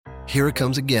Here it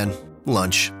comes again.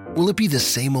 Lunch. Will it be the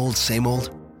same old, same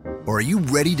old? Or are you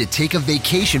ready to take a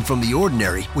vacation from the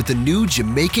ordinary with the new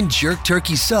Jamaican Jerk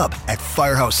Turkey Sub at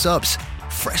Firehouse Subs?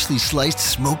 Freshly sliced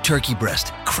smoked turkey breast,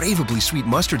 craveably sweet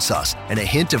mustard sauce, and a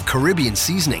hint of Caribbean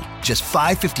seasoning. Just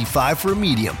 $5.55 for a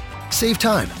medium. Save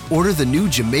time. Order the new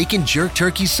Jamaican Jerk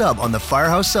Turkey Sub on the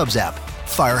Firehouse Subs app.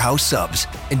 Firehouse Subs.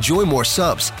 Enjoy more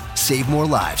subs. Save more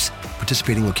lives.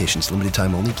 Participating locations. Limited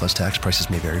time only, plus tax. Prices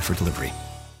may vary for delivery.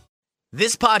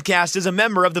 This podcast is a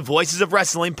member of the Voices of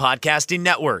Wrestling Podcasting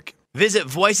Network. Visit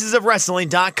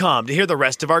voicesofwrestling.com to hear the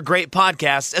rest of our great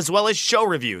podcasts, as well as show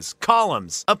reviews,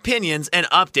 columns, opinions, and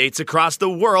updates across the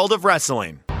world of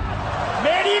wrestling.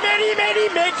 Meri, meri, meri,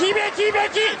 meki, meki,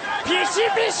 meki, pishi,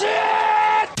 pishi!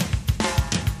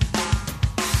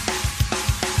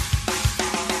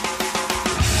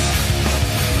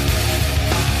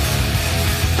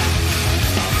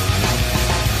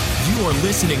 You are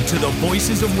listening to the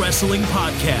Voices of Wrestling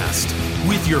podcast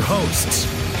with your hosts,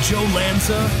 Joe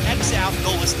Lanza. X out and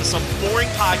go listen to some boring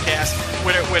podcast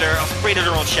where they're afraid of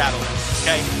their own shadow.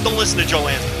 Okay? Don't listen to Joe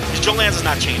Lanza, because Joe Lanza's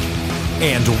not changing.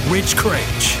 And Rich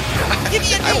Craich. Give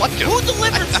me a name. Who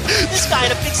delivers this guy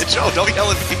in a big spot? Joe, don't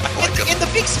yell at me. In the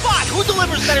big spot, who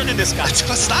delivers better than this guy?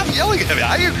 Stop yelling at me.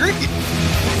 I agree.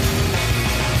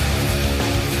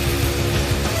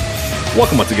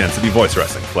 Welcome once again to the Voice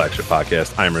Wrestling Flagship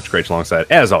podcast. I am Rich Craich,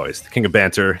 alongside, as always, the king of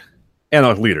banter and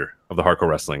the leader of the hardcore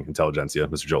wrestling intelligentsia,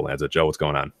 Mr. Joe Lanza. Joe, what's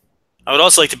going on? I would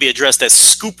also like to be addressed as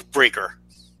Scoop Breaker.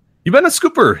 You've been a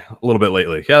scooper a little bit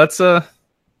lately. Yeah, that's it's.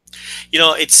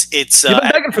 You've been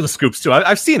begging for the scoops too.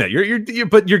 I've seen it.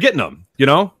 But you're getting them. You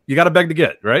know, you got to beg to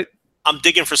get, right? I'm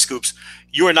digging for scoops.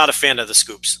 You are not a fan of the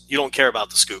scoops. You don't care about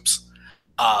the scoops.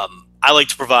 I like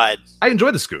to provide. I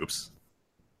enjoy the scoops.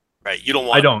 Right, you don't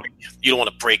want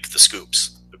to break the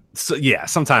scoops. So yeah,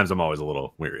 sometimes I'm always a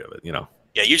little weary of it, you know.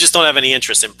 Yeah, you just don't have any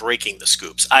interest in breaking the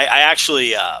scoops. I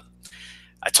actually I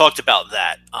talked about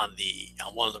that on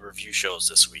one of the review shows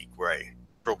this week, where I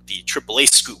broke the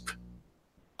AAA scoop,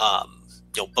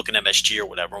 booking MSG or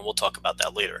whatever, and we'll talk about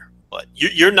that later. But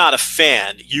you're not a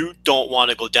fan. You don't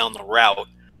want to go down the route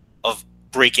of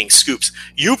breaking scoops.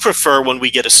 You prefer, when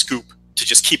we get a scoop, to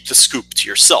just keep the scoop to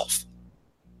yourself.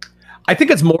 I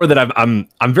think it's more that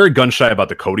I'm very gun shy about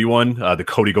the Cody one, the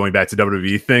Cody going back to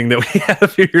WWE thing that we had a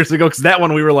few years ago. Because that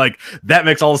one we were like, that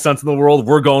makes all the sense in the world.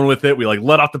 We're going with it. We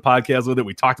let off the podcast with it.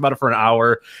 We talked about it for an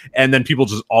hour, and then people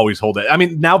just always hold it. I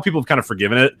mean, now people have kind of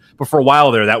forgiven it, but for a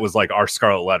while there, that was like our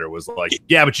scarlet letter was like,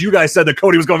 yeah, but you guys said that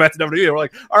Cody was going back to WWE. We're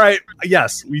like, all right,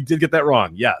 yes, we did get that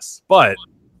wrong, yes, but.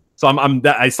 So I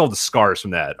still have the scars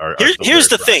from that. Here's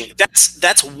the thing.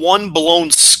 That's one blown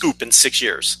scoop in 6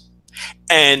 years,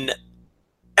 and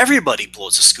everybody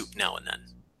blows a scoop now and then,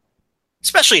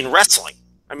 especially in wrestling.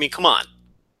 I mean, come on,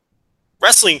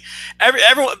 wrestling.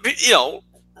 Everyone,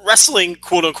 wrestling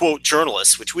quote unquote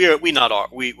journalists, which we are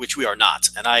not.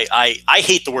 And I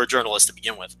hate the word journalist to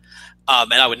begin with,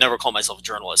 and I would never call myself a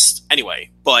journalist anyway.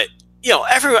 But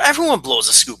everyone blows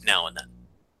a scoop now and then.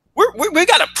 We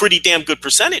got a pretty damn good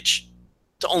percentage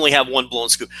to only have one blown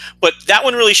scoop. But that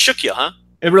one really shook you, huh?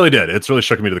 It really did. It's really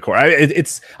shook me to the core.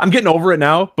 I'm getting over it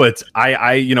now, but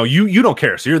you don't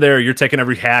care. So you're there. You're taking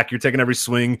every hack. You're taking every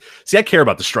swing. See, I care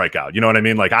about the strikeout. You know what I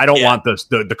mean? Like, I don't want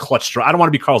the clutch strike. I don't want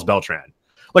to be Carlos Beltran.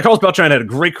 Like, Carlos Beltran had a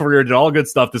great career, did all good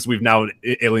stuff. We've now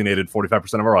alienated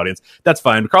 45% of our audience. That's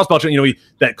fine. But Carlos Beltran,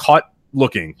 that caught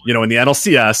looking, in the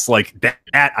NLCS, like that.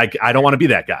 I don't want to be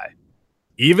that guy.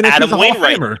 Even if he's a Hall of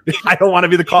Famer, I don't want to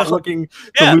be the caught looking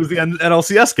to lose the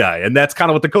NLCS guy. And that's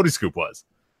kind of what the Cody scoop was.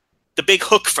 The big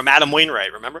hook from Adam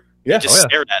Wainwright, remember? Yeah, you just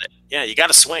stared at it. Yeah, you got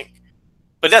to swing.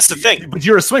 But that's the thing. But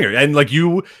you're a swinger, and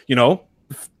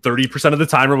 30% of the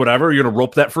time or whatever, you're gonna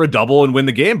rope that for a double and win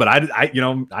the game. But I don't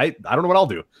know what I'll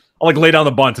do. I'll lay down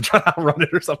the bunt and try to outrun it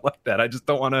or something like that. I just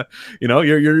don't want to.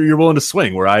 You're willing to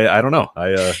swing where I don't know.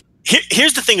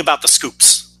 Here's the thing about the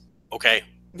scoops. Okay,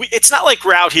 it's not like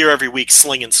we're out here every week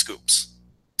slinging scoops.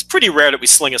 It's pretty rare that we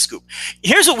sling a scoop.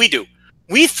 Here's what we do: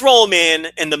 we throw them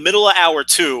in the middle of hour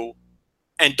 2.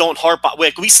 And don't harp on.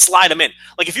 We slide them in.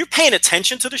 Like, if you're paying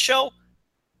attention to the show,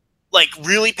 like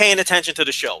really paying attention to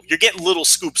the show, you're getting little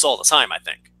scoops all the time, I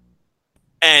think.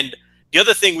 And the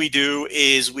other thing we do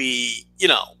is we,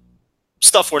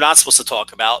 stuff we're not supposed to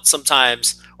talk about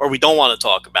sometimes, or we don't want to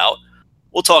talk about.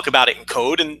 We'll talk about it in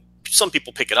code, and some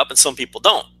people pick it up and some people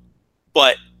don't.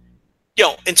 But,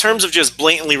 in terms of just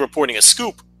blatantly reporting a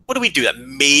scoop, what do we do? That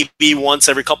maybe once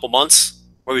every couple months?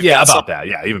 That.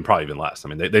 Yeah, probably even less. I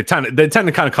mean, they tend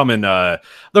to kind of come in.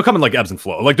 They'll come in like ebbs and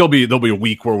flow. Like there'll be a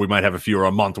week where we might have a few, or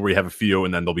a month where we have a few,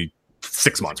 and then there'll be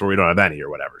 6 months where we don't have any or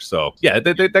whatever. So yeah,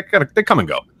 they come and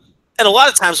go. And a lot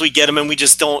of times we get them and we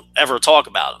just don't ever talk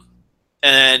about them.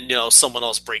 And, someone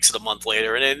else breaks it a month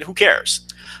later, and then who cares?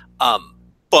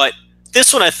 But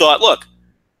this one I thought, look,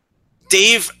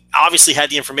 Dave obviously had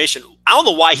the information. I don't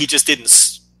know why he just didn't,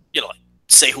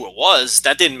 say who it was.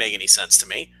 That didn't make any sense to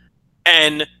me.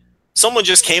 And someone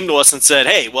just came to us and said,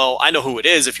 hey, well, I know who it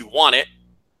is if you want it.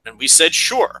 And we said,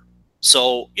 sure.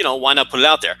 So, why not put it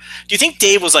out there? Do you think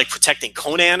Dave was protecting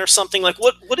Conan or something?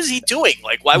 What is he doing?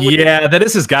 Why would that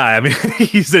is his guy. I mean,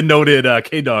 he's a noted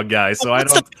K-Dog guy. So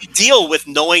what's the big deal with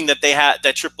knowing that that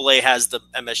AAA has the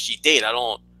MSG date? I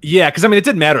don't. Yeah, because I mean, it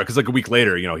didn't matter because a week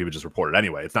later, he would just report it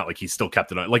anyway. It's not like he still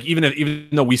kept it on. Even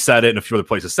though we said it and a few other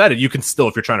places said it, you can still,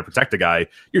 if you're trying to protect a guy,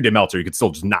 you're Dave Meltzer, you can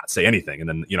still just not say anything, and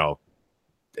then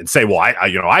and say, well, I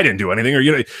didn't do anything, or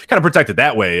kind of protect it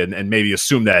that way, and maybe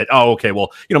assume that, oh, okay,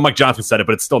 well, Mike Johnson said it,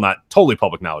 but it's still not totally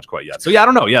public knowledge quite yet. So yeah, I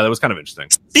don't know. Yeah, that was kind of interesting.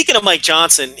 Speaking of Mike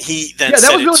Johnson, he then that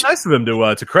was really nice of him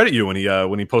to credit you when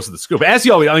he posted the scoop. As he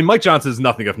always, I mean, Mike Johnson is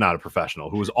nothing if not a professional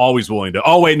who was always willing to.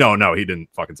 Oh wait, no, he didn't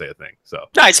fucking say a thing. So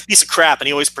no, he's a piece of crap, and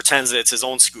he always pretends that it's his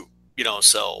own scoop.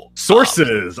 So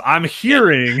sources, I'm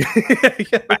hearing.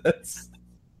 Yes.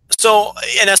 So,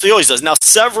 and that's what he always does. Now,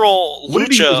 several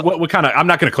Lucha. What kind of? I'm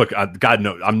not going to click. God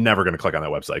no, I'm never going to click on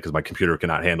that website because my computer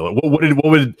cannot handle it. What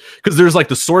would? Because there's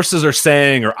the sources are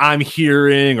saying, or I'm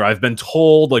hearing, or I've been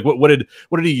told. What did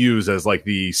he use as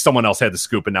the someone else had the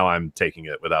scoop and now I'm taking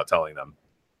it without telling them?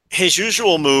 His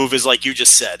usual move is like you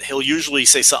just said. He'll usually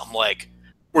say something like,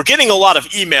 "We're getting a lot of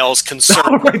emails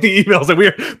concerning." Right, the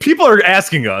emails people are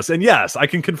asking us, and yes, I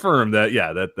can confirm that.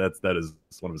 Yeah, that is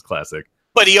one of his classic.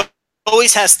 But he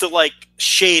always has to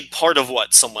shade part of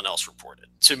what someone else reported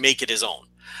to make it his own.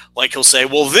 He'll say,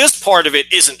 well, this part of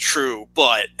it isn't true,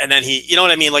 but, and then he, you know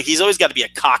what I mean? He's always got to be a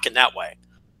cock in that way.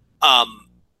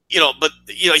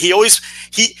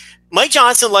 Mike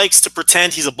Johnson likes to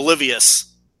pretend he's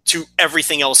oblivious to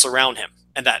everything else around him.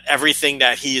 And that everything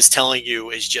that he is telling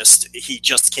you is it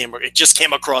just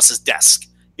came across his desk.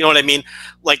 You know what I mean?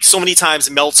 So many times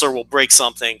Meltzer will break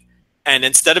something, and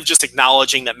instead of just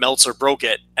acknowledging that Meltzer broke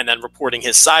it and then reporting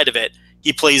his side of it,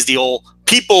 he plays the old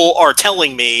people are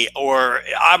telling me, or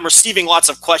I'm receiving lots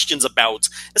of questions about,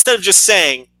 instead of just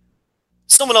saying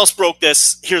someone else broke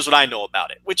this, here's what I know about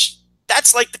it, which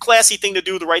that's the classy thing to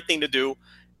do, the right thing to do.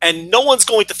 And no one's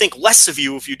going to think less of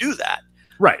you if you do that.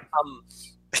 Right.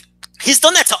 He's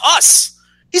done that to us.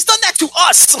 He's done that to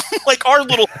us, our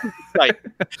little site.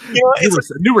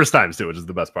 Numerous times too, which is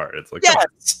the best part. It's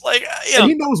and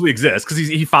he knows we exist because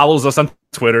he follows us on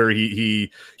Twitter. He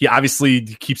obviously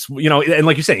keeps and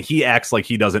like you're saying, he acts like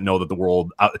he doesn't know that the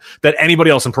world that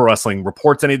anybody else in pro wrestling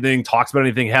reports anything, talks about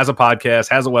anything, has a podcast,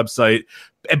 has a website,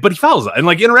 but he follows us and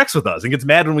interacts with us and gets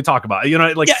mad when we talk about it.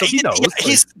 So he knows.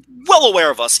 He's well aware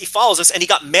of us. He follows us, and he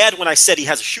got mad when I said he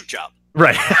has a shoot job.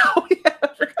 Right.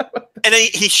 And then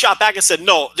he shot back and said,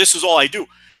 no, this is all I do.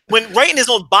 When right in his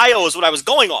own bio is what I was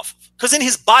going off of. Because in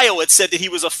his bio, it said that he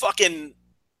was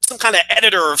some kind of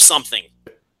editor of something.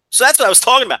 So that's what I was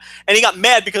talking about. And he got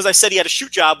mad because I said he had a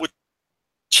shoot job, which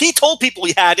he told people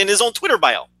he had in his own Twitter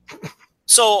bio.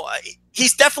 So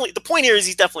the point here is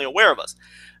he's definitely aware of us.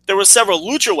 There were several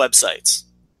Lucha websites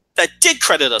that did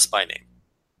credit us by name.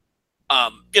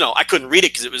 I couldn't read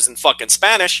it because it was in fucking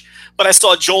Spanish, but I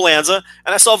saw Joe Lanza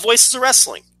and I saw Voices of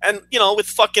Wrestling, and with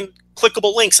fucking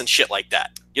clickable links and shit like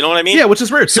that. You know what I mean? Yeah, which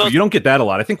is rare too. So, you don't get that a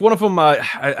lot. I think one of them,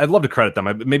 I'd love to credit them.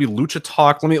 Maybe Lucha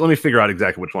Talk. Let me figure out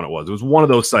exactly which one it was. It was one of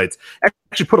those sites.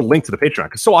 Actually, put a link to the Patreon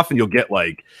because so often you'll get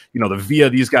the via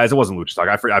these guys. It wasn't Lucha Talk.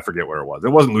 I forget where it was. It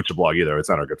wasn't Lucha Blog either. It's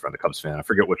not our good friend, the Cubs fan. I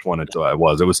forget which one it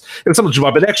was. It was some Lucha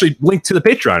Blog, but it actually linked to the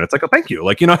Patreon. It's oh, thank you.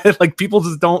 People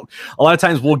just don't. A lot of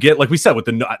times we'll get we said with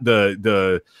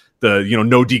the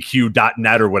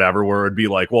nodq.net or whatever, where it'd be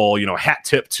hat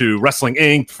tip to Wrestling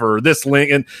Inc. for this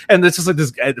link, and it's just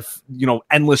this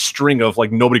endless string of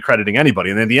nobody crediting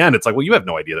anybody, and in the end it's well, you have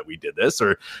no idea that we did this,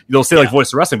 or they'll say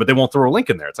Voice of Wrestling, but they won't throw a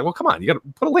link in there. It's well, come on, you got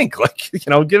to put a link, give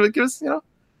us and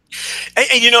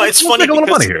it's funny make a little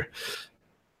money here.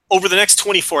 Over the next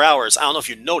 24 hours, I don't know if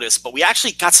you noticed, but we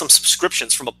actually got some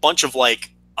subscriptions from a bunch of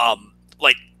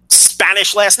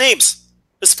Spanish last names.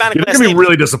 Hispanic You're going to be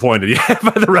really disappointed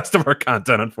by the rest of our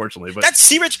content, unfortunately. But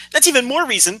that's Rich. That's even more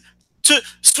reason to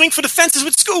swing for the fences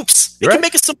with scoops. It can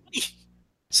make us some money.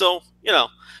 So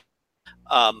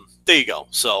there you go.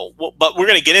 So, but we're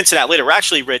going to get into that later. We're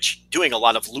actually, Rich, doing a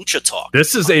lot of Lucha talk.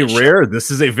 This is a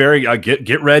very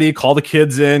get ready, call the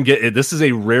kids in. This is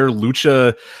a rare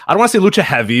Lucha. I don't want to say Lucha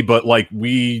heavy, but like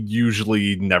we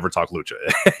usually never talk Lucha.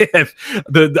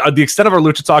 the extent of our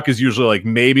Lucha talk is usually like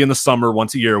maybe in the summer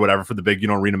once a year or whatever for the big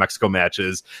Arena Mexico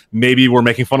matches. Maybe we're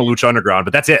making fun of Lucha Underground,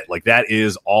 but that's it. Like that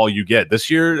is all you get this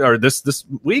year or this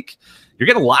week. You're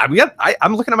getting a lot.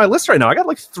 I'm looking at my list right now. I got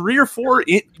like 3 or 4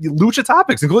 Lucha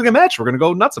topics, including a match we're going to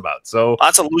go nuts about. So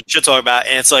lots of Lucha to talk about,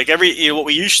 and it's like what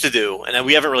we used to do, and then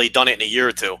we haven't really done it in a year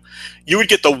or two. You would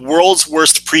get the world's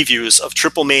worst previews of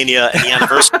Triple Mania and the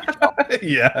anniversary show.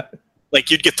 Yeah. Like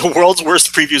you'd get the world's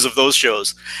worst previews of those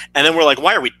shows, and then we're like,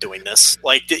 why are we doing this?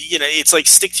 Like, it's like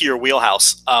stick to your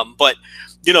wheelhouse. But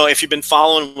if you've been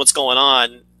following what's going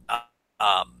on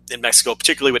in Mexico,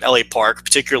 particularly with LA Park,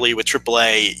 particularly with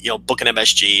AAA, booking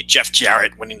MSG, Jeff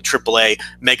Jarrett winning the AAA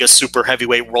Mega Super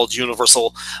Heavyweight World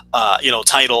Universal,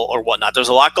 title or whatnot. There's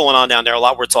a lot going on down there, a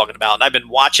lot we're talking about, and I've been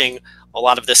watching a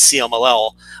lot of this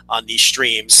CMLL on these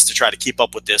streams to try to keep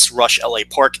up with this Rush LA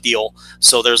Park deal.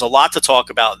 So there's a lot to talk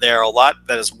about there, a lot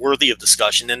that is worthy of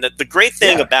discussion. And the great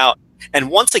thing about, and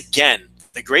once again,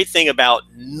 the great thing about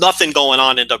nothing going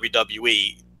on in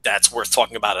WWE that's worth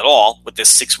talking about at all with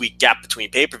this 6-week gap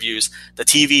between pay-per-views, the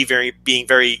TV being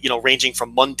very, ranging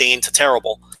from mundane to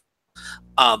terrible.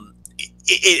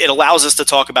 It allows us to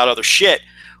talk about other shit.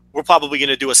 We're probably going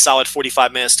to do a solid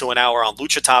 45 minutes to an hour on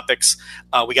Lucha topics.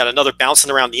 We got another bouncing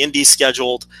around the indies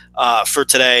scheduled for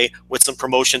today with some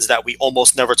promotions that we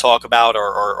almost never talk about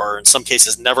or in some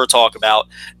cases never talk about.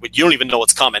 You don't even know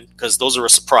what's coming because those are a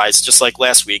surprise, just like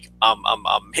last week. I'm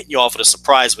hitting you off with a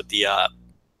surprise with the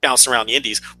bouncing around the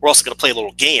indies. We're also going to play a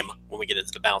little game when we get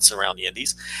into the bouncing around the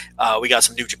indies. We got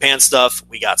some New Japan stuff.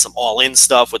 We got some all-in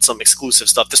stuff with some exclusive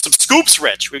stuff. There's some scoops,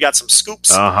 Rich. We got some scoops.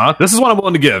 This is what I'm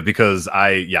willing to give because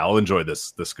I'll enjoy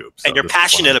this scoop. So and you're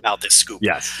passionate about this scoop.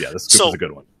 Yes, this scoop is a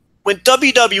good one. When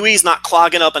WWE's not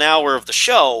clogging up an hour of the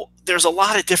show, there's a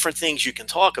lot of different things you can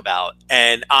talk about.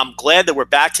 And I'm glad that we're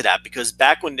back to that because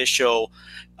back when this show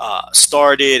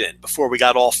started and before we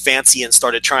got all fancy and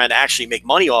started trying to actually make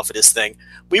money off of this thing,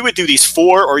 we would do these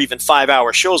 4 or even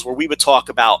 5-hour shows where we would talk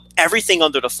about everything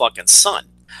under the fucking sun.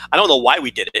 I don't know why we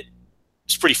did it.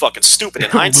 It's pretty fucking stupid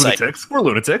in hindsight. We're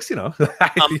lunatics, we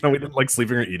didn't like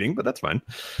sleeping or eating, but that's fine.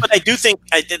 But I do think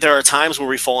there are times where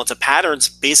we fall into patterns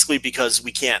basically because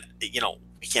we can't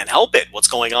help it. What's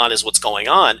going on is what's going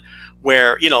on.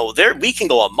 Where, we can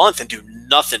go a month and do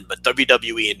nothing but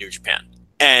WWE and New Japan.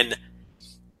 And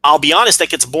I'll be honest, that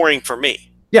gets boring for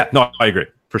me. Yeah, no, I agree.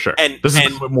 For sure. And this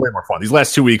is way more fun. These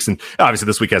last 2 weeks, and obviously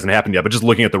this week hasn't happened yet, but just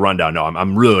looking at the rundown,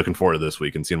 I'm really looking forward to this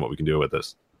week and seeing what we can do with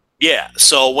this. Yeah,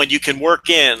 so when you can work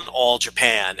in all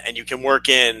Japan and you can work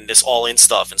in this all-in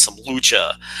stuff and some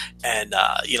Lucha and,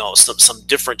 some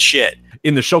different shit.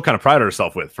 In the show kind of prided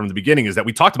ourselves with from the beginning is that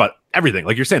we talked about everything.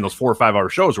 Like you're saying, those 4 or 5 hour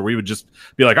shows where we would just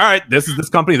be like, all right, this is this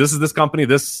company,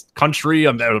 this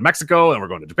country, Mexico, and we're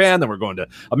going to Japan, then we're going to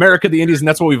America, the Indies. And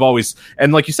that's what we've always,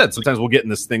 and like you said, sometimes we'll get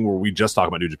in this thing where we just talk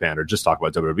about New Japan or just talk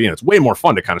about WWE. And it's way more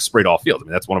fun to kind of spray it all field. I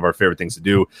mean, that's one of our favorite things to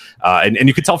do. And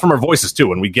you can tell from our voices too,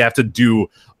 when we have to do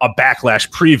a Backlash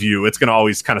preview, it's going to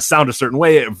always kind of sound a certain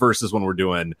way versus when we're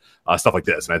doing stuff like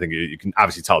this. And I think you can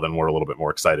obviously tell then we're a little bit more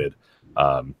excited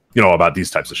about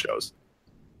these types of shows.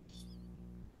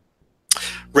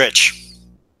 Rich,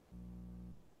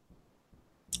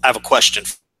 I have a question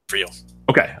for you.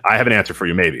 Okay, I have an answer for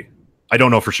you, maybe. I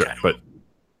don't know for sure, but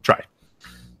try.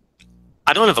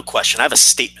 I don't have a question. I have a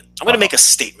statement. I'm going to make a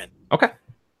statement. Okay.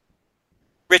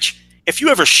 Rich, if you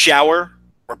ever shower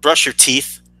or brush your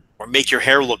teeth or make your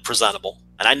hair look presentable,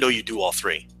 and I know you do all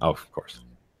 3. Oh, of course.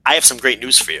 I have some great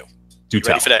news for you. Do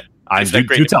tell. Ready for that?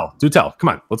 Do tell. Come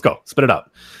on, let's go. Spit it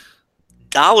out.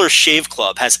 Dollar Shave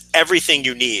Club has everything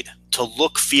you need to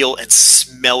look, feel, and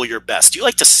smell your best. Do you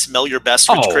like to smell your best,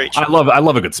 Rich Craig? I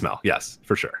love a good smell. Yes,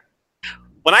 for sure.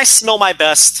 When I smell my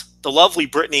best, the lovely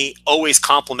Brittany always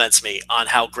compliments me on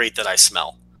how great that I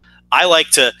smell. I like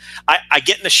to, I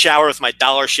get in the shower with my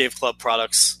Dollar Shave Club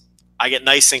products. I get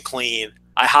nice and clean.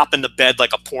 I hop into bed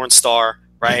like a porn star,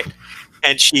 right?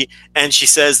 and she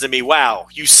says to me, "Wow,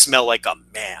 you smell like a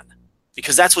man."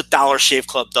 Because that's what Dollar Shave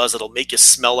Club does. It'll make you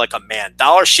smell like a man.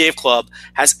 Dollar Shave Club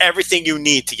has everything you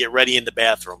need to get ready in the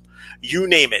bathroom. You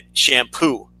name it: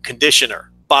 shampoo,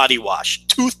 conditioner, body wash,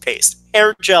 toothpaste,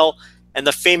 hair gel, and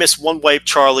the famous one-wipe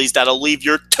Charlies that'll leave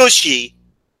your tushy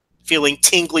feeling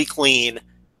tingly clean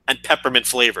and peppermint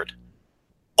flavored.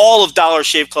 All of Dollar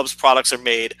Shave Club's products are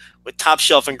made with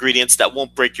top-shelf ingredients that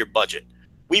won't break your budget.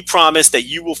 We promise that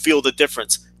you will feel the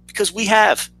difference because we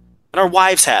have, and our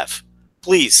wives have.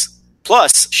 Please,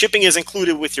 Plus, shipping is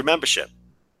included with your membership.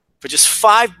 For just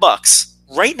 $5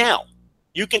 right now,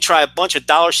 you can try a bunch of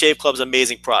Dollar Shave Club's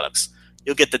amazing products.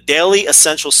 You'll get the Daily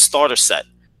Essentials Starter Set.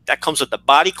 That comes with the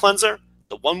Body Cleanser,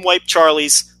 the One Wipe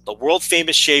Charlie's, the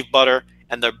world-famous shave butter,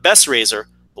 and their best razor,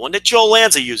 the one that Joe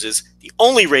Lanza uses, the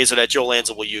only razor that Joe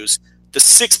Lanza will use, the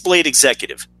 6-Blade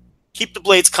Executive. Keep the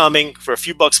blades coming for a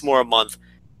few bucks more a month.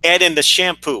 Add in the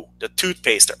shampoo, the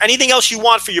toothpaste, or anything else you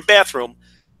want for your bathroom.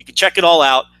 You can check it all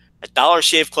out at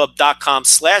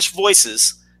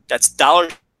dollarshaveclub.com/voices. That's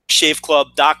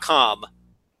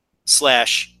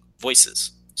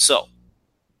dollarshaveclub.com/voices. So,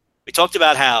 we talked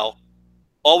about how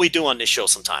all we do on this show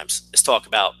sometimes is talk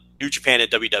about New Japan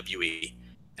and WWE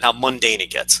and how mundane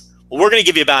it gets. Well, we're going to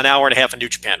give you about an hour and a half of New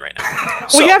Japan right now.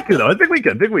 We have to, though. I think we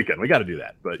can. We got to do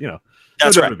that. But,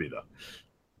 that's right. Be, though.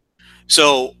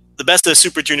 So, the best of the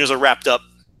Super Juniors are wrapped up.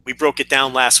 We broke it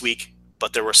down last week,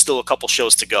 but there were still a couple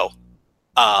shows to go.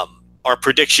 Our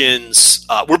predictions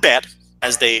were bad,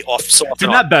 as they often do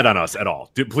not bet on us at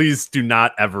all. Please do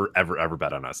not ever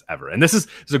bet on us ever. And this is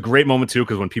a great moment too,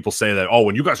 because when people say that,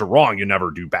 when you guys are wrong, you never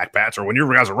do back bats, or when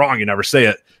you guys are wrong, you never say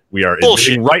it. We are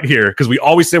admitting right here because we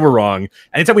always say we're wrong.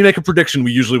 Anytime we make a prediction,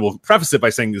 we usually will preface it by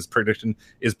saying this prediction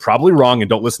is probably wrong and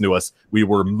don't listen to us. We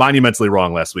were monumentally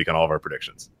wrong last week on all of our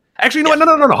predictions. Actually, no.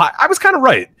 I was kind of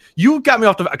right. You got me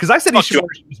off the because I said Ishimori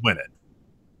should just win it.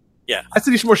 Yeah, I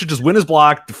said Ishimori should just win his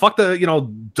block. Fuck the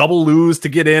double lose to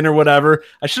get in or whatever.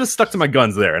 I should have stuck to my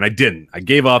guns there, and I didn't. I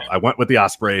gave up. I went with the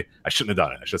Ospreay. I shouldn't have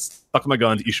done it. I should have stuck to my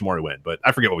guns. Ishimori win, but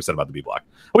I forget what we said about the B block.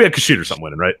 We had Kushida or something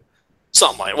winning, right?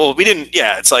 Something like. Well, we didn't.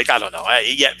 Yeah, it's like I don't know.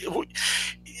 It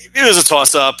was a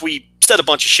toss up. We said a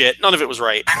bunch of shit. None of it was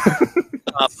right.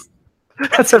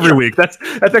 That's every week. That's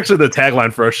actually the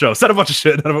tagline for our show. Said a bunch of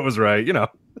shit. None of it was right. You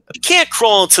can't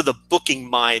crawl into the booking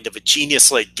mind of a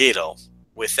genius like Gato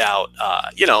without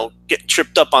getting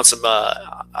tripped up on some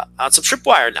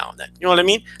tripwire now and then. You know what I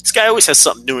mean? This guy always has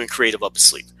something new and creative up his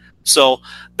sleeve. So,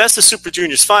 best of Super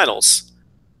Juniors finals.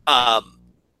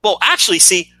 Well, actually,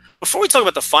 see, before we talk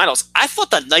about the finals, I thought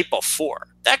the night before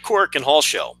that Korakuen Hall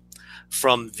show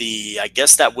from I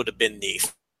guess that would have been the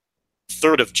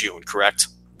 3rd of June, correct?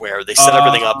 Where they set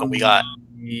everything up and we got.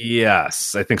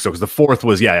 Yes, I think so. Because the 4th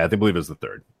was, I believe it was the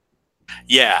 3rd.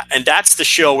 Yeah, and that's the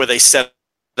show where they set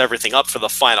everything up for the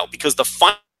final, because the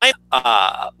final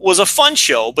was a fun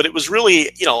show, but it was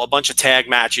really a bunch of tag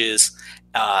matches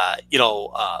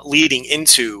leading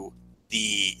into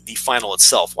the final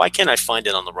itself. Why can't I find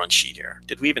it on the run sheet here?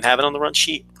 Did we even have it on the run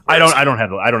sheet? I don't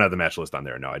have the match list on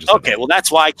there. No, I just okay. Well,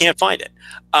 that's why I can't find it.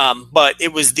 But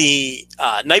it was the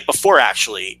night before,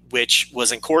 actually, which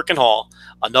was in Korakuen Hall,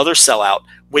 another sellout,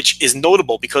 which is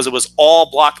notable because it was all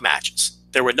block matches.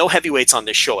 There were no heavyweights on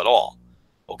this show at all.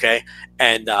 Okay,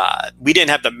 and we didn't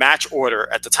have the match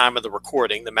order at the time of the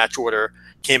recording. The match order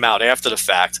came out after the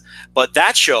fact, but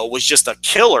that show was just a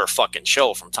killer fucking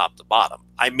show from top to bottom.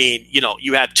 I mean,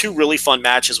 you had 2 really fun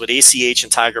matches with ACH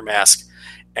and Tiger Mask,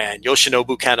 and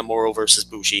Yoshinobu Kanemaru versus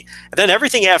Bushi, and then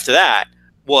everything after that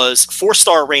was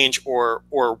 4-star range or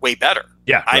way better.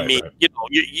 Yeah, I mean,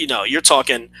 you're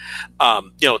talking,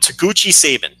 Taguchi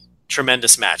Saban,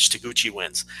 tremendous match. Taguchi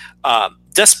wins.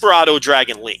 Desperado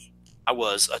Dragon Lee.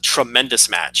 Was a tremendous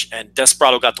match, and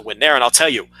Desperado got the win there. And I'll tell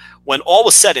you, when all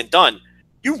was said and done,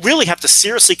 you really have to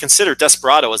seriously consider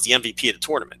Desperado as the MVP of the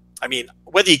tournament. I mean,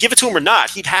 whether you give it to him or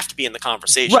not, he'd have to be in the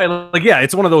conversation. Right. Like, yeah,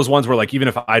 it's one of those ones where, like, even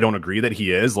if I don't agree that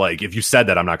he is, like, if you said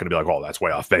that, I'm not going to be like, oh, that's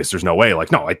way off base. There's no way.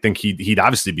 Like, no, I think he'd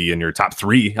obviously be in your top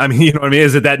 3. I mean, you know what I mean?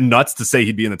 Is it that nuts to say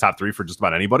he'd be in the top 3 for just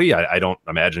about anybody? I don't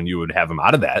imagine you would have him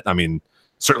out of that. I mean,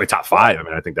 certainly top 5. I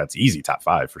mean, I think that's easy top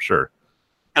 5 for sure.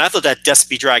 And I thought that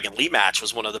Despy Dragon Lee match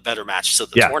was one of the better matches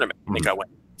of the tournament. I think I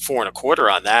went 4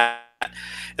 1/4 on that. And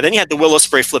then you had the Will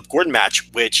Ospreay Flip Gordon match,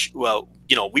 which,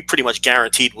 we pretty much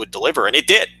guaranteed would deliver, and it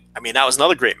did. I mean, that was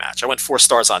another great match. I went 4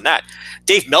 stars on that.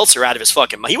 Dave Meltzer out of his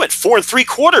fucking mind. He went 4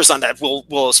 3/4 on that Will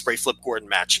Ospreay Flip Gordon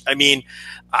match. I mean,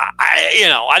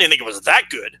 I didn't think it was that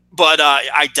good, but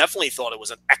I definitely thought it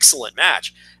was an excellent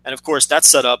match. And of course, that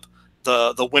set up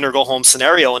the winner go home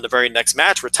scenario in the very next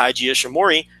match, where Taiji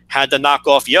Ishimori had to knock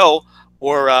off Yo,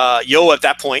 or Yo at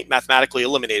that point mathematically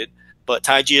eliminated, but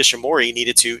Taiji Ishimori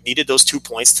needed those 2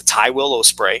 points to tie Will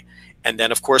Ospreay, and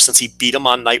then of course, since he beat him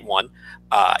on night 1,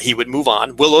 he would move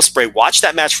on. Will Ospreay watched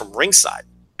that match from ringside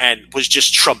and was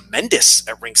just tremendous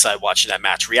at ringside watching that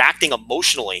match, reacting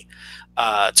emotionally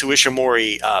to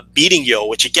Ishimori beating Yo,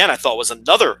 which again I thought was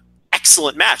another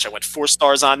excellent match. I went 4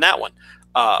 stars on that one.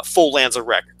 Full Lanza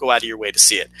Rec. Go out of your way to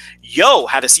see it. Yo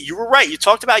had to see. You were right. You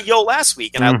talked about Yo last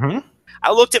week, and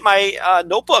I looked at my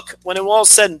notebook when it was all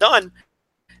said and done,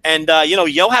 And,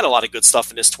 Yo had a lot of good stuff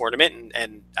in this tournament.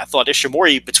 And I thought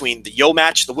Ishimori, between the Yo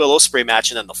match, the Will Ospreay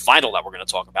match, and then the final that we're going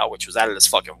to talk about, which was out of this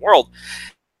fucking world,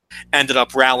 ended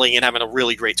up rallying and having a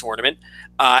really great tournament.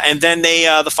 And then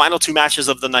the final two matches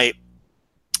of the night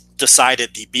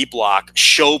decided the B block.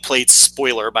 Show played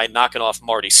spoiler by knocking off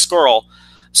Marty Scurll.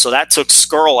 So that took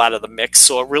Scurll out of the mix.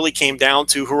 So it really came down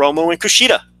to Hiromu and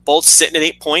Kushida, both sitting at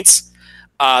 8 points.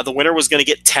 The winner was going to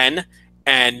get 10,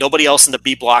 and nobody else in the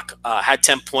B block had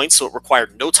 10 points, so it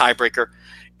required no tiebreaker.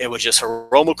 It was just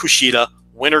Hiromu, Kushida,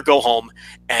 winner go home,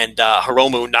 and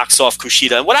Hiromu knocks off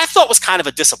Kushida. And what I thought was kind of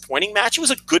a disappointing match. It was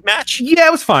a good match. Yeah,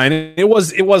 it was fine. It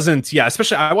wasn't. Yeah,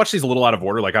 especially I watched these a little out of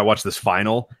order. Like I watched this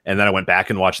final, and then I went back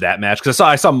and watched that match because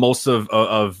I saw most of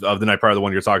the night prior, the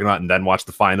one you're talking about, and then watched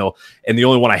the final. And the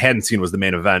only one I hadn't seen was the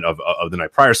main event of the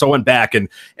night prior. So I went back and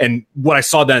what I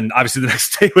saw then, obviously the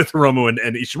next day with Hiromu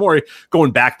and Ishimori,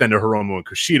 going back then to Hiromu and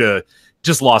Kushida,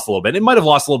 just lost a little bit. It might have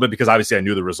lost a little bit because obviously I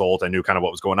knew the result. I knew kind of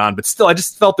what was going on, but still, I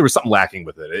just felt there was something lacking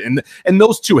with it. And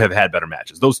those two have had better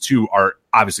matches. Those two are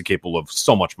obviously capable of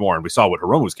so much more. And we saw what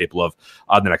Hiromu was capable of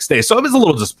the next day. So it was a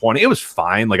little disappointing. It was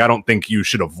fine. Like, I don't think you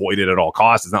should avoid it at all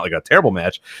costs. It's not like a terrible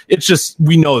match. It's just,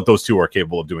 we know that those two are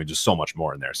capable of doing just so much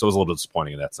more in there. So it was a little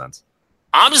disappointing in that sense.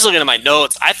 I'm just looking at my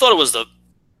notes. I thought it was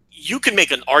you could make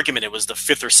an argument it was the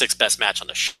 5th or 6th best match on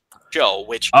the show,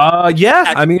 which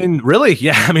I mean, really,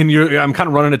 yeah. I mean, I'm kind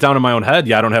of running it down in my own head.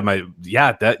 Yeah, I don't have my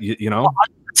Well, I'll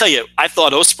tell you, I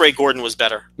thought Ospreay Gordon was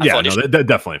better.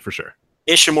 Definitely, for sure.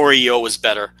 Ishimori Yo was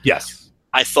better. Yes,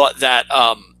 I thought that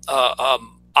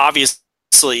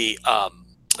obviously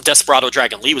Desperado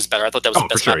Dragon Lee was better. I thought that was the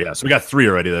best. For sure. Yeah, so we got 3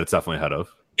 already that it's definitely ahead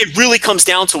of. It really comes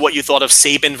down to what you thought of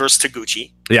Sabin versus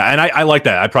Taguchi. Yeah, and I like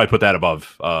that. I'd probably put that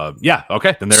above.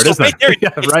 Okay, then there it is. Right there, yeah,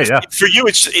 right. Yeah, for you,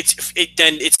 it's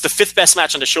the 5th best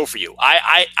match on the show for you.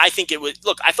 I think it was.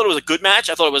 Look, I thought it was a good match.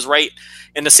 I thought it was right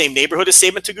in the same neighborhood as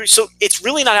Sabin Taguchi. So it's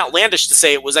really not outlandish to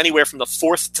say it was anywhere from the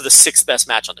 4th to the 6th best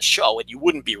match on the show, and you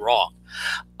wouldn't be wrong.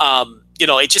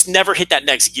 It just never hit that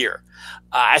next gear.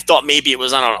 I thought maybe it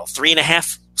was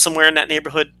 3.5 somewhere in that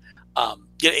neighborhood.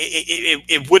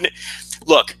 It wouldn't.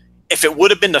 Look, if it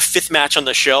would have been the 5th match on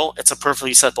the show, it's a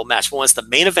perfectly acceptable match. But when it's the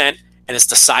main event and it's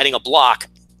deciding a block,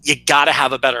 you got to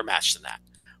have a better match than that.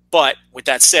 But with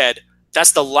that said,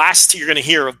 that's the last you're going to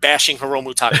hear of bashing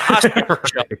Hiromu Takahashi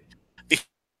right.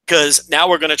 Because now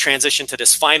we're going to transition to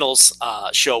this finals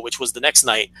show, which was the next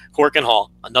night, Korakuen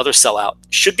Hall, another sellout.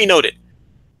 Should be noted.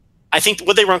 I think,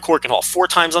 would they run Korakuen Hall 4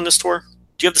 times on this tour?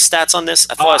 Do you have the stats on this?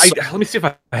 Let me see if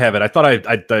I have it. I thought I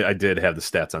did have the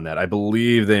stats on that. I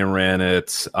believe they ran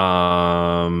it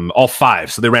all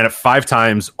 5. So they ran it 5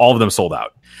 times. All of them sold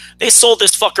out. They sold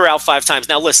this fucker out 5 times.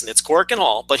 Now listen, it's Korakuen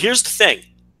Hall, but here's the thing: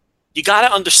 you got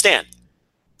to understand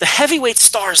the heavyweight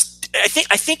stars. I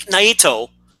think Naito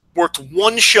worked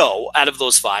 1 show out of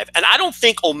those 5, and I don't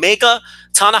think Omega,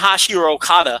 Tanahashi, or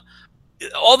Okada.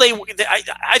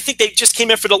 I think they just came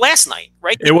in for the last night,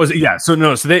 right? It was, yeah. So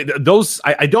no, so those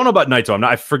I don't know about Naito.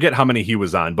 I forget how many he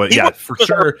was on, but for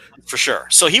sure.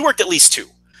 So he worked at least 2.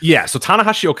 Yeah. So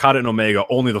Tanahashi, Okada, and Omega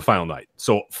only the final night.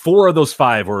 So 4 of those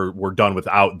 5 were done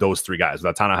without those 3 guys,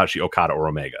 without Tanahashi, Okada, or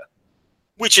Omega,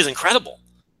 which is incredible.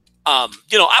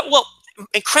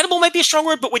 Incredible might be a strong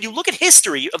word, but when you look at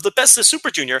history of the best of Super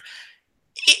Junior,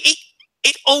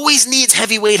 it always needs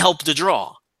heavyweight help to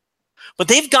draw. But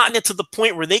they've gotten it to the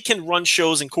point where they can run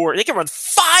shows in Korakuen. They can run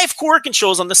 5 Korakuen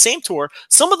shows on the same tour,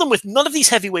 some of them with none of these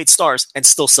heavyweight stars, and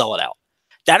still sell it out.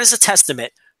 That is a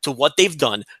testament to what they've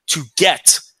done to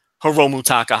get Hiromu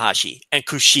Takahashi and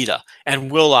Kushida and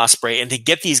Will Ospreay and to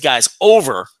get these guys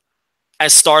over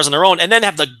as stars on their own and then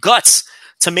have the guts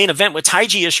to main event with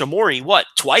Taiji Ishimori,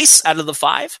 twice out of the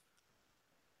 5?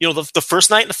 The first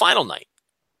night and the final night.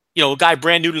 A guy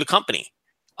brand new to the company,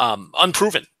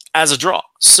 unproven as a draw.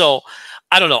 So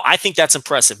I don't know. I think that's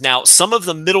impressive. Now, some of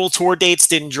the middle tour dates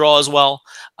didn't draw as well.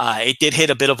 It did hit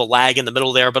a bit of a lag in the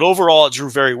middle there, but overall it drew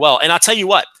very well. And I'll tell you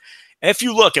what, if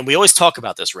you look, and we always talk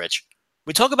about this, Rich,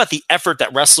 we talk about the effort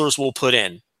that wrestlers will put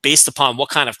in based upon what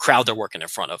kind of crowd they're working in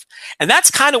front of. And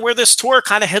that's kind of where this tour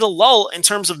kind of hit a lull in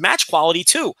terms of match quality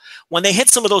too. When they hit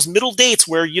some of those middle dates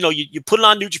where, you put it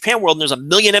on New Japan World and there's a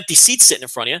million empty seats sitting in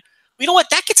front of you, you know what?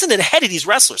 That gets into the head of these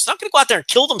wrestlers. They're not going to go out there and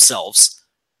kill themselves,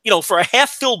 for a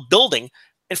half-filled building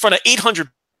in front of 800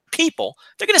 people.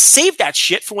 They're going to save that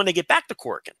shit for when they get back to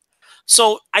Korakuen.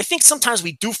 So I think sometimes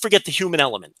we do forget the human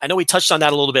element. I know we touched on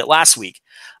that a little bit last week,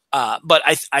 but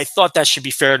I thought that should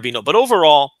be fair to be known. But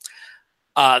overall,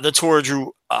 the tour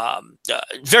drew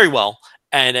very well.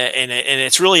 And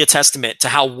it's really a testament to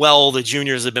how well the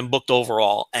juniors have been booked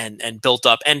overall and built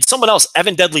up. And someone else,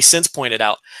 Evan Deadly Sins, pointed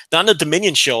out that on the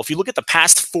Dominion show, if you look at the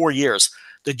past 4 years,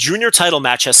 the junior title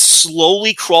match has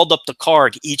slowly crawled up the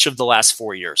card each of the last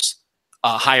 4 years,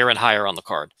 higher and higher on the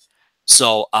card.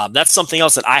 So that's something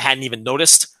else that I hadn't even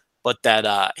noticed, but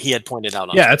that he had pointed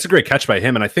out. Yeah, that's a great catch by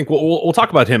him, and I think we'll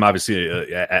talk about him obviously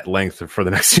at length for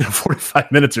the next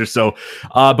 45 minutes or so.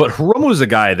 But Hiromu is a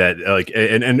guy that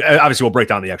and obviously we'll break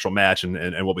down the actual match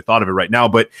and what we thought of it right now.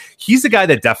 But he's the guy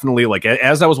that definitely, like,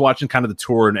 as I was watching kind of the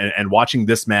tour and watching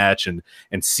this match and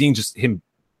seeing just him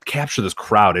capture this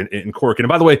crowd in Corkin. And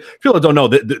by the way, people that don't know,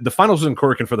 the finals was in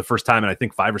Corkin for the first time in I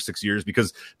think 5 or 6 years,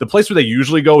 because the place where they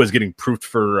usually go is getting proofed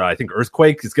for I think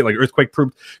earthquake. It's getting like earthquake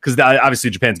proofed because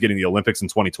obviously Japan's getting the Olympics in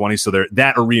 2020, so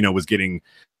that arena was getting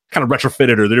kind of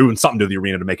retrofitted, or they're doing something to the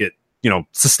arena to make it,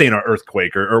 sustain an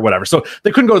earthquake or whatever. So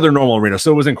they couldn't go to their normal arena.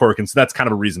 So it was in Corkin. So that's kind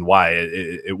of a reason why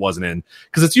it wasn't in,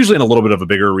 because it's usually in a little bit of a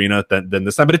bigger arena than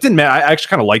this time, but it didn't matter. I actually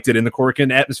kind of liked it in the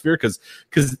Corkin atmosphere because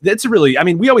it's really,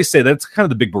 we always say that's kind of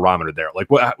the big barometer there. Like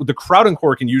the crowd in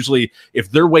Corkin, usually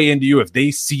if they're way into you, if they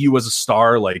see you as a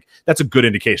star, like that's a good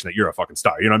indication that you're a fucking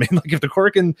star. You know what I mean? Like if the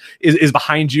Corkin is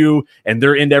behind you and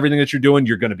they're into everything that you're doing,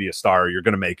 you're going to be a star, or you're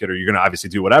going to make it, or you're going to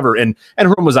obviously do whatever. And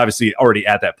Hiromu was obviously already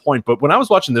at that point. But when I was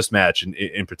watching this match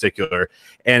in particular,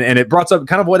 and it brought up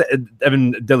kind of what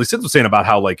Evan Deadly Sins was saying about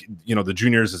how, like, the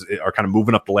juniors are kind of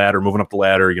moving up the ladder,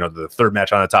 the third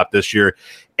match on the top this year.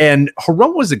 And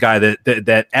Hiromu was a guy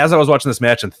that as I was watching this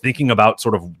match and thinking about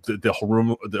sort of the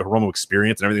Hiromu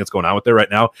experience and everything that's going on with there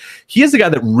right now, he is the guy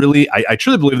that really, I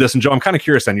truly believe this. And Joe, I'm kind of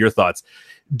curious on your thoughts.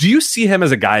 Do you see him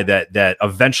as a guy that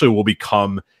eventually will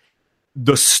become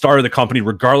the star of the company,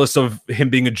 regardless of him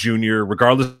being a junior,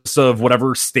 regardless of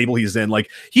whatever stable he's in?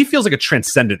 Like, he feels like a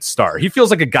transcendent star. He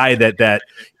feels like a guy that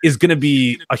is going to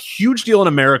be a huge deal in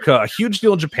America, a huge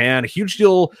deal in Japan, a huge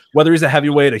deal whether he's a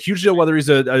heavyweight, a huge deal whether he's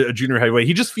a junior heavyweight.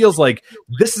 He just feels like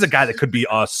this is a guy that could be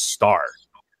a star.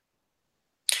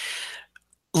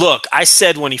 Look, I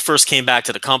said when he first came back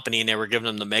to the company and they were giving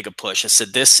him the mega push, I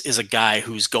said, this is a guy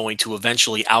who's going to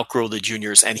eventually outgrow the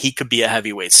juniors and he could be a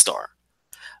heavyweight star.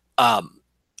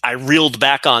 I reeled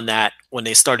back on that when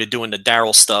they started doing the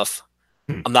Daryl stuff.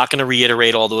 I'm not going to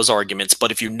reiterate all those arguments, but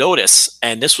if you notice,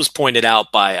 and this was pointed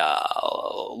out by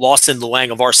Lawson Luang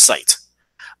of our site,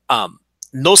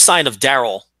 no sign of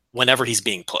Daryl whenever he's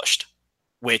being pushed,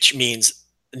 which means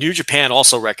New Japan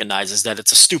also recognizes that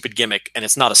it's a stupid gimmick and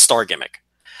it's not a star gimmick.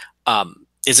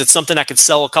 Is it something that could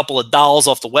sell a couple of dolls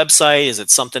off the website? Is it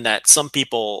something that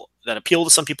appeal to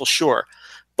some people? Sure.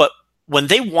 But when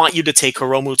they want you to take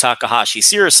Hiromu Takahashi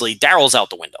seriously, Daryl's out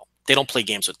the window. They don't play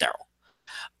games with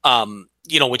Daryl,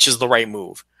 which is the right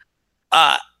move.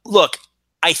 Look,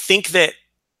 I think that,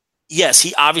 yes,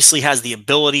 he obviously has the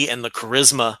ability and the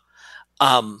charisma.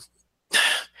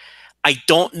 I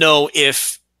don't know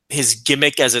if his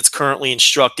gimmick as it's currently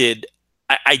instructed,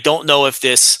 I don't know if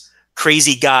this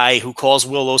crazy guy who calls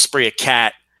Will Ospreay a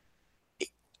cat,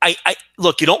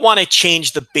 look, you don't want to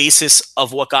change the basis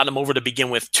of what got him over to begin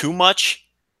with too much,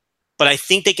 but I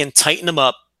think they can tighten him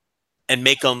up and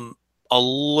make him a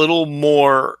little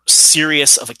more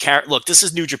serious of a character. Look, this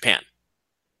is New Japan.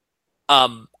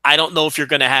 I don't know if you're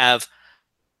going to have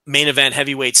main event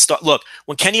heavyweight star. Look,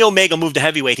 when Kenny Omega moved to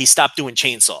heavyweight, he stopped doing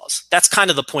chainsaws. That's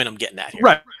kind of the point I'm getting at here.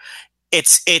 Right.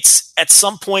 It's at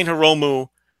some point Hiromu.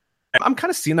 I'm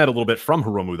kind of seeing that a little bit from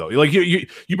Hiromu, though. Like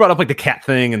you brought up like the cat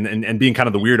thing and being kind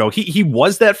of the weirdo. He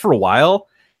was that for a while.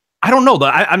 I don't know though.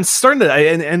 I'm starting to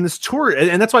and this tour,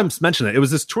 and that's why I'm mentioning it. It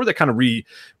was this tour that kind of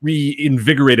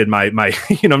reinvigorated my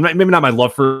maybe not my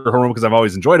love for Hiromu because I've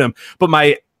always enjoyed him, but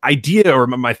my idea or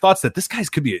my thoughts that this guy's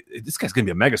gonna be a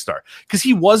megastar, because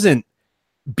he wasn't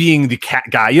being the cat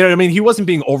guy, you know what I mean? He wasn't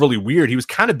being overly weird. He was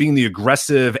kind of being the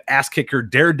aggressive ass kicker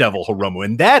daredevil Hiromu,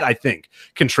 and that I think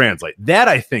can translate. That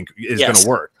I think is going to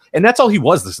work. And that's all he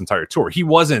was this entire tour. He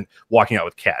wasn't walking out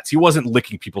with cats. He wasn't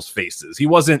licking people's faces. He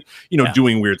wasn't,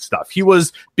 doing weird stuff. He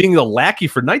was being the lackey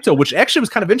for Naito, which actually was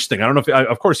kind of interesting. I don't know if,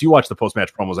 of course, you watch the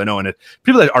post-match promos, I know, and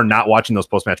people that are not watching those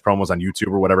post-match promos on YouTube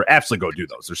or whatever, absolutely go do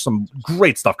those. There's some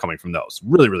great stuff coming from those.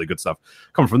 Really, really good stuff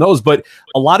coming from those. But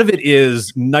a lot of it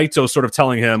is Naito sort of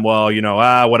telling him, well,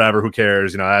 whatever, who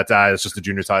cares? It's just a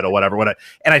junior title, whatever.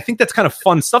 And I think that's kind of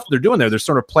fun stuff they're doing there. They're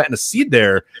sort of planting a seed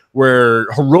there where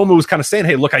Hiromu was kind of saying,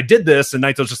 hey, look, I did this, and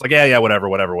Naito's just like, yeah, whatever.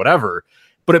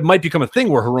 But it might become a thing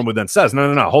where Hiromu then says,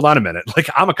 no, hold on a minute. Like,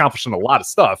 I'm accomplishing a lot of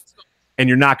stuff, and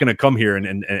you're not going to come here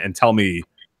and tell me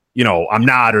I'm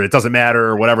not, or it doesn't matter,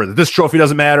 or whatever, that this trophy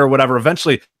doesn't matter, or whatever.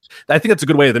 Eventually, I think that's a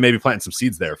good way of maybe planting some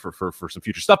seeds there for some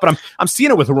future stuff. But I'm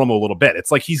seeing it with Hiromu a little bit.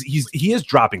 It's like he is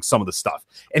dropping some of the stuff,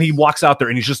 and he walks out there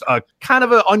and he's just a kind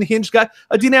of an unhinged guy,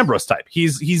 a Dean Ambrose type.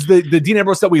 He's the Dean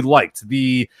Ambrose that we liked,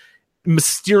 the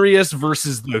mysterious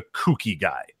versus the kooky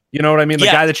guy. You know what I mean? The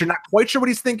guy that you're not quite sure what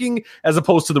he's thinking, as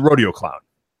opposed to the rodeo clown.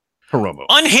 Hiromu.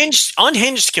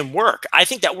 Unhinged can work. I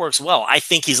think that works well. I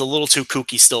think he's a little too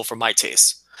kooky still for my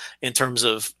taste in terms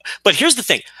of. But here's the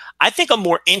thing. I think a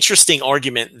more interesting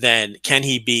argument than can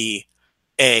he be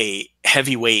a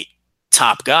heavyweight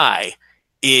top guy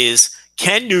is,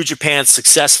 can New Japan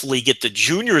successfully get the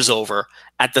juniors over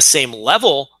at the same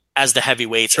level as the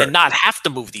heavyweights and not have to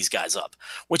move these guys up,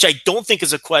 which I don't think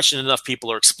is a question enough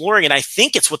people are exploring. And I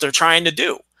think it's what they're trying to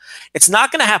do. It's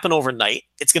not going to happen overnight.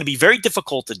 It's going to be very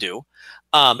difficult to do.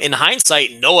 In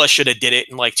hindsight, Noah should have did it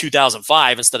in like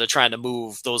 2005 instead of trying to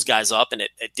move those guys up, and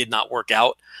it did not work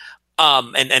out.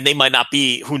 And they might not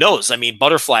be, who knows? I mean,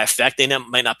 butterfly effect, they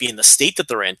might not be in the state that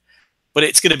they're in, but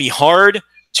it's going to be hard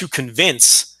to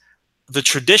convince the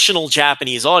traditional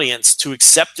Japanese audience to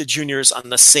accept the juniors on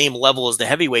the same level as the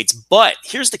heavyweights. But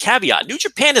here's the caveat. New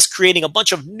Japan is creating a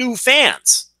bunch of new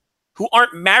fans who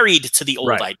aren't married to the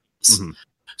old ideas. Mm-hmm.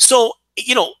 So,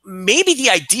 maybe the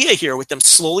idea here with them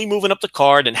slowly moving up the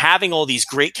card and having all these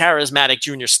great charismatic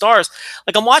junior stars,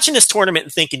 like I'm watching this tournament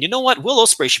and thinking, you know what? Will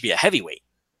Ospreay should be a heavyweight.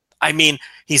 I mean,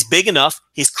 he's big enough,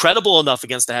 he's credible enough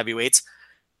against the heavyweights,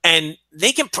 and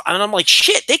I'm like,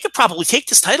 shit, they could probably take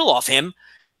this title off him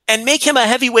and make him a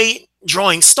heavyweight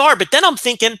drawing star. But then I'm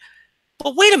thinking,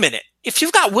 but wait a minute, if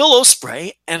you've got Will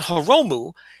Ospreay and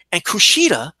Hiromu and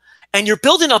Kushida, and you're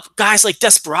building up guys like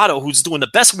Desperado, who's doing the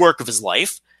best work of his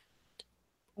life,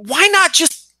 why not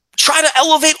just try to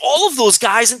elevate all of those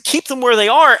guys and keep them where they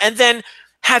are, and then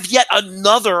have yet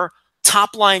another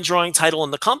top line drawing title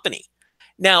in the company?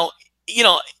 Now,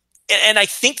 and I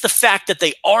think the fact that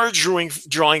they are drawing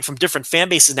from different fan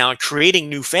bases now and creating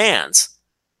new fans,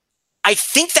 I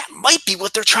think that might be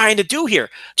what they're trying to do here.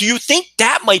 Do you think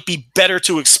that might be better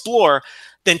to explore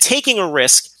than taking a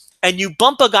risk and you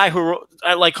bump a guy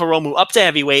like Hiromu up to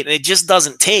heavyweight and it just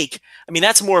doesn't take? I mean,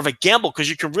 that's more of a gamble, because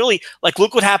you can really, like,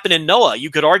 look what happened in Noah.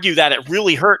 You could argue that it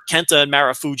really hurt Kenta and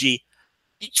Marufuji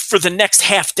for the next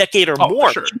half decade or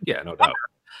more. Sure. Yeah, no doubt.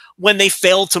 When they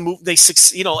failed to move,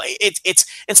 it's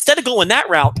instead of going that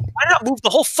route, why not move the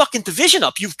whole fucking division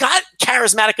up? You've got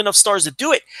charismatic enough stars to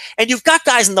do it, and you've got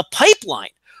guys in the pipeline.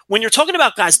 When you're talking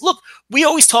about guys, look, we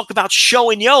always talk about Sho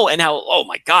and Yo and how, oh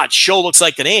my God, Sho looks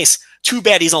like an ace. Too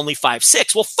bad he's only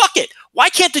 5'6". Well, fuck it. Why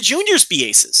can't the juniors be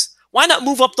aces? Why not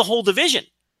move up the whole division?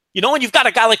 And you've got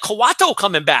a guy like Kawato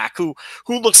coming back who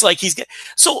looks like he's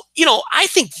so, I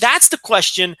think that's the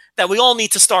question that we all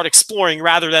need to start exploring,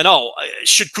 rather than,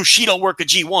 should Kushida work a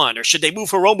G1, or should they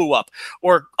move Hiromu up?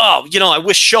 Or, I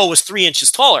wish Sho was 3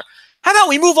 inches taller. How about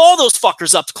we move all those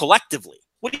fuckers up collectively?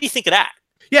 What do you think of that?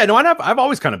 Yeah, no, I've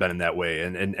always kind of been in that way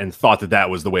and thought that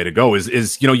was the way to go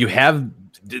is you have,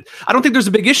 I don't think there's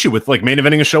a big issue with like main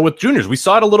eventing a show with juniors. We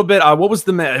saw it a little bit. What was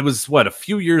it was a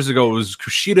few years ago. It was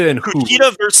Kushida and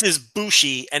Kushida versus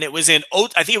Bushi, and it was in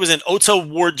I think it was in Ota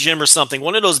Ward Gym or something.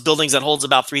 One of those buildings that holds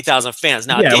about 3,000 fans.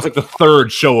 Now, it was like the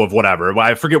third show of whatever.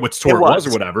 I forget what tour it was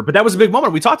or whatever. But that was a big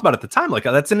moment. We talked about it at the time. Like,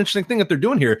 that's an interesting thing that they're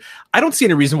doing here. I don't see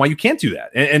any reason why you can't do that.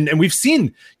 And we've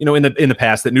seen, in the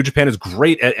past, that New Japan is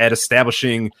great at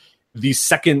establishing these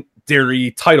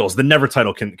secondary titles. The Never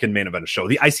title can main event a show.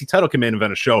 The IC title can main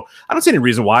event a show. I don't see any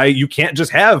reason why you can't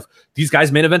just have these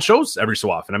guys main event shows every so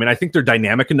often. I mean, I think they're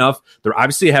dynamic enough. They're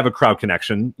obviously have a crowd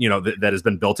connection, that has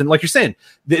been built in. Like you're saying,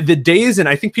 the days, and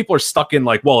I think people are stuck in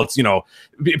like, well, it's, people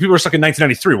are stuck in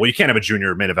 1993. Well, you can't have a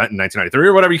junior main event in 1993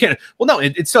 or whatever. You can't. Well, no,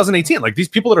 it's 2018. Like, these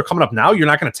people that are coming up now, you're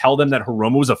not going to tell them that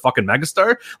Hiromu is a fucking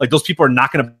megastar. Like, those people are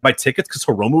not going to buy tickets because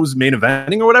Hiromu is main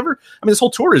eventing or whatever. I mean, this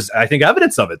whole tour is, I think,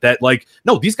 evidence of it, that like,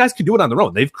 no, these guys can do it on their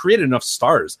own. They've created enough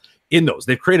stars in those.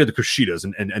 They've created the Kushidas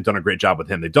and done a great job with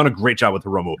him. They've done a great job with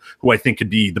Hiromu, who I think could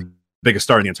be the biggest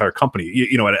star in the entire company,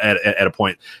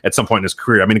 at some point in his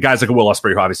career. I mean, guys like a Will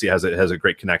Ospreay, who obviously has a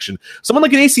great connection. Someone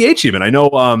like an ACH even. I know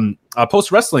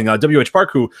Post Wrestling, WH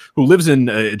Park, who lives in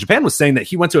Japan, was saying that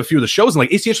he went to a few of the shows, and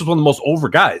like ACH was one of the most over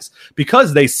guys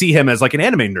because they see him as like an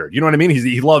anime nerd. You know what I mean?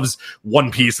 He loves One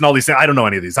Piece and all these things. I don't know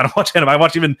any of these. I don't watch anime. I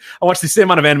watch the same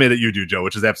amount of anime that you do, Joe,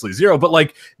 which is absolutely zero. But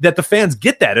like, that the fans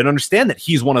get that and understand that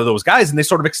he's one of those guys, and they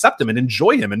sort of accept him and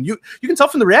enjoy him. And you can tell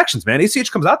from the reactions, man.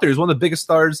 ACH comes out there. He's one of the biggest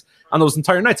stars on those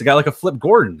entire nights. A guy like a Flip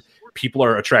Gordon, people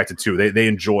are attracted to. They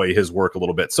enjoy his work a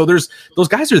little bit. So those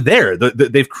guys are there.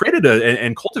 They've created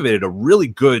and cultivated a really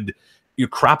good,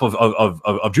 crop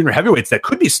of junior heavyweights that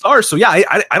could be stars. So yeah,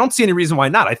 I don't see any reason why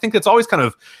not. I think it's always kind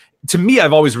of, to me,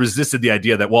 I've always resisted the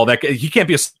idea that, well, that he can't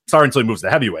be a star until he moves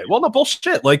to heavyweight. Well, no,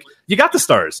 bullshit. Like, you got the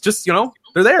stars, just,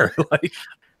 they're there. Like,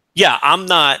 yeah, I'm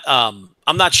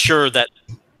not sure that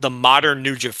the modern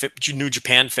New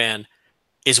Japan fan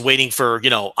is waiting for,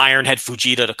 Ironhead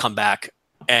Fujita to come back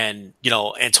and,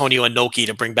 Antonio Inoki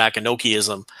to bring back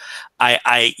Inokiism.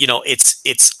 I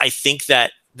think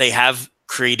that they have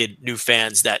created new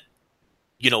fans that,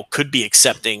 could be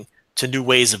accepting to new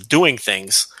ways of doing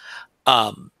things.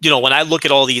 When I look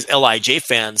at all these LIJ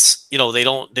fans, they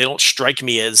don't strike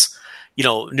me as,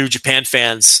 New Japan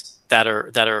fans that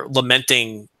are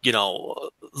lamenting,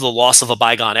 the loss of a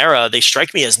bygone era. They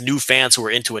strike me as new fans who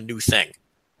are into a new thing.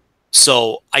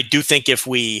 So I do think if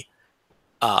we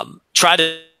try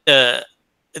to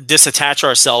disattach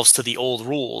ourselves to the old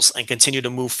rules and continue to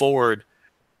move forward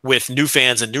with new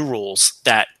fans and new rules,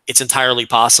 that it's entirely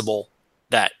possible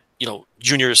that,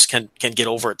 juniors can get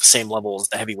over at the same level as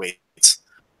the heavyweights.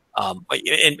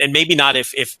 And maybe not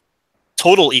if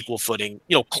total equal footing,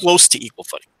 close to equal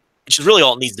footing, which is really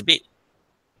all it needs to be.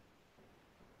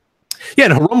 Yeah,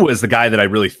 and Hiromu is the guy that I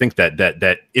really think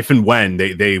that if and when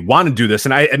they want to do this,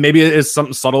 and maybe it is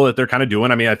something subtle that they're kind of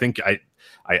doing. I mean, I think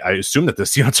I assume that the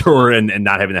Seattle tour and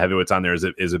not having the heavyweights on there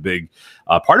is a big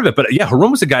part of it. But yeah,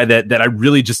 Hiromu's a guy that I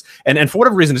really just and for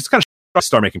whatever reason, it's kind of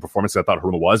star-making performance that I thought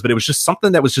Hiromu was, but it was just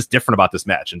something that was just different about this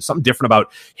match and something different about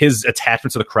his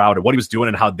attachment to the crowd and what he was doing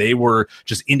and how they were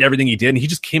just into everything he did. And he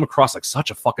just came across like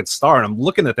such a fucking star. And I'm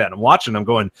looking at that and I'm watching, I'm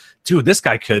going, dude, this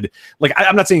guy could, like,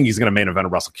 I'm not saying he's going to main event a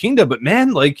Wrestle Kingdom, but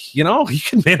man, like, he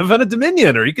can main event a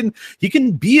Dominion, or he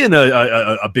can be in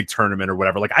a big tournament or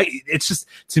whatever. Like, it's just,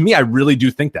 to me, I really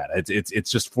do think that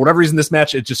it's just, for whatever reason, this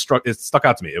match, it stuck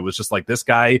out to me. It was just like, this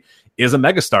guy is a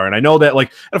megastar. And I know that,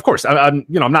 like, and of course I'm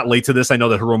not late to this. I know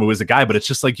that Hiromu is a guy, but it's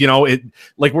just like,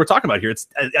 like we're talking about here, it's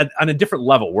on a different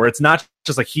level where it's not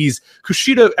just like he's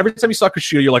Kushida. Every time you saw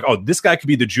Kushida, you're like, oh, this guy could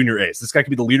be the junior ace. This guy could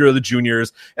be the leader of the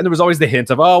juniors. And there was always the hint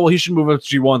of, oh, well, he should move up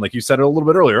to G1. Like you said it a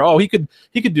little bit earlier. Oh, he could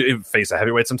face a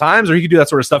heavyweight sometimes, or he could do that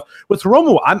sort of stuff. With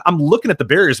Hiromu, I'm looking at the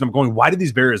barriers and I'm going, why do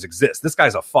these barriers exist? This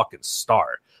guy's a fucking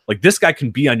star. Like, this guy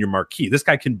can be on your marquee. This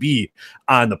guy can be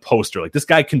on the poster. Like, this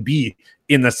guy can be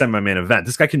in the semi-main event.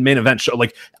 This guy can main event show.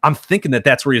 Like, I'm thinking that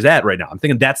that's where he's at right now. I'm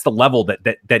thinking that's the level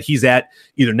that he's at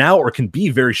either now or can be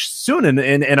very soon.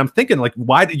 And I'm thinking, like,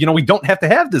 why, we don't have to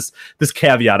have this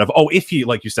caveat of, oh, if he,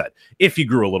 like you said, if he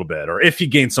grew a little bit, or if he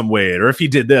gained some weight, or if he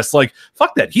did this, like,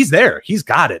 fuck that. He's there. He's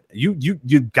got it. You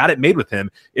got it made with him.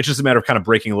 It's just a matter of kind of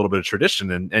breaking a little bit of tradition.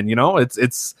 And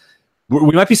it's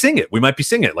we might be seeing it. We might be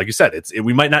seeing it. Like you said,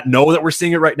 we might not know that we're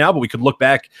seeing it right now, but we could look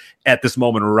back at this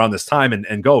moment or around this time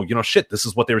and go, shit, this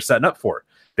is what they were setting up for.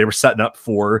 They were setting up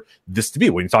for this to be.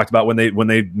 When you talked about when they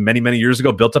many, many years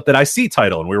ago built up that IC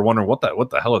title, and we were wondering what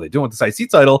the hell are they doing with this IC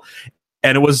title?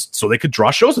 And it was so they could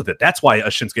draw shows with it. That's why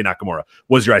Shinsuke Nakamura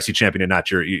was your IC champion and not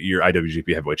your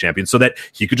IWGP heavyweight champion, so that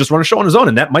he could just run a show on his own.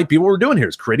 And that might be what we're doing here,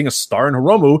 is creating a star in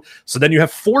Hiromu. So then you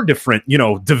have 4 different,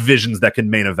 divisions that can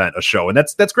main event a show. And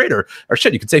that's great. Or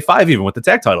shit, you could say 5 even with the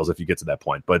tag titles if you get to that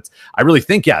point. But I really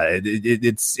think, yeah,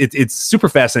 it's super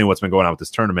fascinating what's been going on with this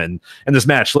tournament and this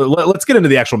match. Let's get into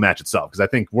the actual match itself, because I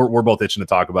think we're both itching to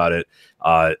talk about it.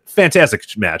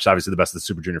 Fantastic match. Obviously the best of the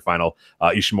Super Junior final,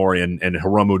 Ishimori and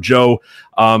Hiromu. Joe,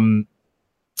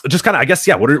 just kind of, I guess,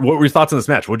 yeah. What were your thoughts on this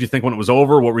match? What did you think when it was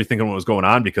over? What were you thinking when it was going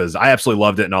on? Because I absolutely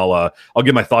loved it, and I'll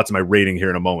give my thoughts and my rating here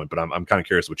in a moment. But I'm kind of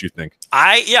curious what you think.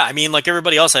 I mean, like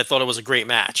everybody else, I thought it was a great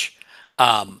match.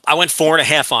 I went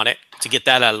 4.5 on it to get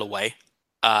that out of the way.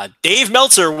 Dave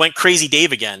Meltzer went crazy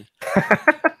Dave again.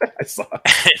 I saw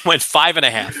it. Went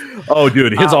 5.5. Oh,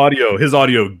 dude, his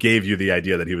audio gave you the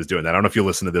idea that he was doing that. I don't know if you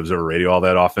listen to the Observer Radio all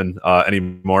that often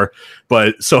anymore,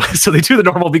 but so they do the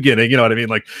normal beginning, you know what I mean?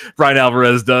 Like Brian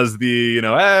Alvarez does the,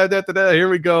 here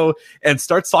we go, and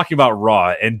starts talking about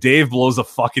Raw, and Dave blows a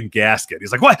fucking gasket.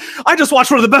 He's like, what? I just watched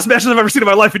one of the best matches I've ever seen in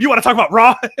my life, and you want to talk about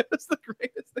Raw? It's the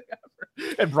greatest thing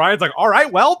ever. And Brian's like, all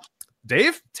right, well,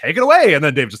 Dave, take it away. And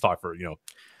then Dave just talked for,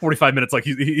 45 minutes like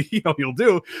he'll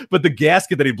do. But the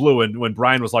gasket that he blew, and when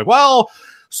Brian was like, well,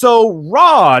 so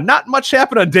Raw, not much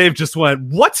happened on, Dave just went,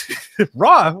 what?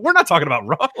 Raw? We're not talking about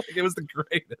Raw. Like, it was the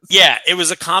greatest. Yeah, it was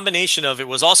a combination of, it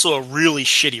was also a really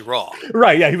shitty Raw.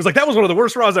 Right, yeah. He was like, that was one of the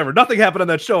worst Raws ever. Nothing happened on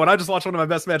that show, and I just watched one of my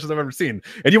best matches I've ever seen.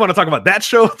 And you want to talk about that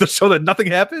show, the show that nothing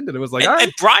happened? And it was like, all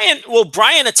right. And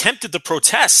Brian attempted to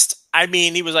protest. I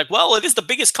mean, he was like, well, it is the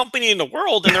biggest company in the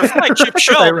world and their flagship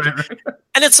show. Right.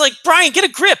 And it's like, Brian, get a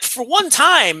grip. For one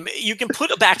time, you can put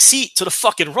a back seat to the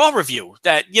fucking Raw review.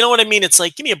 That, you know what I mean? It's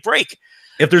like, give me a break.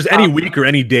 If there's any week or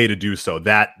any day to do so,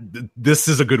 this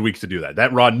is a good week to do that.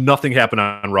 That Raw, nothing happened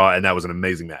on Raw, and that was an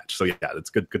amazing match. So yeah, that's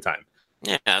good time.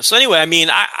 Yeah. So anyway, I mean,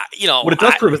 what it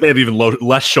does prove is they have even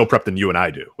less show prep than you and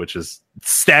I do, which is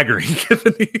staggering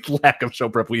given the lack of show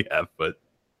prep we have. But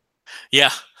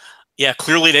yeah,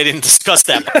 clearly they didn't discuss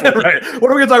that. Right.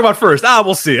 What are we gonna talk about first?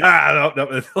 We'll see.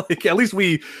 No. Like, at least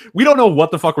we don't know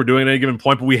what the fuck we're doing at any given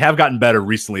point, but we have gotten better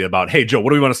recently about, hey Joe, what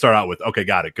do we want to start out with? Okay,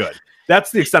 got it, good.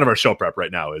 That's the extent of our show prep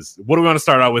right now. Is what do we want to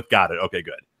start out with? Got it. Okay,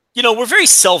 good. We're very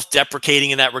self-deprecating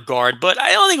in that regard, but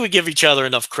I don't think we give each other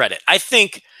enough credit. I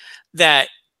think that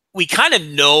we kind of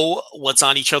know what's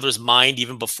on each other's mind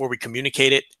even before we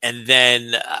communicate it. And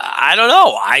then, I don't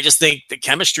know. I just think the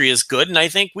chemistry is good, and I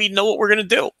think we know what we're going to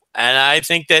do. And I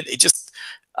think that it just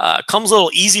comes a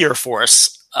little easier for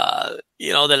us,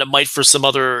 than it might for some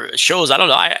other shows. I don't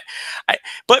know.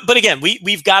 But again,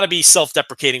 we've got to be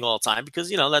self-deprecating all the time because,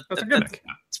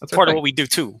 that's part of what we do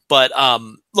too. But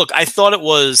look, I thought it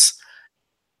was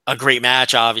a great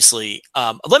match, obviously.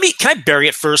 Can I bury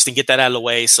it first and get that out of the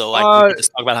way so I can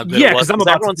just talk about how good it was? Yeah, because I'm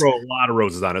about to throw a lot of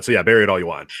roses on it. So yeah, bury it all you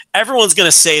want. Everyone's going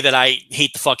to say that I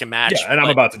hate the fucking match. Yeah, and I'm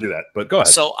about to do that, but go ahead.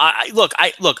 So I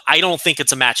don't think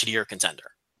it's a match of the year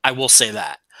contender. I will say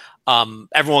that.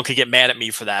 Everyone could get mad at me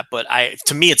for that, but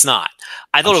to me, it's not.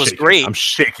 I thought it was great. I'm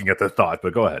shaking at the thought,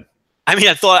 but go ahead. I mean,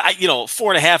 I thought,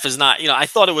 4.5 is not, I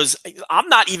thought it was, I'm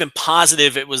not even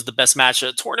positive it was the best match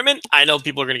of the tournament. I know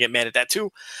people are going to get mad at that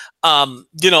too.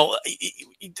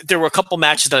 There were a couple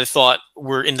matches that I thought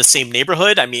were in the same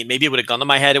neighborhood. I mean, maybe it would have gone to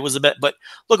my head. It was a bit, but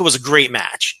look, it was a great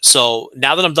match. So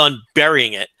now that I'm done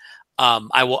burying it,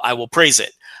 I will praise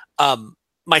it.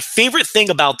 My favorite thing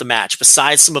about the match,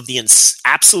 besides some of the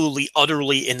absolutely,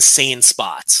 utterly insane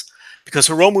spots, because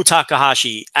Hiromu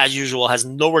Takahashi, as usual, has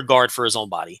no regard for his own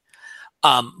body.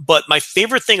 But my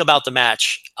favorite thing about the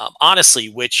match, honestly,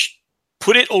 which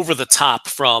put it over the top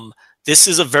from this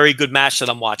is a very good match that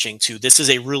I'm watching to this is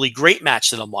a really great match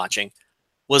that I'm watching,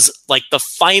 was like the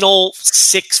final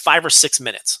 5 or 6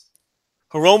 minutes.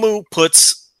 Hiromu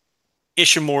puts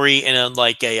Ishimori in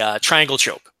a triangle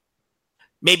choke.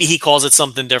 Maybe he calls it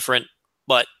something different,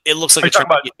 but it looks like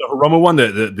about the Hiromu one,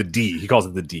 the D. He calls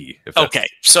it the D. Okay,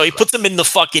 so he puts him in the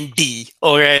fucking D.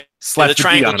 Okay, slaps the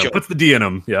triangle choke. Puts the D in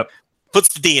him. Yep.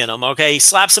 Puts the D in him. Okay, he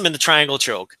slaps him in the triangle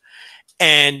choke,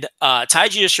 and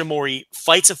Taiji Ishimori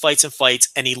fights and fights and fights,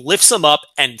 and he lifts him up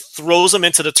and throws him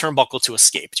into the turnbuckle to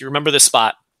escape. Do you remember this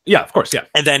spot? Yeah, of course. Yeah.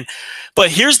 And then, but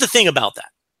here's the thing about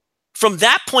that: from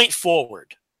that point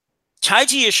forward,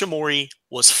 Taiji Ishimori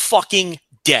was fucking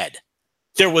dead.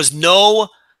 There was no,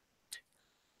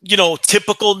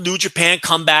 typical New Japan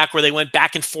comeback where they went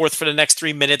back and forth for the next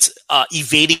 3 minutes,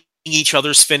 evading each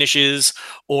other's finishes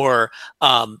or,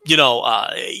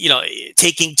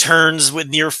 taking turns with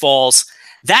near falls.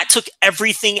 That took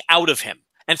everything out of him.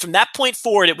 And from that point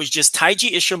forward, it was just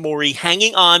Taiji Ishimori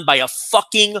hanging on by a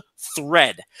fucking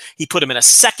thread. He put him in a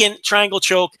second triangle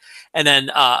choke and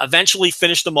then eventually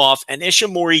finished him off. And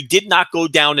Ishimori did not go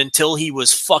down until he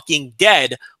was fucking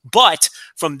dead. But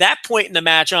from that point in the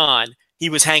match on, he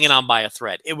was hanging on by a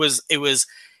thread. It was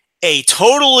a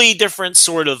totally different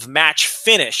sort of match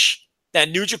finish that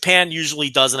New Japan usually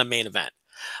does in a main event.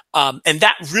 And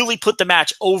that really put the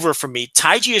match over for me.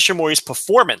 Taiji Ishimori's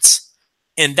performance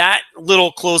in that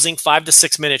little closing 5 to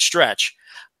 6 minute stretch,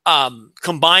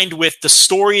 combined with the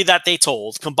story that they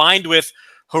told, combined with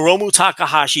Hiromu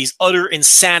Takahashi's utter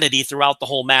insanity throughout the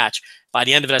whole match, by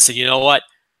the end of it, I said, you know what?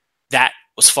 That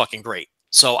was fucking great.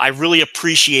 So I really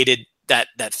appreciated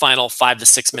that final 5 to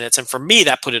 6 minutes. And for me,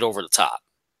 that put it over the top.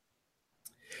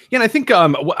 Yeah, and I think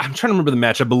I'm trying to remember the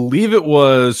match. I believe it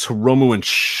was Hiromu and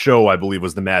Sho, I believe,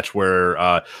 was the match where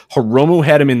Hiromu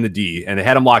had him in the D and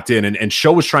had him locked in, and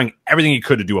Sho was trying everything he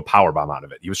could to do a powerbomb out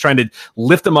of it. He was trying to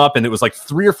lift him up, and it was like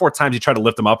 3 or 4 times he tried to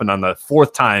lift him up, and on the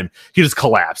 4th time, he just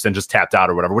collapsed and just tapped out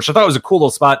or whatever, which I thought was a cool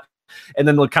little spot. And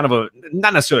then kind of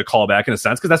not necessarily a callback in a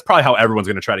sense, because that's probably how everyone's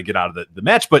going to try to get out of the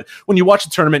match. But when you watch the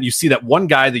tournament, you see that one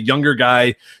guy, the younger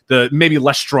guy, the maybe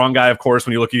less strong guy, of course,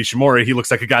 when you look at Ishimori, he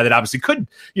looks like a guy that obviously could,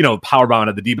 powerbomb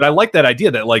at the D. But I like that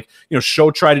idea that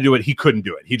Sho tried to do it. He couldn't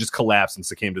do it. He just collapsed and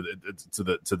succumbed to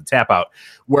the tap out.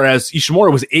 Whereas Ishimori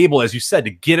was able, as you said,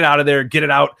 to get it out of there, get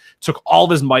it out, took all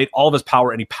of his might, all of his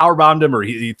power, and he powerbombed him, or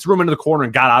he threw him into the corner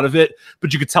and got out of it.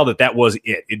 But you could tell that was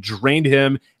it. It drained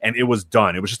him and it was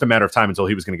done. It was just a matter of time until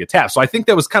he was going to get tapped. So I think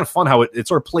that was kind of fun how it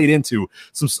sort of played into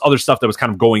some other stuff that was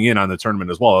kind of going in on the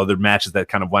tournament as well. Other matches that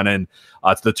kind of went in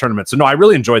to the tournament. So no, I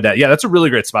really enjoyed that. Yeah, that's a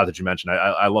really great spot that you mentioned.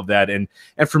 I love that. And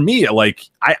for me, I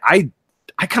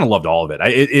kind of loved all of it.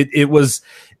 It was,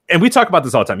 and we talk about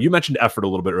this all the time. You mentioned effort a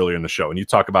little bit earlier in the show, and you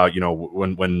talk about,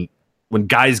 when when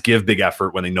guys give big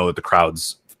effort, when they know that the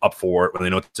crowd's up for it, when they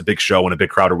know it's a big show and a big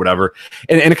crowd or whatever.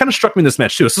 And it kind of struck me in this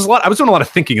match too. This is I was doing a lot of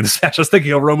thinking in this match. I was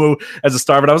thinking of Romo as a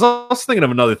star, but I was also thinking of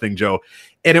another thing, Joe.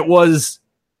 And it was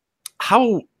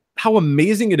how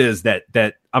amazing it is that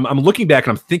I'm looking back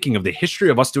and I'm thinking of the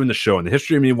history of us doing the show and the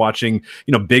history of me watching,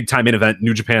 big time main event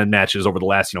New Japan matches over the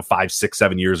last, 5, 6,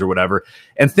 7 years or whatever.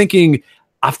 And thinking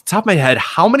off the top of my head,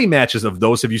 how many matches of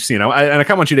those have you seen? And I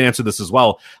kind of want you to answer this as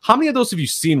well. How many of those have you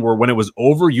seen where when it was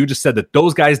over, you just said that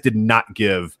those guys did not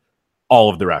give all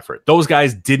of their effort? Those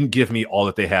guys didn't give me all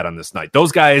that they had on this night.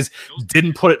 Those guys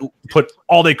didn't put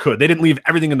all they could. They didn't leave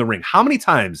everything in the ring. How many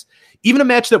times, even a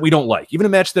match that we don't like, even a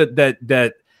match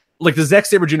that like the Zack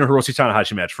Sabre Jr. Hiroshi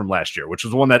Tanahashi match from last year, which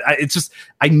was one that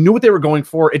I knew what they were going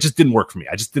for. It just didn't work for me.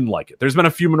 I just didn't like it. There's been a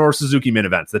few Minoru Suzuki main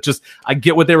events that I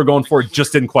get what they were going for. It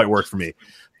just didn't quite work for me.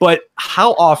 But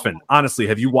how often, honestly,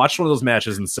 have you watched one of those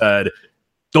matches and said,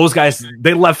 those guys,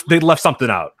 they left something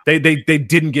out. They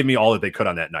didn't give me all that they could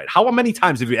on that night. How many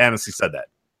times have you honestly said that?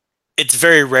 It's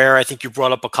very rare. I think you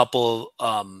brought up a couple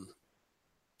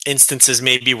instances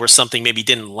maybe where something maybe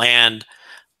didn't land.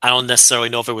 I don't necessarily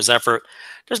know if it was effort.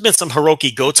 There's been some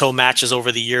Hiroki Goto matches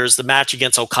over the years. The match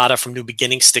against Okada from New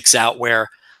Beginning sticks out where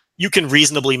you can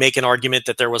reasonably make an argument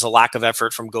that there was a lack of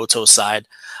effort from Goto's side.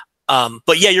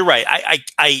 But yeah, you're right.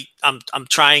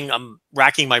 I'm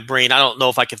racking my brain. I don't know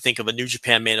if I could think of a New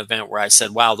Japan main event where I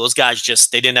said, wow, those guys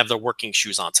they didn't have their working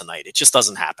shoes on tonight. It just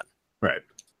doesn't happen. Right.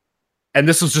 And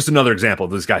this was just another example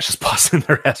of these guys just busting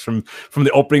their ass from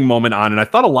the opening moment on. And I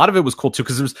thought a lot of it was cool too,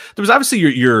 because there was obviously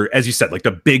your as you said, like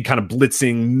the big kind of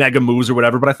blitzing mega moves or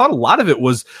whatever. But I thought a lot of it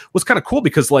was kind of cool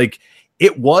because like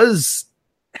it was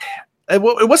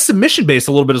submission based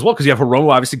a little bit as well, because you have Hiromu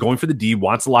obviously going for the D,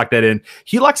 wants to lock that in.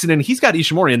 He locks it in. He's got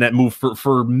Ishimori in that move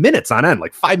for minutes on end,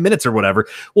 like 5 minutes or whatever.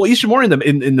 Well, Ishimori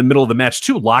in the middle of the match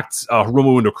too locked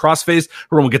Hiromu into a crossface.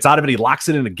 Hiromu gets out of it. He locks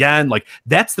it in again. Like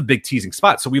that's the big teasing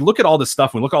spot. So we look at all this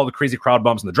stuff. We look at all the crazy crowd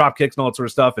bumps and the drop kicks and all that sort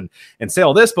of stuff, and say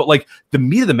all this. But like the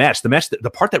meat of the match,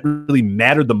 the part that really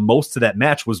mattered the most to that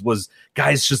match was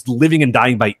guys just living and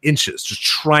dying by inches, just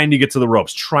trying to get to the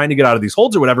ropes, trying to get out of these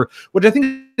holds or whatever, which I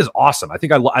think is awesome. I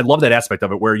think I love that aspect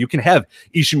of it where you can have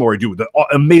Ishimori do the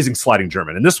amazing sliding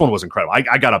German. And this one was incredible.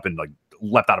 I got up and like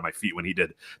leapt out of my feet when he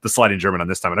did the sliding German on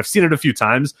this time. And I've seen it a few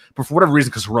times, but for whatever reason,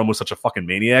 because Hiromu was such a fucking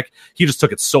maniac, he just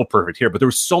took it so perfect here. But there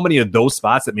were so many of those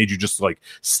spots that made you just like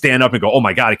stand up and go, oh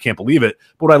my God, I can't believe it.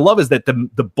 But what I love is that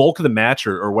the bulk of the match,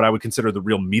 or what I would consider the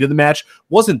real meat of the match,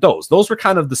 wasn't those. Those were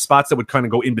kind of the spots that would kind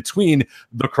of go in between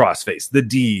the crossface, the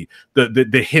D,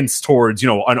 the hints towards, an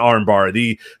armbar,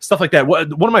 the stuff like that.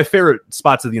 One of my favorite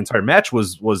spots of the entire match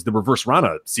was the reverse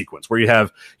Rana sequence, where you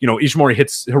have, Ishimori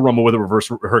hits Hiromu with a reverse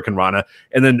Hurricane Rana,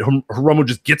 and then Hiromu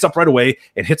just gets up right away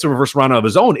and hits a reverse Rana of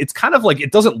his own. It's kind of like,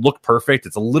 it doesn't look perfect.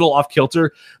 It's a little off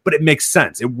kilter, but it makes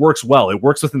sense. It works well. It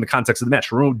works within the context of the match.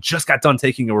 Hiromu just got done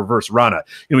taking a reverse Rana.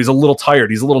 He's a little tired.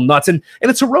 He's a little nuts. And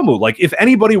it's Hiromu. Like, if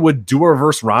anybody would do a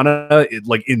reverse Rana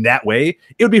like in that way,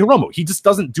 it would be Hiromu. He just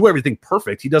doesn't do everything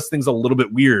perfect. He does things a little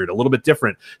bit weird, a little bit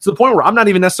different, to the point where I'm not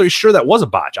even necessarily sure that was a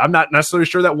botch. I'm not necessarily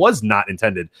sure that was not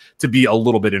intended to be a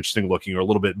little bit interesting looking, or a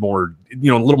little bit more, a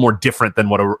little more different than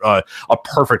what a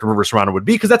perfect reverse Rana would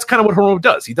be, because that's kind of what Hiromu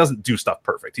does. He doesn't do stuff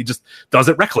perfect. He just does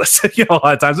it reckless, a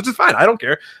lot of times, which is fine. I don't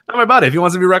care. Not my body. If he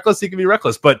wants to be reckless, he can be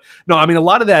reckless. But no, I mean, a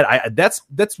lot of that,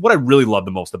 that's what I really love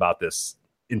the most about this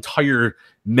entire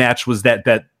match, was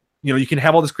that you can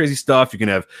have all this crazy stuff. You can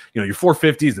have, your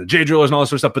 450s, the J drillers and all this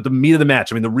sort of stuff. But the meat of the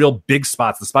match, I mean, the real big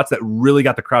spots, the spots that really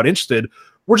got the crowd interested,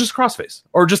 were just crossface,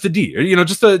 or just a D, or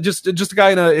just a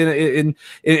guy in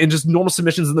just normal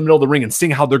submissions in the middle of the ring, and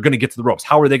seeing how they're going to get to the ropes.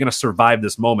 How are they going to survive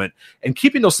this moment, and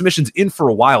keeping those submissions in for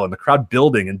a while, and the crowd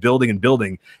building and building and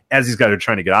building as these guys are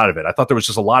trying to get out of it. I thought there was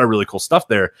just a lot of really cool stuff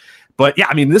there. But yeah,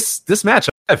 I mean, this match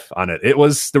on it, it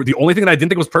was the only thing that I didn't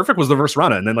think was perfect was the reverse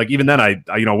Rana. And then even then I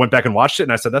went back and watched it,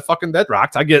 and I said, that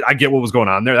rocked. I get what was going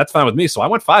on there. That's fine with me. So I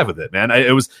went 5 with it, man.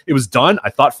 It was done. I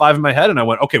thought 5 in my head, and I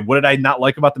went, okay, what did I not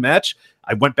like about the match?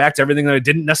 I went back to everything that I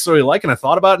didn't necessarily like, and I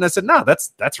thought about it, and I said, no,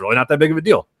 that's really not that big of a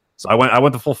deal. So I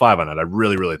went the full 5 on it. I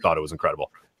really, really thought it was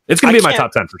incredible. It's going to be my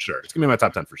top 10 for sure.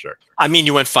 I mean,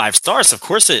 you went 5 stars. Of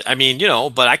course but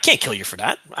I can't kill you for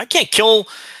that. I can't kill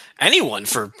anyone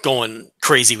for going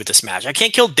crazy with this match. I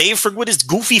can't kill Dave with his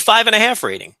goofy 5.5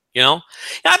 rating. And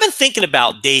I've been thinking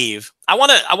about Dave. I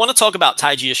want to talk about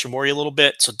Taiji Ishimori a little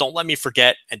bit, so don't let me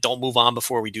forget, and don't move on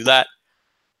before we do that.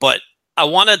 But I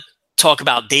want to talk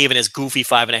about Dave and his goofy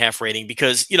 5.5 rating,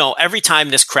 because every time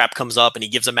this crap comes up and he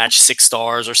gives a match 6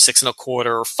 stars or 6.25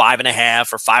 or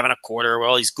 5.5 or 5.25, or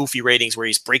all these goofy ratings where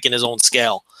he's breaking his own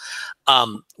scale,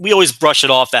 we always brush it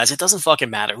off as it doesn't fucking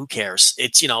matter. Who cares?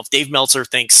 It's, if Dave Meltzer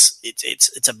thinks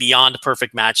it's a beyond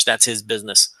perfect match, that's his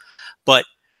business. But,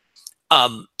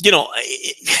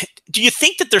 do you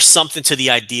think that there's something to the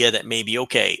idea that maybe,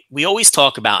 okay, we always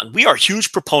talk about, and we are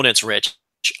huge proponents, Rich,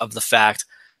 of the fact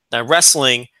that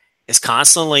wrestling is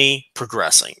constantly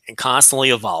progressing and constantly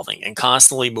evolving and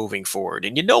constantly moving forward.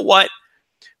 And you know what?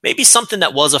 Maybe something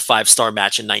that was a 5-star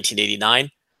match in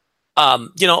 1989,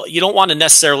 you don't want to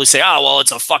necessarily say, oh, well,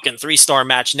 it's a fucking 3-star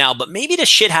match now, but maybe the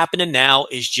shit happening now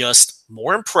is just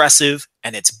more impressive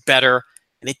and it's better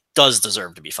and it does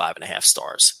deserve to be 5.5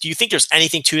 stars. Do you think there's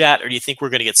anything to that, or do you think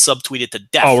we're going to get subtweeted to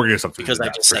death? Oh, we're going to get subtweeted because to I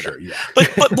death, just said sure, it. yeah.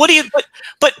 But what do you?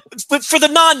 But for the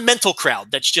non-mental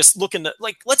crowd that's just looking to,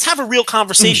 like, let's have a real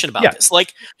conversation about this.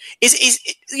 Like, is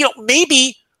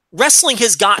maybe wrestling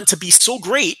has gotten to be so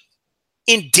great,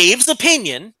 in Dave's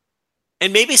opinion,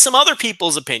 and maybe some other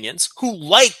people's opinions who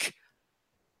like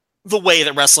the way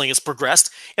that wrestling has progressed.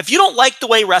 If you don't like the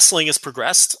way wrestling has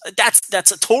progressed,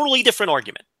 that's a totally different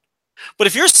argument. But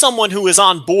if you're someone who is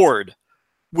on board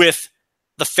with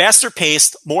the faster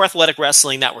paced, more athletic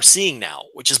wrestling that we're seeing now,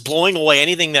 which is blowing away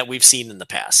anything that we've seen in the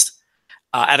past,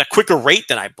 at a quicker rate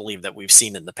than I believe that we've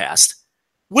seen in the past,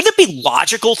 wouldn't it be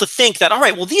logical to think that, all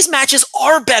right, well, these matches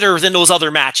are better than those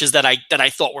other matches that I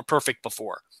thought were perfect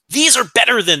before. These are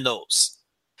better than those.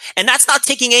 And that's not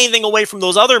taking anything away from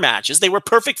those other matches. They were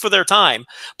perfect for their time.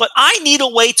 But I need a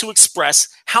way to express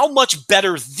how much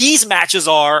better these matches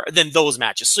are than those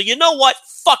matches. So you know what?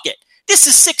 Fuck it. This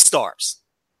is 6 stars.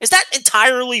 Is that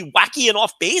entirely wacky and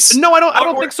off base? No, I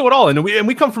don't think so at all. And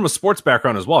we come from a sports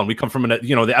background as well, and we come from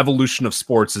the evolution of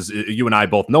sports. As you and I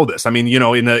both know this. I mean,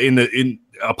 in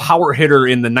a power hitter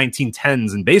in the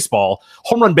 1910s in baseball,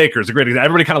 Home Run Baker is a great example.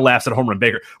 Everybody kind of laughs at Home Run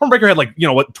Baker. Home Run Baker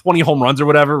had 20 home runs or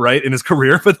whatever, right, in his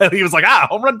career. But then he was like,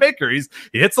 Home Run Baker. He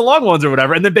hits the long ones or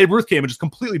whatever. And then Babe Ruth came and just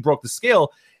completely broke the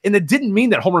scale. And it didn't mean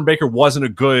that Home Run Baker wasn't a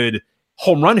good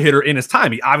home run hitter in his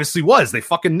time. He obviously was. They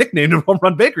fucking nicknamed him Home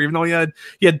Run Baker, even though he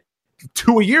had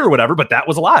 2 a year or whatever, but that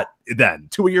was a lot then.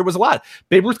 2 a year was a lot.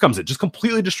 Babe Ruth comes in, just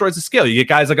completely destroys the scale. You get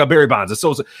guys like a Barry Bonds,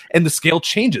 and the scale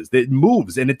changes. It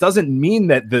moves, and it doesn't mean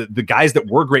that the guys that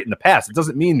were great in the past, it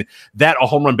doesn't mean that a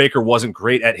Home Run Baker wasn't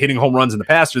great at hitting home runs in the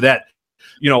past, or that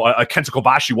a Kenta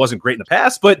Kobashi wasn't great in the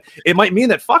past, but it might mean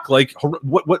that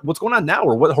what's going on now,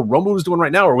 or what Hiromu is doing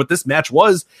right now, or what this match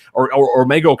was, or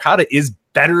Mega Okada is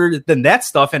better than that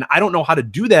stuff. And I don't know how to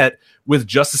do that with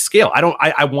just a scale.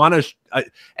 I want to,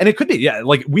 and it could be,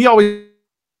 like we always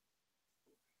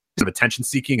have attention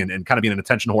seeking and kind of being an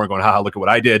attention whore going, look at what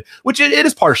I did, which it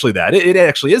is partially that. It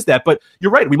actually is that, but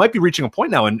you're right. We might be reaching a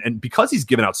point now. And because he's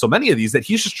given out so many of these, that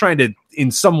he's just trying to, in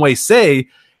some way, say,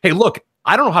 hey, look,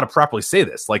 I don't know how to properly say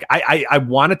this. Like, I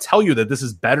want to tell you that this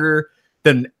is better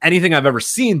than anything I've ever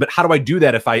seen, but how do I do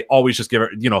that if I always just give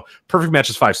it, perfect match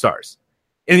is 5 stars?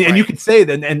 And you could say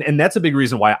that, and that's a big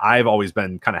reason why I've always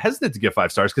been kind of hesitant to give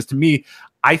 5 stars, because to me,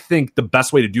 I think the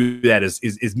best way to do that is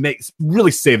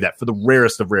really save that for the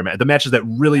rarest of rare matches, the matches that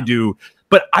really do.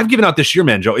 But I've given out this year,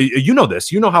 man, Joe. You know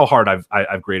this. You know how hard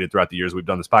I've graded throughout the years we've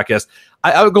done this podcast.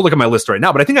 I would go look at my list right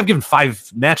now, but I think I've given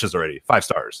 5 matches already, 5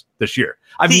 stars this year.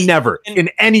 I've never in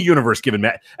any universe given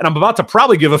and I'm about to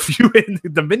probably give a few in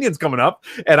Dominion's coming up,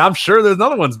 and I'm sure there's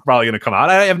another one's probably going to come out.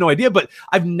 I have no idea, but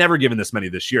I've never given this many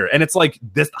this year, and it's like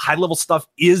this high level stuff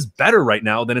is better right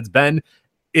now than it's been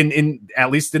in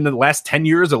at least in the last 10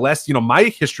 years or less, my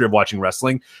history of watching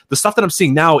wrestling. The stuff that I'm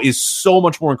seeing now is so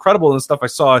much more incredible than the stuff I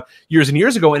saw years and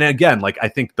years ago. And again, like, I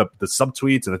think the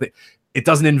subtweets and the thing, it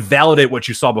doesn't invalidate what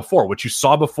you saw before. What you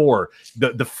saw before,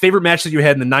 the favorite match that you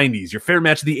had in the 90s, your favorite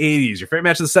match of the 80s, your favorite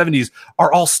match of the 70s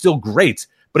are all still great.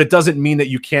 But it doesn't mean that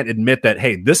you can't admit that,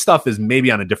 hey, this stuff is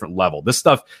maybe on a different level. This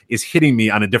stuff is hitting me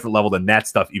on a different level than that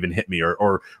stuff even hit me,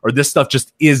 or this stuff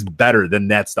just is better than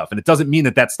that stuff. And it doesn't mean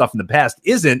that stuff in the past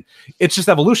isn't. It's just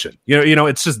evolution.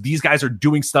 It's just these guys are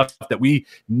doing stuff that we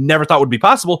never thought would be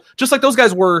possible, just like those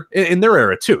guys were in their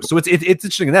era too. So it's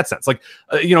interesting in that sense. Like,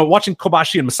 watching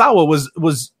Kobashi and Misawa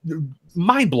was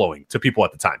mind-blowing to people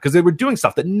at the time, because they were doing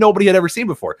stuff that nobody had ever seen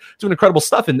before, doing incredible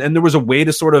stuff, and there was a way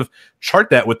to sort of chart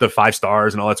that with the 5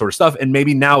 stars and all that sort of stuff. And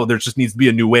maybe now there just needs to be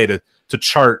a new way to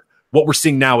chart what we're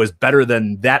seeing now is better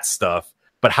than that stuff.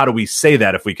 But how do we say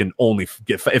that if we can only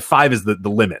get, if 5 is the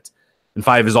limit and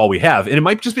 5 is all we have? And it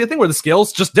might just be a thing where the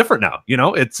scale's just different now.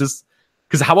 It's just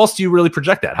because how else do you really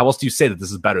project that? How else do you say that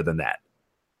this is better than that?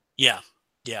 Yeah.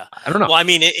 I don't know. Well, I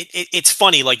mean, it's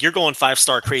funny. Like, you're going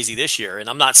 5-star crazy this year, and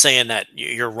I'm not saying that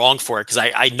you're wrong for it, because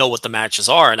I know what the matches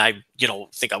are, and I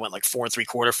think I went like 4 3/4,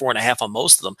 4.5 on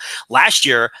most of them. Last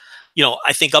year,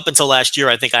 I think up until last year,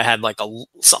 I think I had like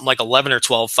something like 11 or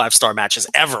 12 5-star matches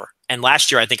ever, And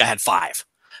last year, I think I had 5.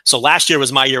 So last year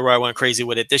was my year where I went crazy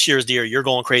with it. This year is the year you're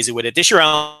going crazy with it. This year,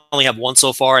 I only have 1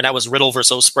 so far, and that was Riddle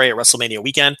versus Ospreay at WrestleMania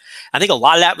weekend. I think a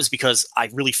lot of that was because I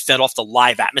really fed off the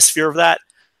live atmosphere of that.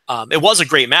 It was a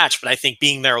great match, but I think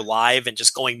being there live and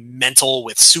just going mental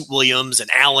with Suit Williams and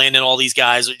Allen and all these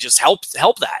guys, it just helped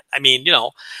that. I mean,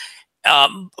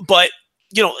 but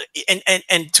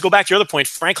and to go back to your other point,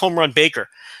 Frank Home Run Baker.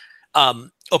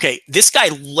 Okay, this guy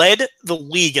led the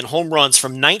league in home runs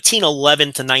from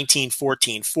 1911 to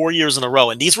 1914, 4 years in a row.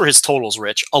 And these were his totals,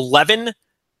 Rich: 11,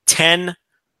 10,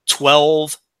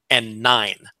 12, and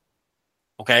 9.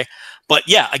 Okay. But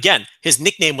yeah, again, his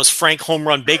nickname was Frank Home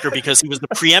Run Baker because he was the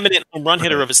preeminent home run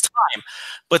hitter of his time.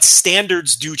 But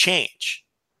standards do change.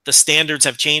 The standards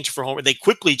have changed for home. They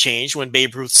quickly changed when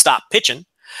Babe Ruth stopped pitching.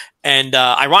 And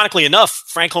ironically enough,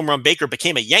 Frank Home Run Baker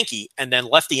became a Yankee and then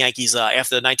left the Yankees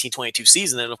after the 1922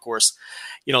 season. And of course,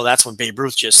 that's when Babe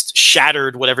Ruth just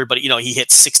shattered what everybody, he hit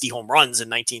 60 home runs in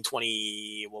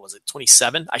 1920,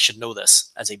 27? I should know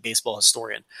this as a baseball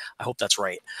historian. I hope that's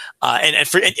right. And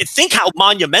think how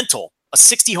monumental a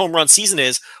 60 home run season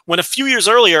is when a few years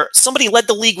earlier, somebody led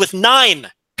the league with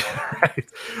 9. Right.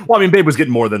 Well, I mean, Babe was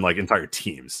getting more than like entire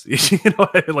teams.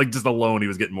 Like just alone, he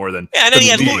was getting more than. Yeah, and then he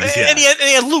had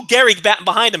Lou Gehrig batting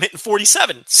behind him, hitting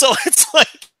 47. So it's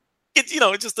like, it's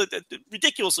just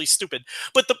ridiculously stupid.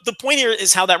 But the point here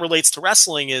is how that relates to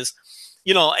wrestling is,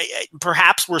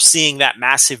 perhaps we're seeing that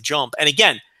massive jump. And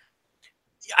again,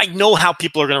 I know how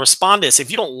people are going to respond to this. If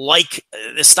you don't like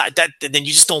this, then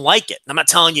you just don't like it. I'm not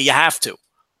telling you have to.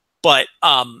 But,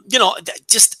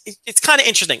 it's kind of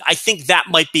interesting. I think that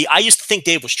might be – I used to think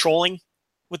Dave was trolling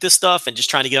with this stuff and just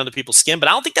trying to get under people's skin, but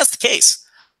I don't think that's the case.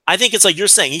 I think it's like you're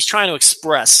saying. He's trying to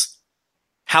express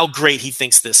how great he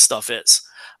thinks this stuff is.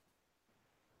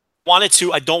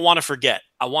 I don't want to forget.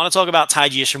 I want to talk about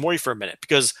Taiji Ishimori for a minute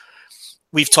because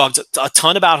we've talked a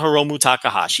ton about Hiromu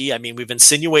Takahashi. I mean, we've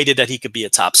insinuated that he could be a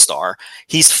top star.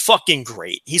 He's fucking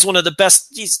great. He's one of the best.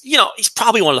 He's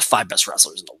probably one of the 5 best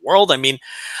wrestlers in the world. I mean,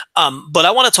 but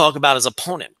I want to talk about his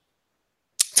opponent,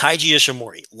 Taiji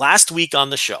Ishimori. Last week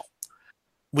on the show,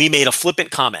 we made a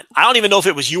flippant comment. I don't even know if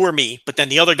it was you or me, but then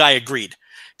the other guy agreed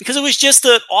because it was just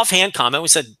an offhand comment. We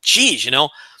said, geez,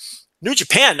 New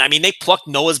Japan, I mean, they plucked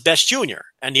Noah's Best Junior.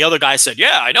 And the other guy said,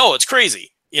 yeah, I know, it's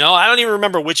crazy. I don't even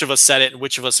remember which of us said it and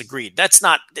which of us agreed. That's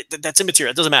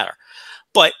immaterial. It doesn't matter.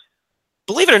 But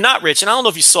believe it or not, Rich, and I don't know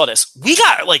if you saw this, we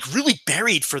got like really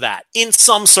buried for that in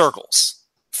some circles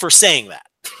for saying that,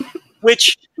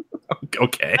 which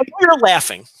okay. We're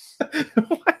laughing.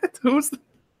 What?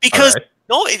 Because right.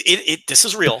 No, this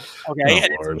is real. Okay.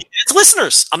 Oh, it's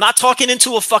listeners. I'm not talking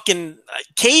into a fucking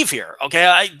cave here.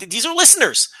 Okay. These are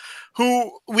listeners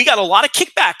who we got a lot of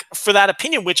kickback for that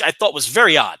opinion, which I thought was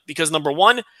very odd because number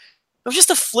one, it was just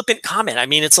a flippant comment. I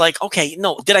mean, it's like, okay,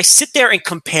 no, did I sit there and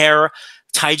compare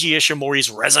Taiji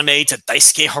Ishimori's resume to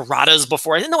Daisuke Harada's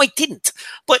before? No, I didn't.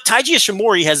 But Taiji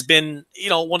Ishimori has been,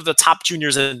 one of the top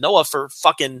juniors in Noah for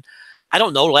fucking, I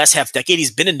don't know, the last half decade.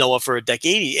 He's been in Noah for a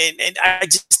decade. And I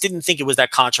just didn't think it was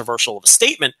that controversial of a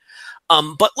statement.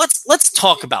 But let's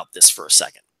talk about this for a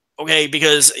second. Okay,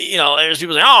 because there's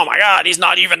people saying, "Oh my God, he's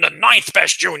not even the 9th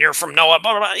best junior from Noah."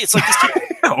 Blah, blah, blah. It's like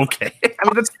okay, I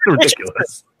mean that's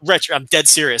ridiculous. Rich, I'm dead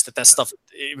serious that stuff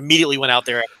immediately went out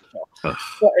there.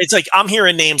 It's like I'm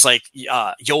hearing names like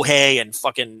Yohei and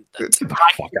fucking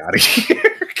fuck out of here.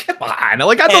 Come on,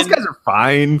 like those guys are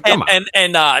fine. Come on.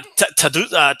 And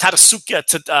Tadasuke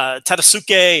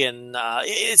and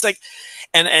it's like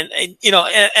and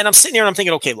I'm sitting here and I'm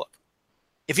thinking, okay, look.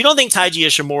 If you don't think Taiji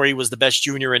Ishimori was the best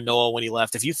junior in Noah when he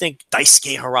left, if you think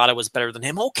Daisuke Harada was better than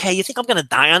him, okay, you think I'm going to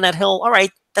die on that hill? All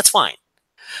right, that's fine.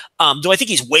 Do I think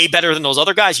he's way better than those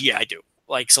other guys? Yeah, I do.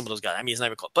 Like some of those guys. I mean, he's not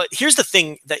even close. But here's the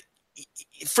thing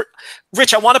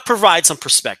Rich, I want to provide some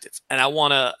perspective, and I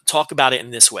want to talk about it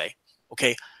in this way.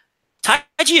 Okay, Taiji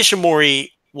Ishimori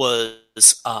was,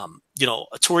 a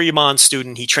Toryumon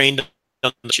student. He trained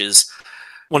which is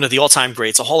one of the all-time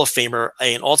greats, a Hall of Famer,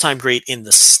 an all-time great in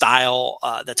the style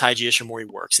that Taiji Ishimori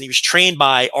works. And he was trained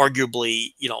by arguably,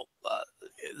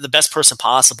 the best person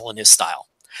possible in his style.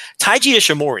 Taiji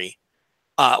Ishimori,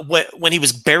 when he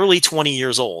was barely 20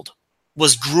 years old,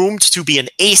 was groomed to be an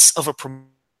ace of a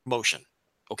promotion.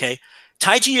 Okay?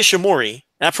 Taiji Ishimori, and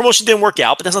that promotion didn't work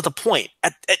out, but that's not the point.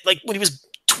 When he was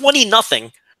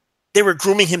 20-0, they were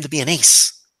grooming him to be an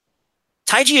ace.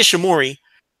 Taiji Ishimori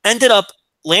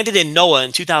landed in Noah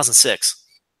in 2006,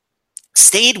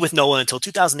 stayed with Noah until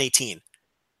 2018,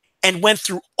 and went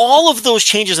through all of those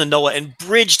changes in Noah and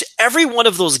bridged every one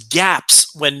of those gaps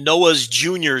when Noah's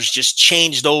juniors just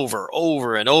changed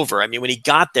over and over. I mean, when he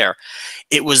got there,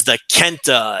 it was the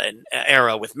Kenta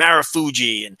era with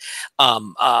Marufuji,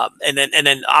 and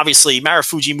then obviously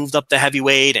Marufuji moved up to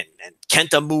heavyweight, and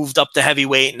Kenta moved up to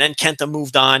heavyweight, and then Kenta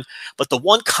moved on. But the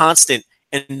one constant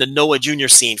in the Noah Jr.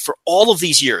 scene for all of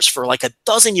these years, for like a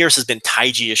dozen years, has been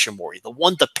Taiji Ishimori, the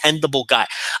one dependable guy.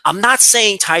 I'm not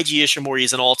saying Taiji Ishimori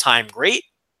is an all-time great,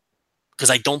 because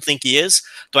I don't think he is.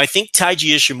 Do I think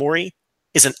Taiji Ishimori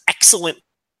is an excellent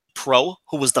pro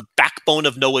who was the backbone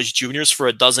of Noah's juniors for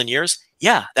a dozen years?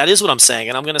 Yeah, that is what I'm saying.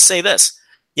 And I'm going to say this.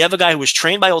 You have a guy who was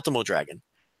trained by Ultimo Dragon.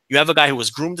 You have a guy who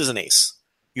was groomed as an ace.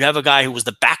 You have a guy who was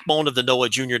the backbone of the Noah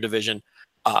Junior division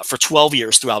for 12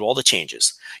 years throughout all the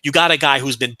changes. You got a guy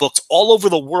who's been booked all over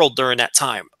the world during that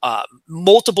time,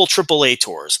 multiple AAA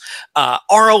tours,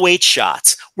 ROH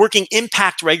shots, working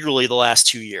Impact regularly the last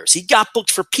 2 years. He got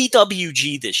booked for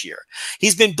PWG this year.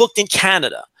 He's been booked in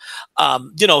Canada.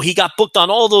 He got booked on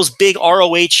all those big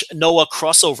ROH Noah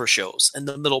crossover shows in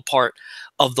the middle part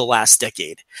of the last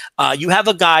decade. You have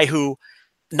a guy who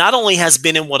not only has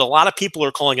been in what a lot of people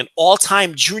are calling an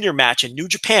all-time junior match in New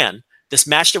Japan, this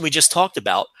match that we just talked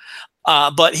about,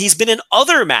 but he's been in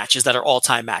other matches that are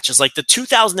all-time matches, like the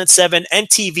 2007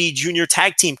 NTV Junior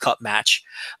Tag Team Cup match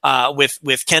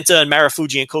with Kenta and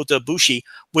Marufuji and Kota Ibushi,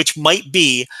 which might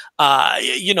be,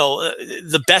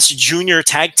 the best junior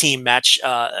tag team match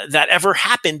that ever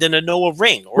happened in a Noah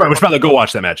ring. Right, which probably go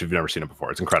watch that match if you've never seen it before.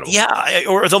 It's incredible. Yeah,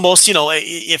 or the most,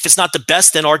 if it's not the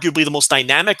best, then arguably the most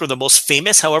dynamic or the most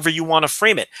famous, however you want to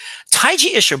frame it.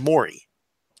 Taiji Ishimori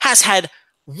has had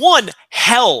one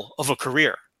hell of a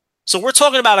career. So we're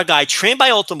talking about a guy trained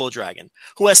by Ultimo Dragon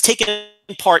who has taken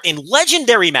part in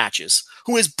legendary matches,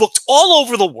 who is booked all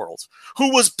over the world,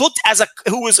 who was booked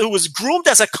who was groomed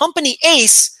as a company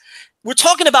ace. We're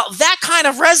talking about that kind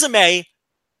of resume,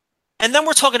 and then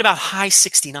we're talking about High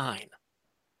 69,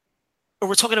 or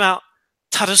we're talking about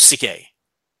Tarusuke,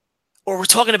 or we're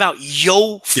talking about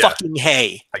fucking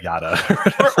Hey. I gotta.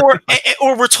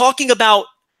 or we're talking about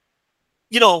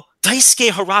Daisuke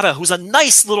Harada, who's a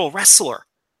nice little wrestler.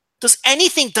 Does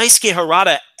anything Daisuke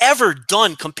Harada ever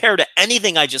done compare to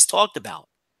anything I just talked about?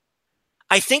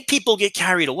 I think people get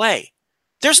carried away.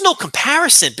 There's no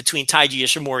comparison between Taiji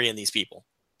Ishimori and these people.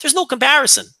 There's no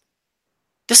comparison.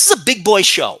 This is a big boy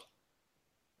show.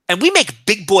 And we make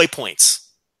big boy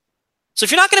points. So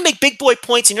if you're not going to make big boy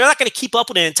points and you're not going to keep up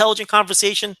with an intelligent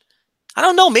conversation, I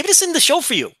don't know, maybe this isn't the show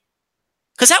for you.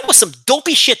 Because that was some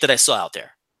dopey shit that I saw out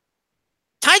there.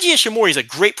 Taiji Ishimori is a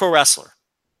great pro wrestler.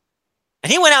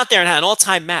 And he went out there and had an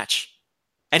all-time match.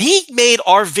 And he made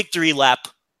our victory lap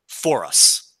for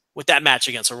us with that match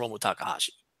against Hiromu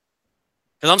Takahashi.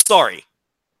 Because I'm sorry,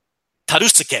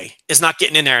 Tarusuke is not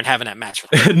getting in there and having that match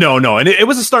with him. No. And it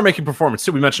was a star-making performance,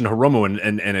 too. We mentioned Hiromu,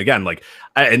 and again,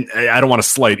 I don't want to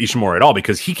slight Ishimori at all,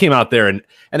 because he came out there, and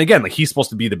again, he's supposed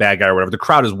to be the bad guy or whatever. The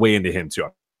crowd is way into him, too.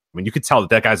 I mean, you could tell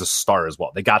that guy's a star as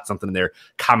well. They got something in there.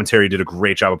 Commentary did a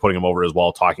great job of putting him over as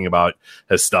well, talking about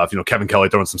his stuff. Kevin Kelly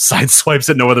throwing some side swipes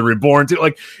at Noah the Reborn too.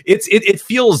 Like it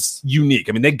feels unique.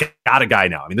 I mean, they got a guy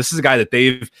now. I mean, this is a guy that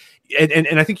they've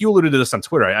and I think you alluded to this on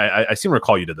Twitter. I seem to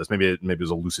recall you did this. Maybe it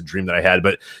was a lucid dream that I had.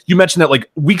 But you mentioned that like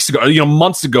weeks ago,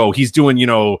 months ago, he's doing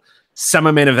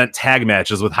semi-main event tag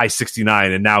matches with High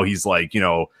 69, and now he's like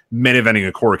main eventing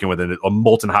a Korakuen with a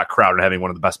molten hot crowd and having one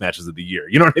of the best matches of the year.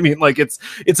 You know what I mean? Like it's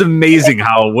amazing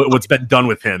how what's been done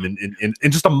with him in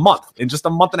just a month,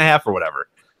 and a half or whatever.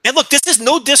 And look, this is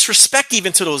no disrespect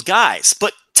even to those guys,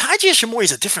 but Taiji Ishimori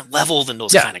is a different level than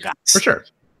those kind of guys. For sure.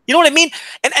 You know what I mean?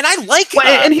 And I like...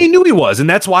 and he knew he was, and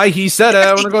that's why he said,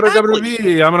 I want to go to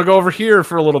WWE. I'm going to go over here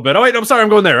for a little bit. Oh, wait, I'm sorry, I'm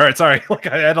going there. All right, sorry. Like,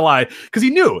 I had to lie. Because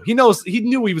he knew he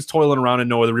was toiling around in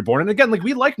Noah the Reborn. And again, like,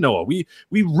 we like Noah. We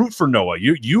root for Noah.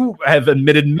 You have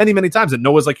admitted many, many times that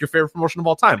Noah's like your favorite promotion of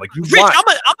all time. Like, Rich, I'm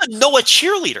a Noah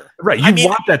cheerleader. Right. You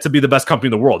want that to be the best company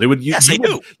in the world.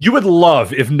 You would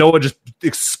love if Noah just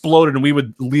exploded and we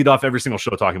would lead off every single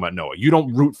show talking about Noah. You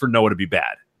don't root for Noah to be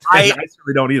bad. I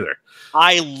certainly don't either.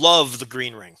 I love the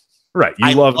Green Ring. Right.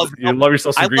 You love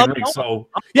yourself some Green Ring. So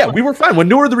yeah, we were fine. When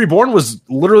Noah the Reborn was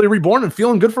literally reborn and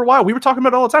feeling good for a while, we were talking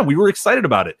about it all the time. We were excited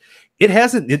about it.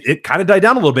 It kind of died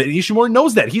down a little bit. And Ishimori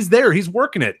knows that. He's there. He's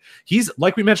working it. He's,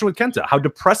 like we mentioned with Kenta, how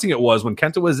depressing it was when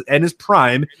Kenta was in his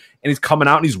prime and he's coming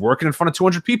out and he's working in front of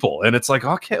 200 people. And it's like,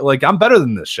 okay, like I'm better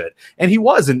than this shit. And he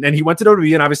was. And he went to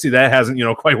WWE, and obviously that hasn't,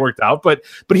 quite worked out. But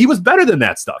he was better than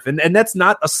that stuff. And that's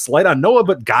not a slight on Noah,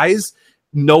 but guys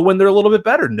know when they're a little bit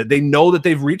better. They know that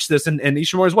they've reached this. And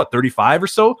Ishimori is 35 or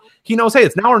so. He knows, hey,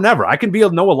 it's now or never. I can be a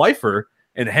Noah lifer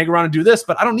and hang around and do this,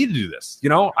 but I don't need to do this.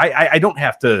 I don't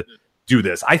have to do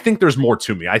this. I think there's more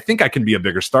to me. I think I can be a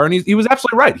bigger star. And he was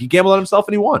absolutely right. He gambled on himself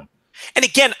and he won. And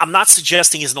again, I'm not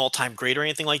suggesting he's an all-time great or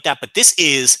anything like that, but this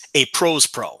is a pro's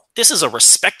pro. This is a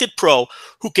respected pro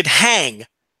who could hang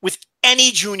with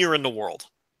any junior in the world.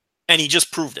 And he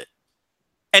just proved it.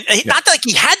 And not like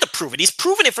he had to prove it. He's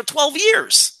proven it for 12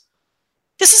 years.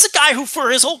 This is a guy who, for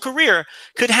his whole career,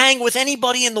 could hang with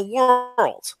anybody in the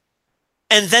world.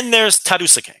 And then there's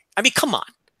Tarusuke. I mean, come on.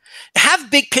 Have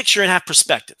big picture and have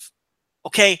perspective.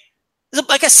 Okay?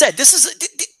 Like I said, this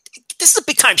is a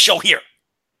big-time show here.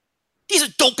 These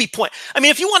are dopey points. I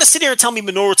mean, if you want to sit here and tell me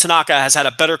Minoru Tanaka has had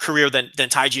a better career than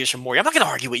Taiji Ishimori, I'm not going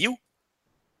to argue with you.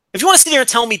 If you want to sit here and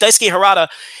tell me Daisuke Harada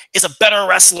is a better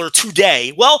wrestler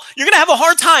today, well, you're going to have a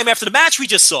hard time after the match we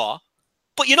just saw.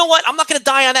 But you know what? I'm not going to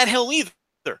die on that hill either.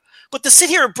 But to sit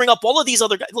here and bring up all of these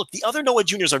other guys, look, the other Noah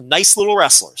Juniors are nice little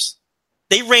wrestlers.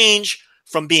 They range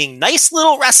from being nice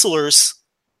little wrestlers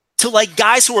to like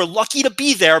guys who are lucky to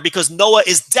be there because Noah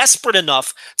is desperate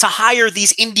enough to hire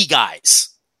these indie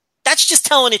guys. That's just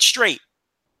telling it straight.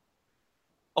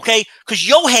 Okay? Because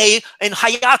Yohei and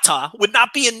Hayata would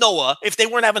not be in Noah if they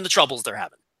weren't having the troubles they're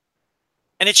having.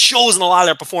 And it shows in a lot of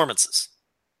their performances.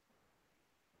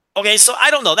 Okay, so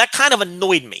I don't know. That kind of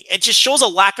annoyed me. It just shows a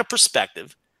lack of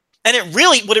perspective. And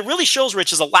what it really shows,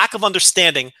 Rich, is a lack of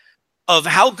understanding of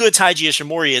how good Taiji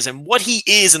Ishimori is and what he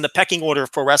is in the pecking order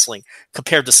of pro wrestling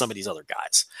compared to some of these other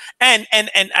guys. And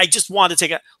I just want to take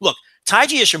a look.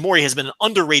 Taiji Ishimori has been an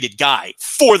underrated guy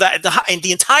for in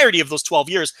the entirety of those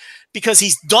 12 years because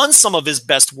he's done some of his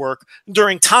best work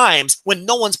during times when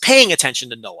no one's paying attention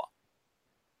to Noah.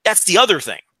 That's the other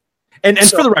thing. And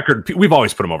for the record, we've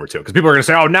always put him over too, because people are going to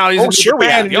say, "Oh, now he's sure we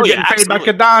have. You're getting paid by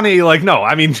Kadani." Like, no,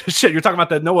 I mean, shit. You're talking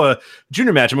about that Noah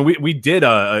Junior match. I mean, we did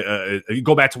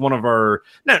go back to one of our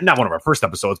not one of our first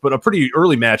episodes, but a pretty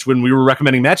early match when we were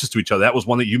recommending matches to each other. That was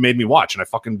one that you made me watch, and I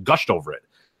fucking gushed over it.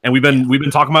 And we've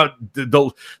been talking about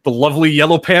the lovely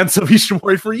yellow pants of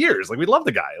Ishimori for years. Like, we love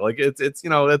the guy. Like, it's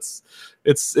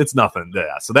nothing.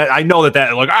 Yeah. So that I know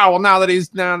that like, oh well, now that he's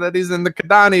in the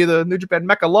Kadani, the New Japan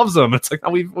Mecca loves him. It's like,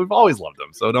 no, we've always loved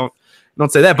him. So don't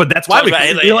say that. But that's why we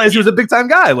realized he was a big time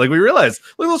guy. Like, we realized,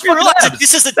 look at those fucking abs.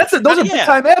 Those are big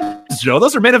time abs, Joe.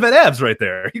 Those are main event abs right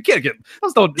there. You can't get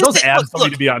those abs. Don't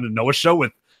need to be on the Noah show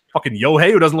with fucking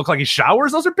Yohei, who doesn't look like he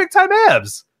showers. Those are big time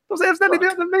abs. Those abs don't need to be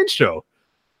on the main show.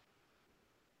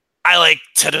 I like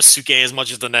Tedasuke as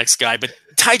much as the next guy, but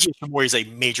Taiji Ishimori is a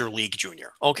major league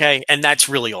junior, okay? And that's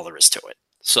really all there is to it.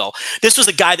 So this was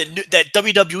a guy that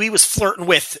WWE was flirting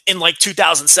with in like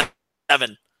 2007. I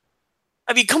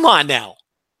mean, come on now.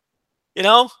 You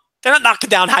know? They're not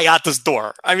knocking down Hayata's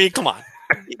door. I mean, come on.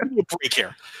 Give me a break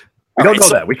here. We don't know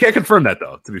that. We can't confirm that,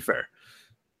 though, to be fair.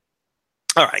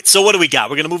 All right, so what do we got?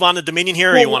 We're going to move on to Dominion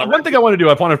here? Well, one thing I want to do,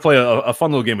 I want to play a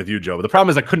fun little game with you, Joe. But the problem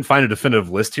is I couldn't find a definitive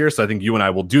list here, so I think you and I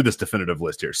will do this definitive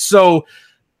list here. So,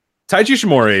 Taiji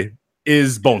Ishimori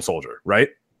is Bone Soldier, right?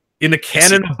 In the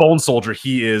canon of Bone Soldier,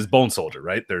 he is Bone Soldier,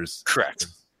 right? There's correct.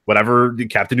 Whatever,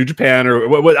 Captain New Japan, or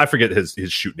what I forget his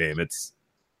shoot name. It's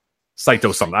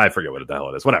Saito something. I forget what the hell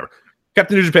it is. Whatever.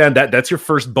 Captain New Japan, that's your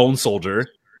first Bone Soldier.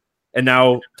 And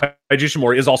now Taiji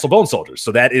Ishimori is also Bone Soldier.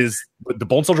 So that is the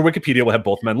Bone Soldier Wikipedia will have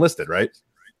both men listed, right?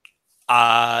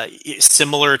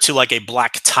 Similar to like a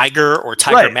Black Tiger or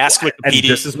Tiger Mask Wikipedia. And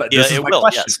this is my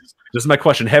question. Yes. This is my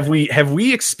question. Have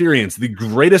we experienced the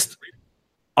greatest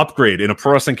upgrade in a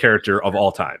pro wrestling character of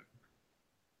all time?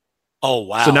 Oh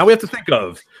wow. So now we have to think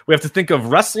of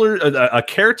wrestler, a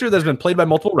character that's been played by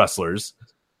multiple wrestlers.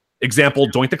 Example,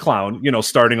 Doink the Clown,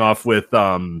 starting off with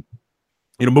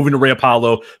moving to Rey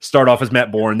Apollo, start off as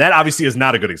Matt Bourne. That obviously is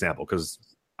not a good example because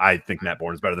I think Matt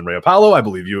Bourne is better than Rey Apollo. I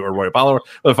believe you, or Rey Apollo,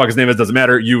 what the fuck his name is, doesn't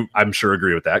matter. You, I'm sure,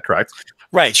 agree with that, correct?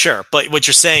 Right, sure. But what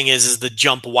you're saying is the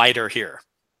jump wider here.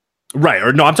 Right,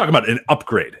 or no, I'm talking about an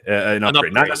upgrade, not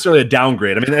necessarily a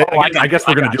downgrade. I mean, I guess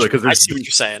we're going to do it because I see what you're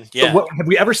saying. Yeah. Have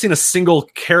we ever seen a single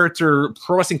pro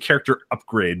wrestling character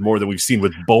upgrade more than we've seen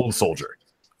with Bone Soldier?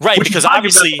 Right, because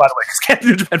obviously, by the way, because Captain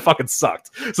New Japan fucking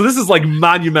sucked. So this is like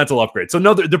monumental upgrade. So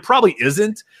no, there probably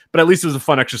isn't, but at least it was a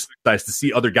fun exercise to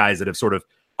see other guys that have sort of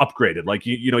upgraded. Like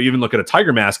you even look at a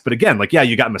Tiger Mask, but again, like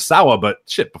you got Misawa, but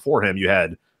shit, before him you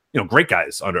had great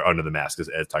guys under the mask as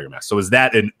Tiger Mask. So is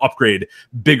that an upgrade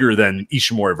bigger than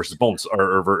Ishimori versus Bones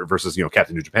or versus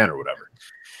Captain New Japan or whatever?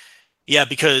 Yeah,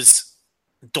 because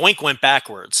Doink went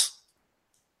backwards.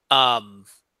 So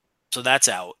that's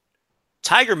out.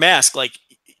 Tiger Mask,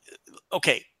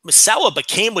 okay, Misawa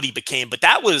became what he became, but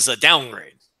that was a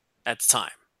downgrade at the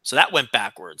time. So that went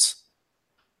backwards.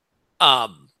 Koji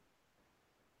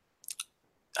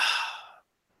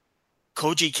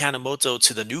Kanemoto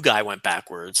to the new guy went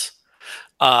backwards.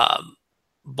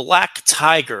 Black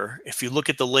Tiger, if you look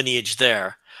at the lineage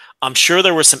there, I'm sure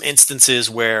there were some instances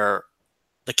where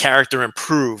the character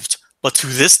improved, but to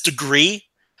this degree,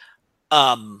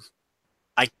 I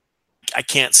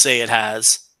can't say it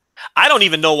has. I don't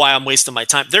even know why I'm wasting my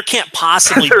time. There can't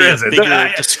possibly be a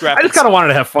bigger discrepancy. I just kind of wanted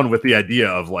to have fun with the idea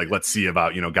of like, let's see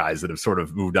about, guys that have sort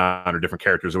of moved on or different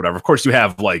characters or whatever. Of course, you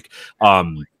have like,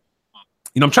 I'm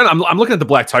looking at the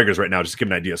Black Tigers right now just to give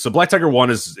an idea. So Black Tiger 1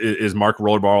 is Mark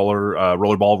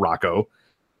Rollerball Rocco.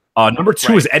 Number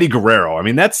 2 is Eddie Guerrero. I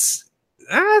mean, that's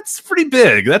pretty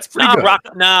big. That's pretty good.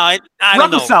 I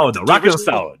don't know. Solid though. Rocco's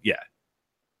solid. Yeah.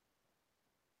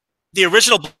 The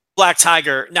original Black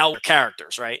Tiger, now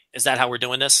characters, right? Is that how we're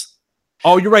doing this?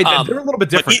 Oh, you're right. They're a little bit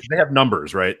different. They have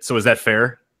numbers, right? So is that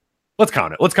fair? Let's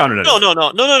count it.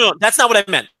 No. That's not what I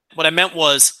meant. What I meant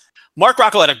was Mark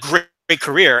Rocco had a great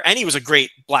career, and he was a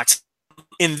great Black.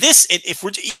 In this, if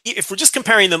we're just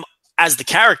comparing them as the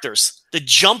characters, the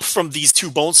jump from these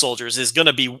two Bone Soldiers is going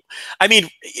to be. I mean,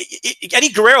 Eddie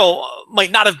Guerrero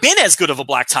might not have been as good of a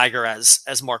Black Tiger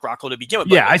as Mark Rocco to begin with.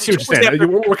 Yeah, I see what you're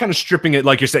saying. We're kind of stripping it,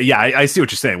 like you're saying. Yeah, I see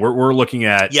what you're saying. We're looking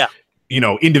at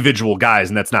individual guys,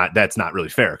 and that's not really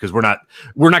fair because we're not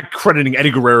crediting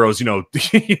Eddie Guerrero's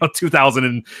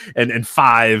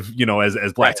 2005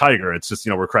 as Black Tiger. It's just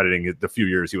we're crediting the few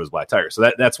years he was Black Tiger. So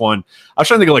that's one. I was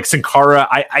trying to think of like Sin Cara.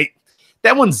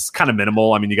 That one's kind of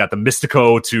minimal. I mean, you got the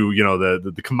Mystico to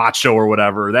the Camacho or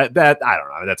whatever. That I don't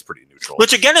know. That's pretty neutral.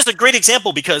 Which again is a great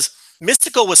example because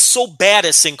Mystico was so bad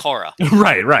as Sin Cara.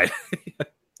 Right.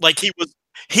 Like he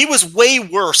was way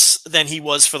worse than he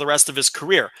was for the rest of his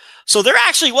career. So there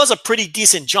actually was a pretty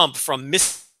decent jump from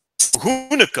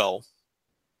Hunico.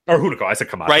 Or Hunico, I said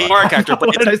Camacho. Right, Mark actor.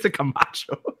 But I said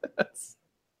Camacho.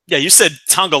 Yeah, you said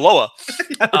Tongaloa.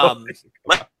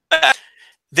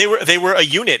 They were a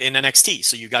unit in NXT,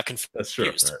 so you got confused. That's true.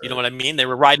 Right. You know what I mean? They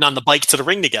were riding on the bike to the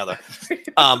ring together.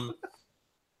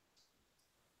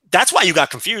 That's why you got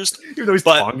confused. Even though he's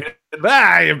Tongan.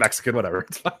 You're Mexican, whatever.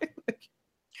 It's fine.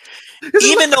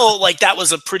 Even though, like, that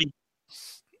was a pretty...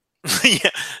 yeah,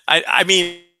 I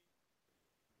mean,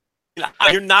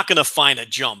 you're not going to find a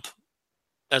jump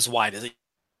as wide as it.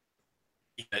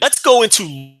 Let's go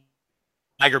into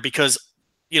Tiger because,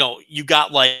 you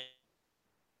got, like,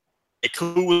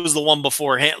 who was the one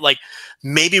beforehand? Like,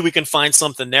 maybe we can find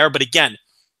something there. But again,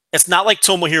 it's not like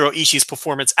Tomohiro Ishii's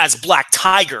performance as Black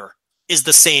Tiger is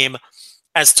the same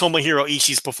as Tomohiro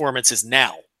Ishii's performance is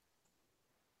now.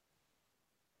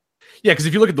 Yeah, because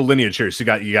if you look at the lineage here, so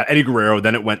you got Eddie Guerrero,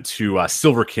 then it went to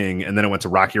Silver King, and then it went to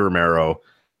Rocky Romero.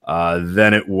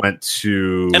 Then it went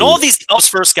to... And all of these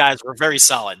first guys were very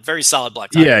solid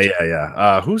Black Tigers.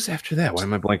 Yeah. Who's after that? Why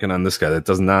am I blanking on this guy? That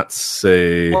does not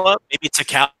say... Well, maybe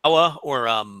Takawa or...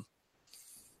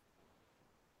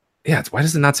 Yeah, why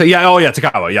does it not say... Yeah,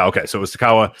 Takawa. Yeah, okay, so it was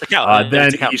Takawa.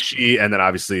 Then Ishii, and then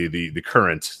obviously the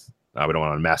current... we don't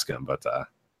want to unmask him, but...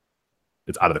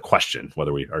 it's out of the question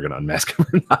whether we are going to unmask him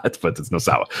or not, but it's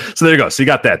Nosawa. So there you go. So you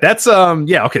got that. That's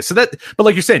okay. So that, but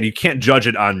like you're saying, you can't judge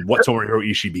it on what Tomohiro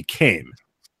Ishii became.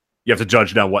 You have to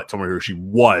judge it on what Tomohiro Ishii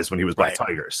was when he was Black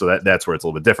Tiger. So that's where it's a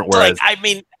little bit different. Whereas,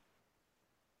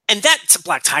 and that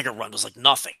Black Tiger run was like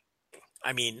nothing.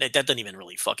 I mean, that doesn't even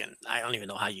really I don't even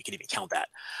know how you can even count that.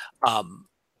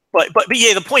 But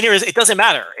yeah, the point here is it doesn't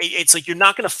matter. It's like you're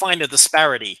not going to find a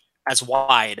disparity as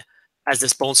wide as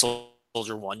this Bone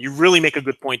Soldier one. You really make a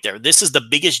good point there. This is the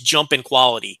biggest jump in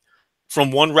quality from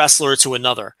one wrestler to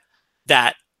another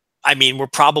that, we're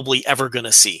probably ever going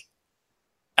to see.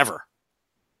 Ever.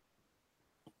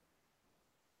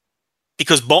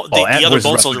 Because the other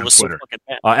Bone Soldier was so fucking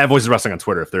bad. At Voices Wrestling on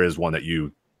Twitter, if there is one that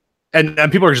you... And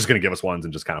people are just going to give us ones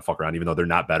and just kind of fuck around, even though they're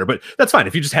not better. But that's fine.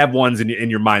 If you just have ones in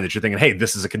your mind that you're thinking, hey,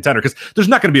 this is a contender, because there's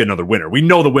not going to be another winner. We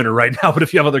know the winner right now, but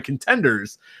if you have other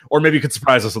contenders, or maybe you could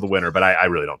surprise us with a winner, but I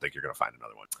really don't think you're going to find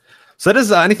another one. So that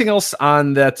is anything else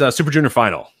on that Super Junior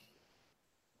final?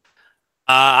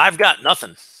 I've got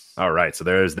nothing. All right. So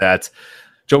there's that.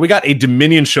 Joe, we got a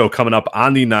Dominion show coming up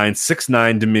on the 9th,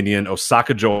 6-9 Dominion,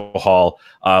 Osaka Joe Hall.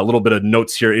 A little bit of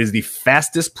notes here. It is the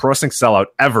fastest pro wrestling sellout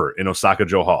ever in Osaka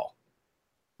Joe Hall.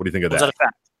 What do you think of that? Is that a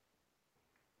fact?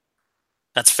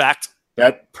 That's fact.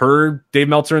 That, per Dave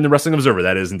Meltzer in the Wrestling Observer,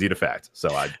 that is indeed a fact.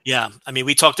 So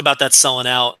we talked about that selling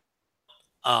out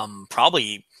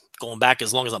probably going back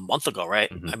as long as a month ago,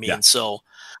 right? Mm-hmm.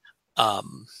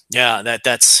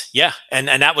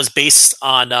 And that was based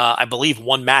on I believe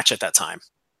one match at that time.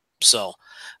 So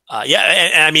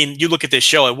you look at this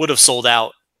show, it would have sold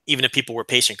out even if people were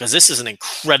patient, because this is an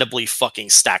incredibly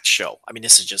fucking stacked show.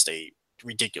 This is just a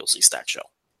ridiculously stacked show.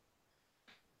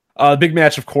 Big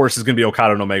match, of course, is going to be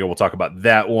Okada and Omega. We'll talk about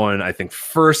that one, I think,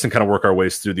 first and kind of work our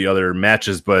ways through the other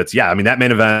matches. But yeah, I mean, that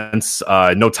main event,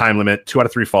 no time limit, 2 out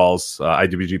of 3 falls,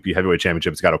 IWGP Heavyweight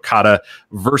Championship. It's got Okada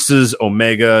versus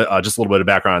Omega. Just a little bit of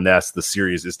background on this. The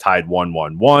series is tied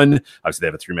 1-1-1. Obviously, they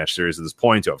have a 3-match series at this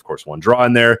point. You have, of course, 1 draw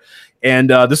in there.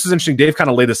 And this is interesting. Dave kind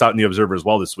of laid this out in the Observer as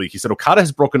well this week. He said Okada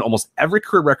has broken almost every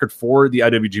career record for the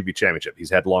IWGP Championship.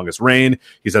 He's had the longest reign.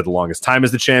 He's had the longest time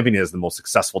as the champion. He has the most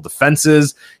successful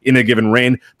defenses in a given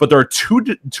reign. But there are two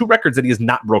records that he has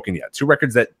not broken yet. 2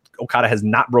 records that Okada has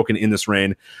not broken in this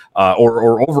reign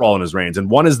or overall in his reigns. And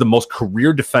one is the most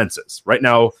career defenses. Right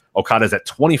now, Okada is at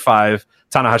 25.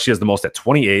 Tanahashi has the most at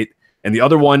 28. And the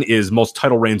other one is most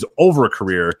title reigns over a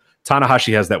career.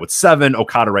 Tanahashi has that with 7.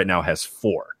 Okada right now has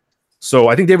 4. So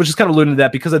I think Dave was just kind of alluding to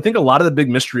that because I think a lot of the big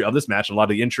mystery of this match and a lot of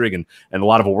the intrigue and a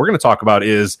lot of what we're going to talk about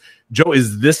is, Joe,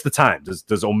 is this the time?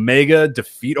 Does Omega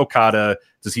defeat Okada?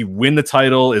 Does he win the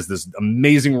title? Is this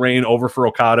amazing reign over for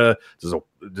Okada?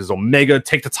 Does Omega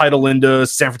take the title into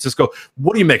San Francisco?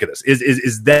 What do you make of this?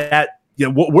 Is that, you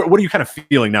know, what are you kind of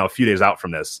feeling now a few days out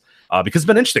from this? Because it's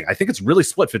been interesting. I think it's really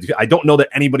split 50. I don't know that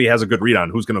anybody has a good read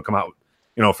on who's going to come out,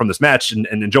 you know, from this match.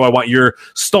 And Joe, I want your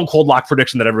stone cold lock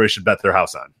prediction that everybody should bet their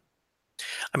house on.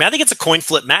 I mean, I think it's a coin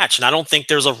flip match, and I don't think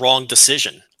there's a wrong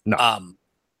decision. No.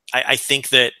 I think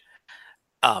that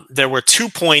there were 2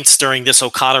 points during this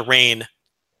Okada reign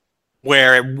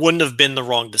where it wouldn't have been the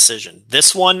wrong decision.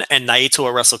 This one and Naito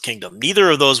at Wrestle Kingdom. Neither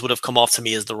of those would have come off to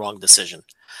me as the wrong decision.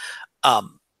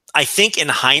 I think in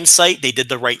hindsight, they did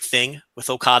the right thing with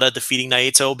Okada defeating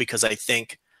Naito because I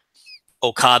think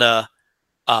Okada,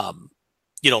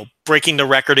 breaking the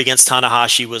record against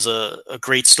Tanahashi was a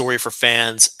great story for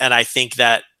fans. And I think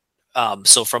that,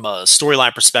 so from a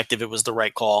storyline perspective, it was the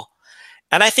right call.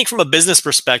 And I think from a business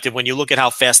perspective, when you look at how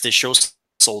fast this show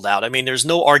sold out, I mean, there's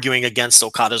no arguing against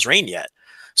Okada's reign yet.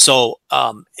 So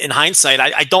in hindsight,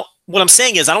 what I'm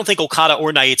saying is I don't think Okada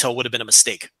or Naito would have been a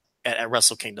mistake at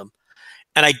Wrestle Kingdom.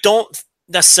 And I don't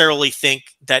necessarily think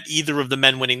that either of the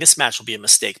men winning this match will be a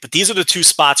mistake. But these are the 2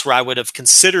 spots where I would have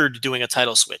considered doing a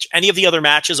title switch. Any of the other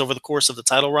matches over the course of the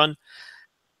title run,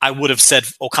 I would have said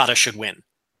Okada should win.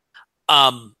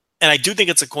 And I do think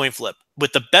it's a coin flip.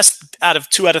 With the best out of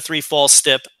 2 out of 3 falls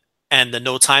stip and the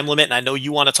no time limit, and I know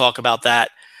you want to talk about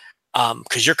that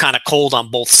because you're kind of cold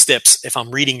on both stips, if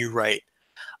I'm reading you right.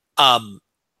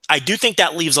 I do think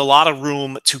that leaves a lot of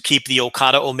room to keep the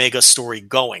Okada-Omega story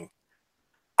going.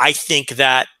 I think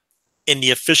that in the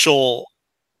official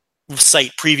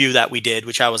site preview that we did,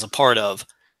 which I was a part of,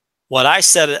 what I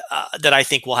said that I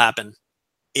think will happen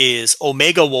is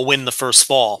Omega will win the first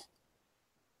fall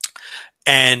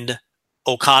and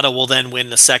Okada will then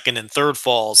win the second and third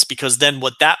falls, because then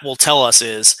what that will tell us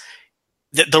is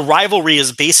that the rivalry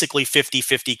is basically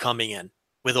 50-50 coming in,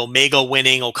 with Omega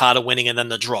winning, Okada winning, and then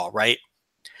the draw, right?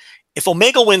 If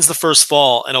Omega wins the first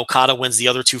fall and Okada wins the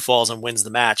other 2 falls and wins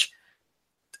the match,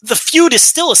 the feud is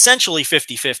still essentially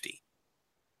 50-50,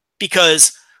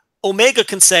 because Omega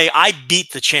can say, I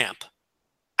beat the champ.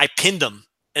 I pinned him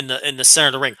in the center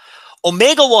of the ring.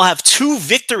 Omega will have 2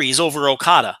 victories over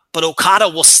Okada, but Okada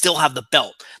will still have the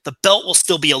belt. The belt will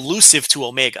still be elusive to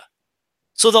Omega.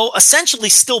 So they'll essentially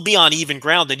still be on even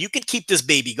ground, and you can keep this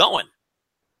baby going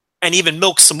and even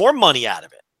milk some more money out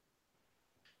of it.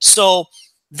 So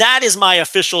that is my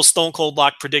official Stone Cold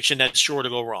Lock prediction that's sure to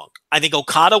go wrong. I think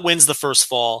Okada wins the first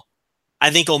fall. I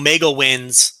think Omega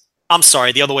wins. I'm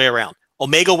sorry, the other way around.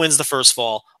 Omega wins the first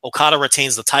fall. Okada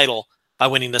retains the title by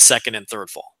winning the second and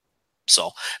third fall.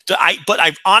 So, but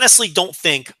I honestly don't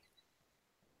think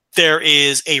there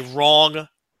is a wrong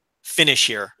finish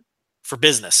here for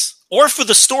business or for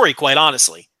the story, quite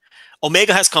honestly.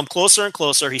 Omega has come closer and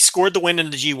closer. He scored the win in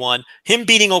the G1. Him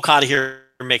beating Okada here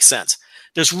makes sense.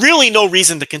 There's really no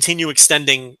reason to continue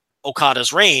extending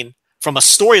Okada's reign from a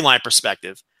storyline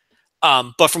perspective.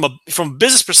 But from a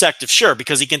business perspective, sure,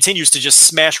 because he continues to just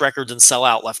smash records and sell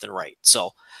out left and right.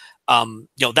 So,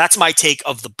 that's my take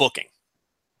of the booking.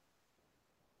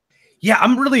 Yeah,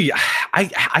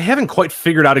 I haven't quite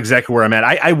figured out exactly where I'm at.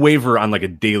 I waver on like a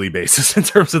daily basis in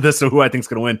terms of this, so who I think is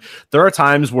going to win. There are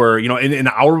times where, in an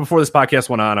hour before this podcast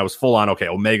went on, I was full on, okay,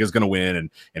 Omega's going to win, and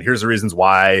here's the reasons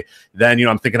why. Then,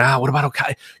 I'm thinking, what about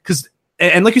Okada? Because,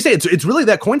 and like you say, it's really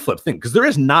that coin flip thing, because there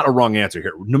is not a wrong answer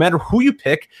here. No matter who you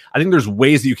pick, I think there's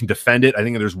ways that you can defend it. I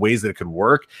think there's ways that it could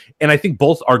work, and I think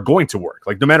both are going to work.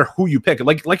 Like, no matter who you pick,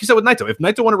 like you said with Naito, if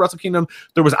Naito won at Wrestle Kingdom,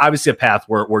 there was obviously a path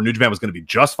where New Japan was going to be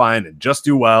just fine and just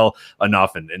do well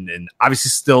enough, and obviously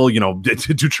still,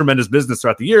 do tremendous business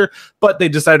throughout the year. But they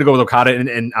decided to go with Okada,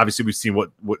 and obviously we've seen what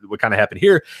kind of happened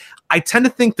here. I tend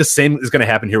to think the same is going to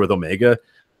happen here with Omega.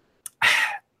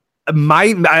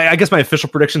 I guess my official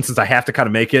prediction, since I have to kind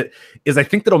of make it, is I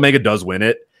think that Omega does win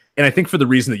it. And I think for the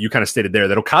reason that you kind of stated there,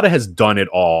 that Okada has done it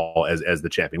all as the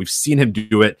champion. We've seen him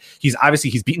do it. He's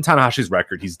beaten Tanahashi's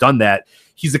record. He's done that.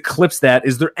 He's eclipsed that.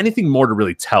 Is there anything more to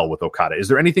really tell with Okada? Is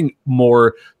there anything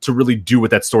more to really do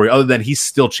with that story other than he's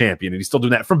still champion and he's still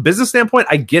doing that? From a business standpoint,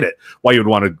 I get it. Why you would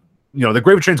want to, the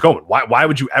gravy train's going. Why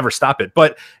would you ever stop it?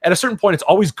 But at a certain point, it's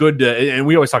always good to, and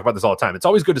we always talk about this all the time, it's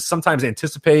always good to sometimes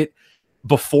anticipate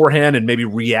beforehand and maybe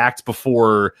react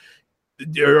before,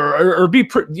 or be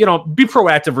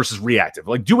proactive versus reactive.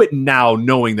 Like, do it now,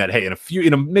 knowing that, hey,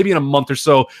 maybe in a month or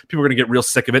so, people are going to get real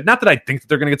sick of it. Not that I think that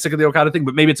they're going to get sick of the Okada thing,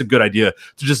 but maybe it's a good idea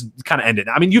to just kind of end it.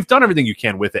 I mean, you've done everything you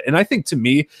can with it, and I think, to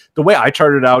me, the way I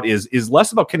charted it out is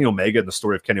less about Kenny Omega and the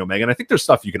story of Kenny Omega. And I think there's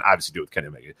stuff you can obviously do with Kenny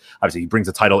Omega. Obviously, he brings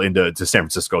the title into San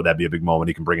Francisco. That'd be a big moment.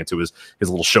 He can bring it to his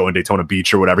little show in Daytona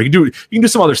Beach or whatever. You can do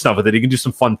some other stuff with it. He can do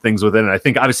some fun things with it. And I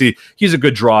think obviously he's a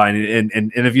good draw. And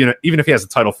if even if he has a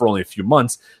title for only a few months,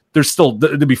 they'll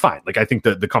be fine. Like, I think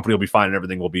the company will be fine and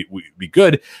everything will be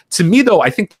good. To me, though, I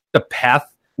think the path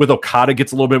with Okada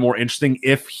gets a little bit more interesting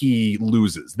if he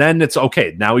loses. Then it's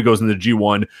okay. Now he goes into the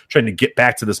G1 trying to get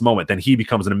back to this moment. Then he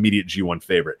becomes an immediate G1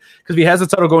 favorite. Because if he has a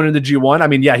title going into the G1, I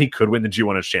mean, yeah, he could win the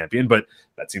G1 as champion, but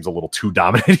that seems a little too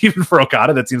dominant even for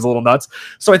Okada. That seems a little nuts.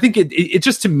 So I think it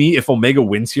just, to me, if Omega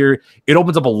wins here, it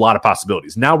opens up a lot of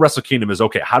possibilities. Now Wrestle Kingdom is,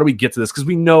 okay, how do we get to this? Because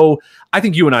we know, I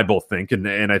think you and I both think, and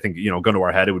I think, gun to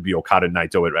our head, it would be Okada and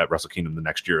Naito at Wrestle Kingdom the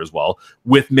next year as well,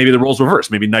 with maybe the roles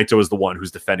reversed. Maybe Naito is the one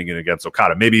who's defending it against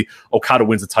Okada. Maybe Okada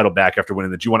wins the title back after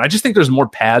winning the G1. I just think there's more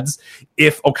paths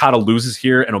if Okada loses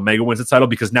here and Omega wins the title,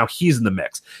 because now he's in the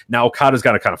mix. Now Okada's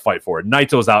got to kind of fight for it.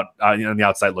 Naito's out on the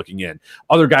outside looking in.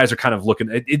 Other guys are kind of looking.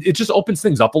 It just opens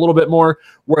things up a little bit more.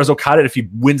 Whereas Okada, if he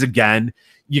wins again,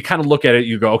 you kind of look at it,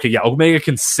 you go, okay, yeah, Omega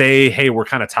can say, hey, we're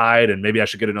kind of tied and maybe I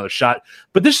should get another shot.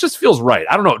 But this just feels right.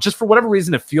 I don't know. Just for whatever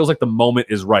reason, it feels like the moment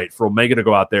is right for Omega to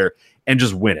go out there and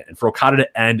just win it, and for Okada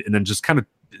to end and then just kind of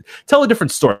tell a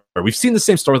different story. We've seen the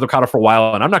same story with Okada for a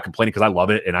while, and I'm not complaining because I love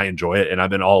it and I enjoy it and I've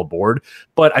been all aboard.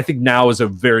 But I think now is a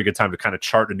very good time to kind of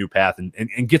chart a new path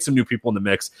and get some new people in the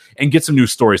mix and get some new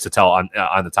stories to tell on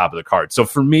the top of the card. So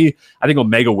for me, I think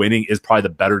Omega winning is probably the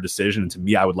better decision. And to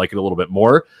me, I would like it a little bit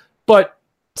more. But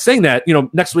saying that,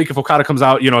 next week if Okada comes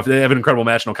out, if they have an incredible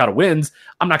match and Okada wins,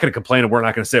 I'm not going to complain, and we're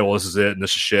not going to say, well, this is it and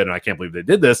this is shit and I can't believe they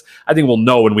did this. I think we'll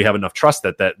know when we have enough trust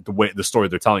that the way the story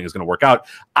they're telling is going to work out.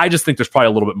 I just think there's probably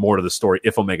a little bit more to the story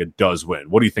if Omega does win.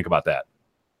 What do you think about that?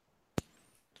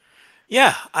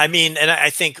 Yeah, I mean, and I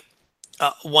think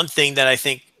one thing that I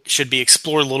think should be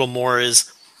explored a little more is,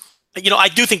 I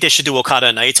do think they should do Okada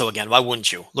and Naito again. Why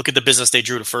wouldn't you? Look at the business they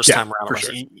drew the first time around.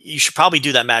 Sure. You should probably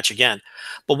do that match again.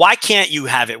 But why can't you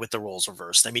have it with the roles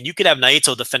reversed? I mean, you could have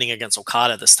Naito defending against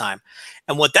Okada this time.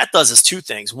 And what that does is two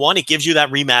things. One, it gives you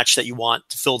that rematch that you want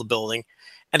to fill the building.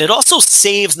 And it also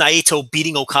saves Naito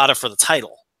beating Okada for the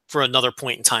title for another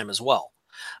point in time as well.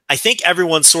 I think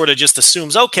everyone sort of just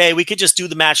assumes, okay, we could just do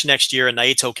the match next year and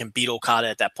Naito can beat Okada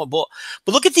at that point. But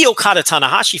look at the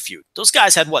Okada-Tanahashi feud. Those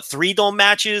guys had, 3 dome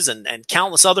matches and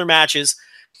countless other matches.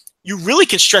 You really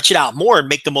can stretch it out more and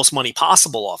make the most money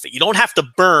possible off it. You don't have to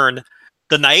burn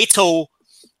the Naito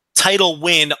title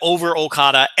win over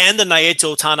Okada and the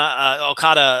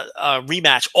Naito-Okada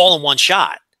rematch all in one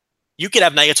shot. You could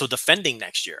have Naito defending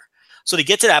next year. So to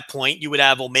get to that point, you would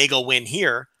have Omega win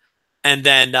here, and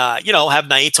then, have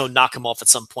Naito knock him off at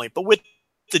some point. But with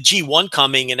the G1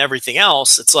 coming and everything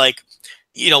else, it's like,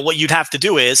 what you'd have to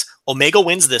do is Omega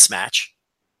wins this match.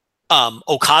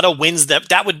 Okada wins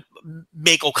that would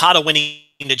make Okada winning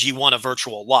the G1 a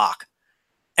virtual lock.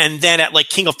 And then at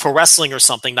King of Pro Wrestling or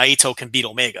something, Naito can beat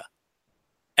Omega.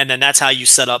 And then that's how you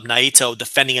set up Naito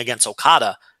defending against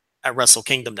Okada at Wrestle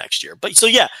Kingdom next year. But so,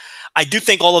 yeah, I do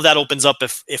think all of that opens up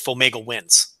if Omega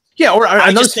wins. Yeah, or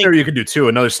another scenario you could do too.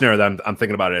 Another scenario that I'm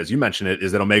thinking about it as you mentioned it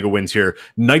is that Omega wins here,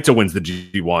 Naito wins the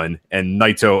G1, and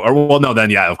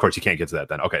then of course you can't get to that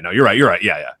then. Okay, no, you're right.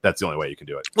 Yeah, that's the only way you can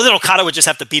do it. Well, then Okada would just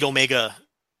have to beat Omega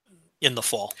in the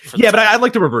fall. Yeah, but I'd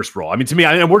like the reverse role. I mean, to me,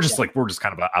 we're just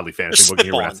kind of oddly fantasy looking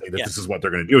here. We're not saying that this is what they're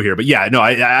going to do here, but yeah, no,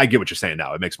 I get what you're saying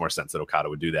now. It makes more sense that Okada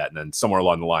would do that, and then somewhere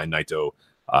along the line, Naito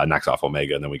knocks off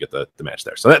Omega, and then we get the match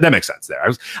there. So that makes sense there. I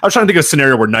was trying to think of a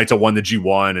scenario where Naito won the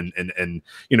G1 and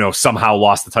somehow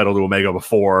lost the title to Omega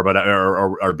before, but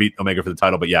or beat Omega for the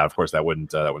title. But yeah, of course that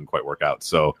wouldn't quite work out.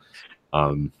 So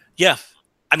yeah,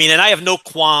 I mean, and I have no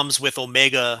qualms with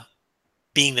Omega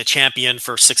being the champion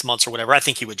for 6 months or whatever. I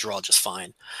think he would draw just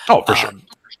fine. Oh, for sure.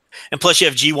 And plus, you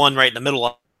have G1 right in the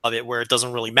middle of it, where it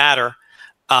doesn't really matter.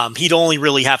 He'd only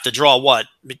really have to draw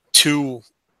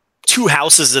two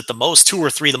houses at the most, 2 or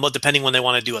 3 the most, depending when they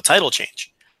want to do a title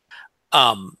change.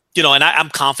 And I'm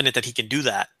confident that he can do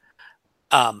that.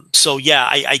 So yeah,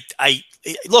 I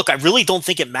look, I really don't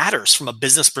think it matters from a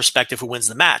business perspective who wins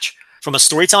the match. From a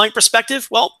storytelling perspective,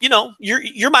 well,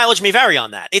 your mileage may vary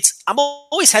on that. I'm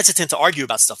always hesitant to argue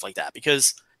about stuff like that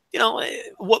because,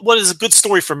 what is a good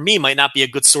story for me might not be a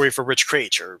good story for Rich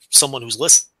Craich or someone who's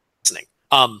listening.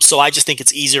 So I just think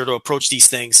it's easier to approach these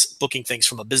things, booking things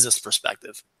from a business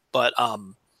perspective. But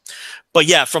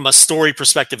yeah, from a story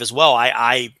perspective as well,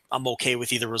 I'm okay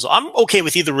with either result. I'm okay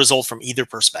with either result from either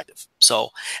perspective. So,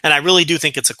 and I really do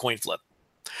think it's a coin flip.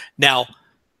 Now,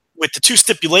 with the two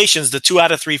stipulations, the 2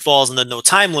 out of 3 falls and the no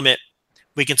time limit,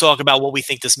 we can talk about what we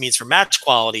think this means for match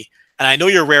quality. And I know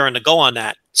you're raring to go on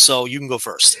that, so you can go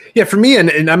first. Yeah, for me,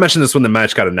 and I mentioned this when the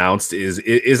match got announced,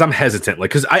 is I'm hesitant,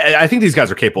 because I think these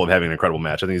guys are capable of having an incredible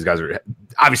match. I think these guys are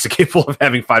obviously capable of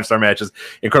having 5-star matches,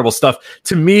 incredible stuff.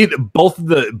 To me, both of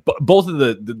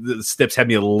the stips had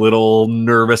me a little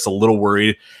nervous, a little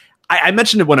worried. I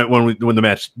mentioned it when the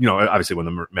match, obviously when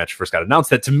the match first got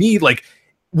announced, that to me, like,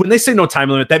 when they say no time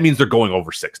limit, that means they're going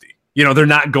over 60. They're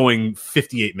not going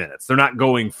 58 minutes. They're not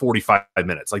going 45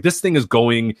 minutes. Like, this thing is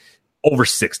going over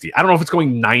 60. I don't know if it's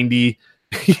going 90.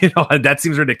 That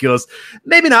seems ridiculous.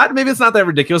 Maybe not. Maybe it's not that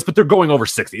ridiculous, but they're going over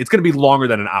 60. It's going to be longer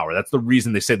than an hour. That's the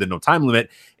reason they say the no time limit.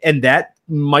 And that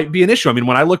might be an issue. I mean,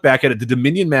 when I look back at it, the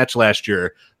Dominion match last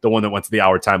year, the one that went to the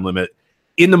hour time limit,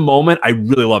 in the moment, I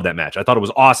really loved that match. I thought it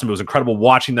was awesome. It was incredible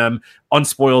watching them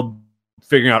unspoiled,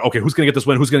 figuring out, okay, who's going to get this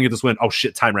win? Who's going to get this win? Oh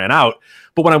shit, time ran out.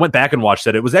 But when I went back and watched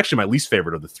it was actually my least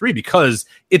favorite of the 3 because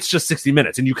it's just 60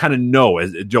 minutes. And you kind of know,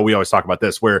 as Joe, we always talk about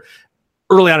this, where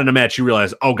early on in a match, you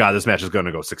realize, oh God, this match is going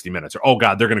to go 60 minutes, or oh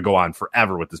God, they're going to go on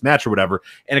forever with this match or whatever.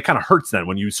 And it kind of hurts then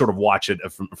when you sort of watch it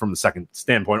from the second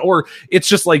standpoint, or it's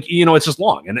just like, it's just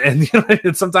long. And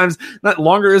it's sometimes not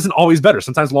longer isn't always better.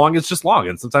 Sometimes long is just long,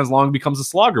 and sometimes long becomes a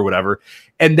slog or whatever.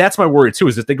 And that's my worry too,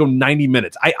 is that they go 90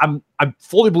 minutes. I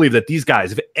fully believe that these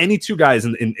guys, if any two guys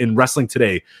in wrestling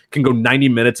today can go 90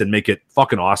 minutes and make it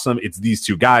fucking awesome, it's these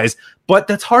two guys. But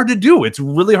that's hard to do. It's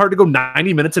really hard to go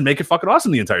 90 minutes and make it fucking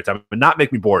awesome the entire time and not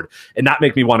make me bored and not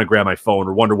make me want to grab my phone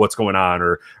or wonder what's going on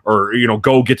or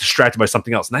go get distracted by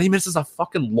something else. 90 minutes is a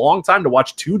fucking long time to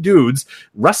watch two dudes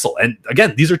wrestle. And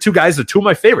again, these are two guys that are two of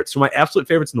my favorites, two of my absolute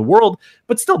favorites in the world,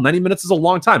 but still 90 minutes is a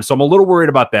long time. So I'm a little worried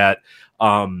about that.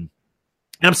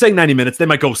 And I'm saying 90 minutes. They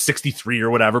might go 63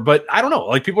 or whatever, but I don't know.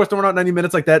 Like, people are throwing out 90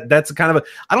 minutes like that. That's kind of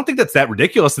I don't think that's that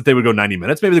ridiculous that they would go 90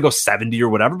 minutes. Maybe they go 70 or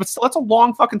whatever, but still, that's a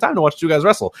long fucking time to watch two guys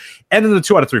wrestle. And then the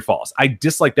 2 out of 3 falls. I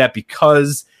dislike that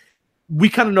because we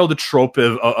kind of know the trope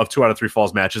of 2 out of 3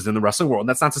 falls matches in the wrestling world. And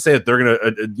that's not to say that they're going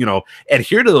to,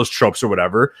 adhere to those tropes or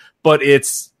whatever, but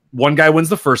it's one guy wins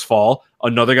the first fall,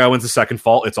 another guy wins the second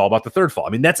fall. It's all about the third fall. I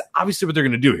mean, that's obviously what they're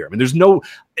going to do here. I mean, there's no,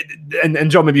 and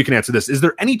Joe, maybe you can answer this. Is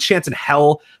there any chance in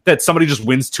hell that somebody just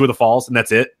wins 2 of the falls and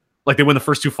that's it? Like, they win the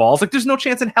first 2 falls? Like, there's no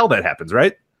chance in hell that happens,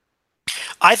 right?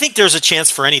 I think there's a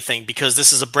chance for anything because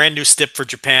this is a brand new stip for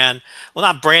Japan. Well,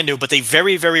 not brand new, but they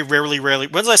very, very rarely.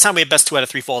 When's the last time we had best 2 out of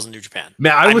 3 falls in New Japan?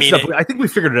 Man, I think we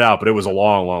figured it out, but it was a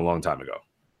long, long, long time ago.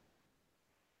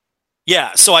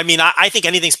 Yeah, so I mean, I think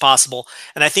anything's possible,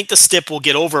 and I think the stip will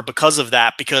get over because of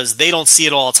that, because they don't see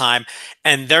it all the time,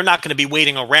 and they're not going to be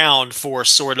waiting around for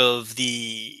sort of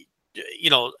the,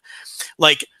 in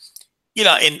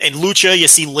Lucha, you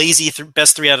see lazy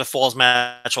best 3 out of falls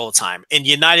match all the time. In the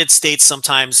United States,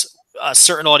 sometimes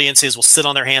certain audiences will sit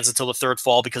on their hands until the 3rd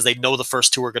fall because they know the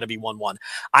first 2 are going to be 1-1.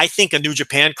 I think a New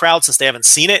Japan crowd, since they haven't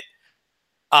seen it,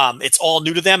 it's all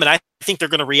new to them, and I think they're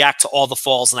going to react to all the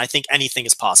falls, and I think anything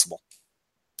is possible.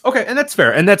 Okay, and that's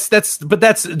fair, and that's just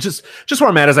where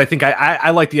I'm at. Is I think I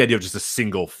like the idea of just a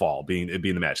single fall being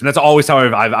the match, and that's always how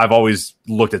I've always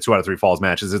looked at 2 out of 3 falls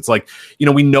matches. It's like,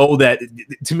 we know that,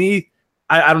 to me,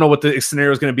 I don't know what the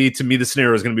scenario is going to be. To me, the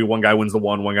scenario is going to be one guy wins the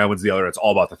one guy wins the other. It's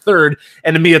all about the third.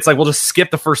 And to me, it's like, we'll just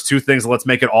skip the first 2 things and let's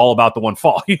make it all about the one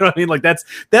fall. You know what I mean? Like, that's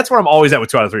where I'm always at with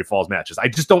 2 out of 3 falls matches. I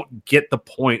just don't get the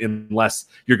point unless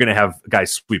you're going to have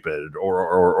guys sweep it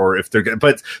or if they're going to.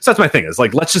 But so that's my thing, is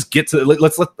like, let's just get to,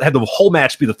 let's have the whole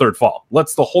match be the 3rd fall.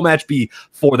 Let's the whole match be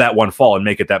for that one fall and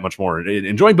make it that much more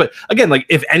enjoying. But again, like,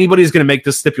 if anybody's going to make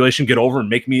this stipulation get over and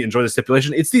make me enjoy the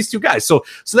stipulation, it's these 2 guys. So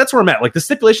that's where I'm at. Like, the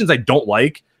stipulations I don't like,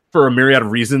 for a myriad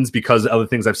of reasons, because other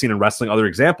things I've seen in wrestling, other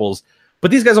examples, but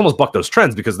these guys almost buck those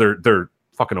trends because they're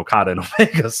fucking Okada and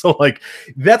Omega. So, like,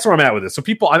 that's where I'm at with this. So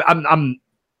people, I'm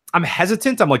I'm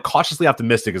hesitant. I'm like cautiously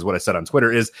optimistic is what I said on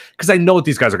Twitter, is because I know that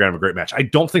these guys are going to have a great match. I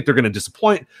don't think they're going to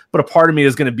disappoint, but a part of me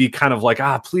is going to be kind of like,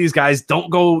 please guys, don't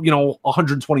go,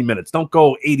 120 minutes. Don't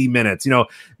go 80 minutes,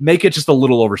 make it just a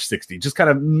little over 60. Just kind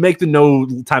of make the no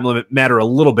time limit matter a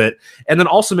little bit. And then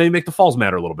also maybe make the falls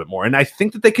matter a little bit more. And I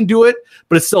think that they can do it,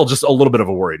 but it's still just a little bit of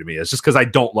a worry to me. It's just because I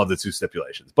don't love the two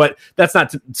stipulations, but that's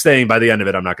not saying by the end of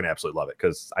it, I'm not going to absolutely love it,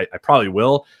 because I probably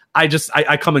will. I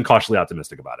come in cautiously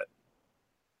optimistic about it.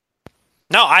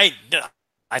 No, I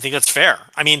think that's fair.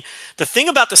 I mean, the thing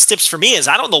about the stips for me is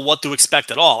I don't know what to expect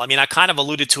at all. I mean, I kind of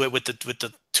alluded to it with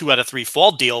the 2 out of 3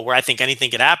 fall deal, where I think anything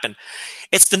could happen.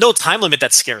 It's the no time limit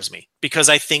that scares me, because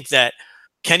I think that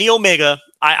Kenny Omega,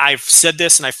 I've said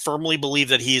this and I firmly believe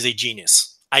that he is a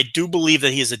genius. I do believe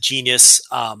that he is a genius,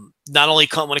 not only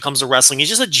when it comes to wrestling, he's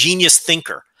just a genius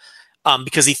thinker,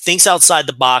 because he thinks outside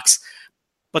the box.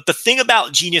 But the thing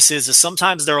about geniuses is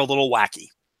sometimes they're a little wacky.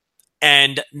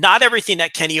 And not everything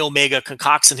that Kenny Omega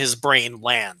concocts in his brain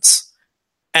lands.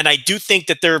 And I do think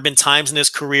that there have been times in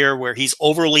his career where he's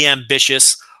overly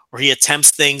ambitious, where he attempts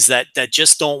things that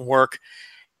just don't work.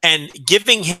 And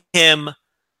giving him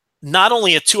not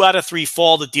only a 2 out of 3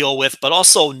 fall to deal with, but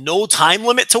also no time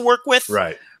limit to work with.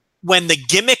 Right. When the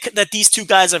gimmick that these two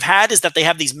guys have had is that they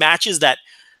have these matches that,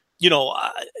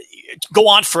 go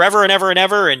on forever and ever and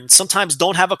ever, and sometimes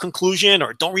don't have a conclusion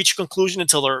or don't reach a conclusion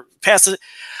until they're past it.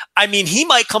 I mean, he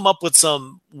might come up with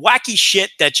some wacky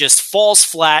shit that just falls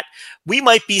flat. We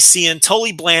might be seeing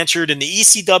Tully Blanchard in the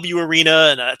ECW arena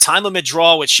and a time limit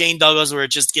draw with Shane Douglas where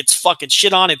it just gets fucking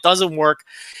shit on. It doesn't work,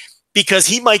 because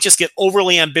he might just get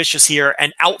overly ambitious here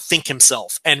and outthink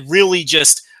himself and really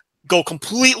just go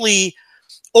completely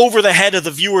over the head of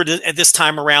the viewer at this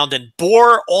time around and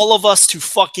bore all of us to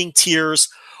fucking tears,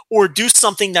 or do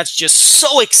something that's just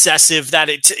so excessive that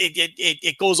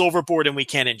it goes overboard and we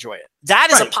can't enjoy it. That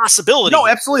is a possibility. No,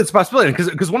 absolutely, it's a possibility.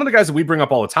 Because one of the guys that we bring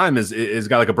up all the time is a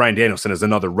guy like a Bryan Danielson, is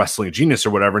another wrestling genius or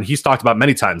whatever, and he's talked about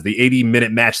many times the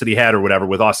 80-minute match that he had or whatever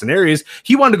with Austin Aries.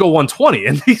 He wanted to go 120,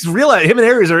 and he's realized him and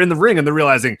Aries are in the ring, and they're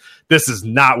realizing this is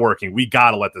not working. We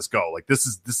got to let this go. Like this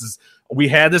is. We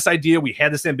had this idea, we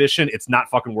had this ambition, it's not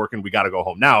fucking working, we got to go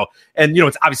home now. And,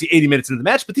 it's obviously 80 minutes into the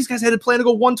match, but these guys had a plan to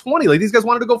go 120. Like, these guys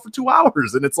wanted to go for 2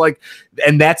 hours. And it's like,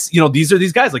 and that's, these are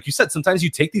these guys, like you said, sometimes you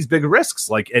take these big risks.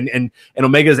 Like, and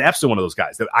Omega is absolutely one of those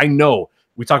guys that I know.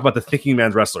 We talk about the thinking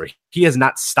man's wrestler. He has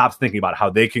not stopped thinking about how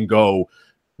they can go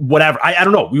whatever. I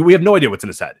don't know. We have no idea what's in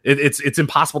his head. It's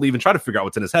impossible to even try to figure out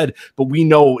what's in his head, but we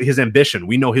know his ambition,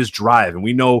 we know his drive, and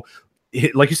we know,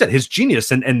 like you said, his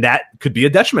genius, and that could be a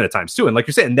detriment at times too. And like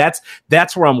you're saying,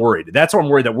 that's where I'm worried. That's where I'm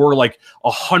worried that we're like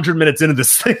 100 minutes into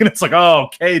this thing, and it's like, oh,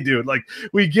 okay, dude, like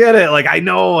we get it. Like I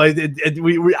know, I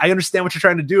understand what you're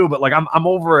trying to do, but like I'm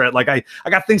over it. Like I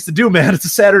got things to do, man. It's a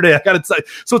Saturday. I got it.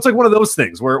 So it's like one of those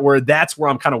things where that's where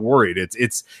I'm kind of worried.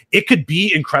 It could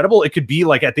be incredible. It could be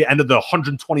like at the end of the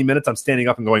 120 minutes, I'm standing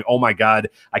up and going, oh my God,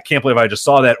 I can't believe I just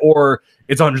saw that. Or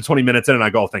it's 120 minutes in and I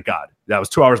go, oh, thank God. That was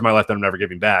 2 hours of my life that I'm never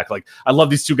giving back. Like, I love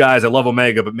these two guys. I love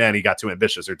Omega, but man, he got too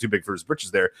ambitious or too big for his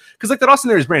britches there. Because like that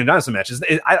Austin Aries Brandon Danielson match,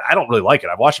 I don't really like it.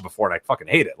 I've watched it before and I fucking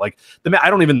hate it. Like, I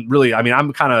don't even really, I mean,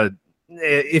 I'm kind of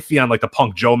iffy on like the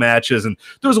Punk Joe matches, and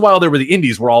there was a while there where the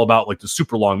indies were all about like the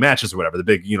super long matches or whatever, the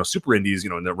big super indies,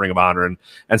 in the Ring of Honor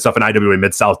and stuff, and IWA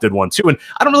Mid-South did one too, and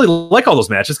I don't really like all those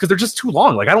matches because they're just too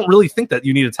long. Like, I don't really think that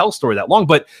you need to tell a story that long,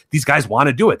 but these guys want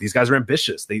to do it. These guys are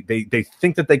ambitious. They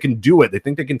think that they can do it. They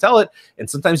think they can tell it, and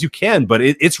sometimes you can, but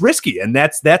it's risky, and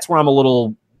that's where I'm a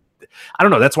little, I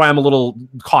don't know. That's why I'm a little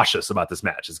cautious about this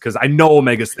match, is because I know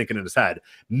Omega's thinking in his head,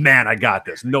 man, I got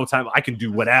this. No time. I can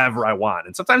do whatever I want.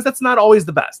 And sometimes that's not always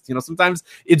the best. Sometimes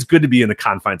it's good to be in the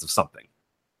confines of something.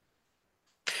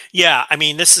 Yeah. I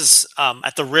mean, this is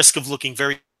at the risk of looking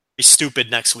very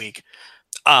stupid next week.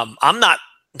 I'm not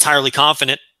entirely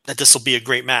confident that this will be a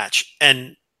great match.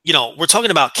 And, we're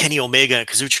talking about Kenny Omega and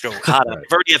Kazuchika Okada. Right.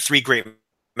 They've already had 3 great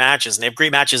matches, and they have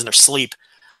great matches in their sleep.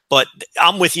 But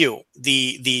I'm with you.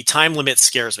 The time limit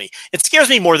scares me. It scares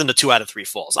me more than the 2 out of 3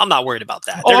 falls. I'm not worried about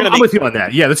that. I'm with you on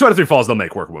that. Yeah, the 2 out of 3 falls they'll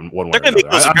make work one way or another.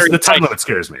 The time limit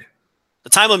scares me. The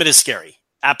time limit is scary.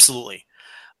 Absolutely.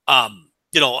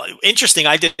 Interesting.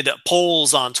 I did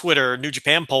polls on Twitter, New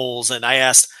Japan polls, and I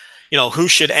asked, who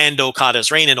should end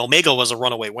Okada's reign, and Omega was a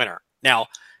runaway winner. Now,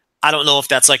 I don't know if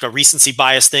that's like a recency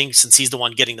bias thing since he's the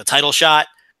one getting the title shot.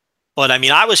 But I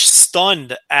mean, I was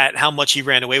stunned at how much he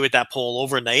ran away with that poll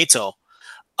over Naito.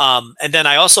 And then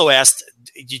I also asked,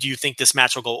 do you think this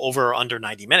match will go over or under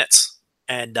 90 minutes?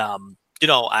 And,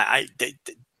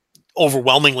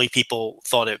 overwhelmingly people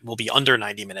thought it will be under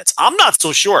 90 minutes. I'm not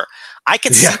so sure. I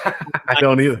can see. I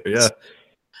don't either. Yeah.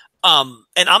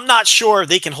 And I'm not sure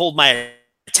they can hold my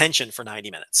attention for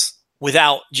 90 minutes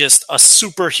without just a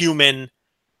superhuman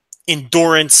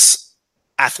endurance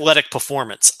athletic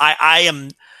performance. I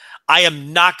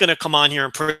am not going to come on here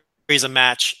and praise a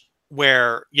match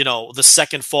where, the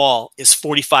second fall is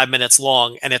 45 minutes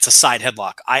long and it's a side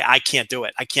headlock. I can't do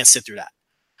it. I can't sit through that.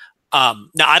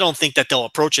 Now, I don't think that they'll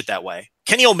approach it that way.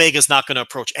 Kenny Omega's not going to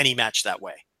approach any match that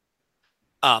way.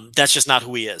 That's just not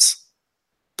who he is.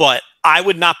 But I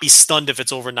would not be stunned if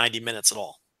it's over 90 minutes at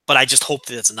all. But I just hope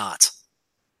that it's not.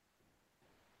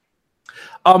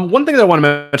 One thing that I want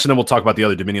to mention, then we'll talk about the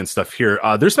other Dominion stuff here.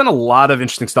 There's been a lot of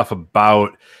interesting stuff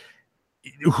about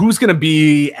who's going to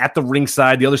be at the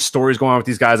ringside, the other stories going on with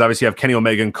these guys. Obviously, you have Kenny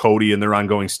Omega and Cody and their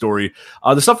ongoing story.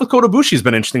 The stuff with Kota Ibushi has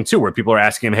been interesting, too, where people are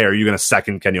asking him, hey, are you going to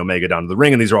second Kenny Omega down to the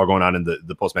ring? And these are all going on in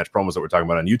the post-match promos that we're talking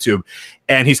about on YouTube.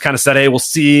 And he's kind of said, hey, we'll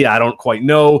see. I don't quite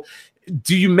know.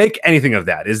 Do you make anything of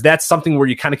that? Is that something where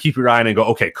you kind of keep your eye on and go,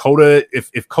 okay, Kota,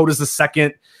 if Kota's the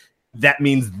second, that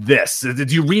means this?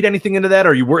 Did you read anything into that? Or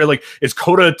are you worried, like, is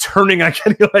Kota turning on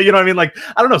Kenny? You know what I mean? Like,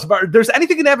 I don't know. So there's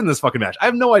anything can happen in this fucking match. I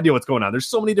have no idea what's going on. There's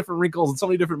so many different wrinkles and so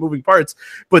many different moving parts.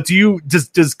 But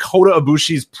does Kota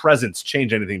Ibushi's presence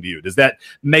change anything to you? Does that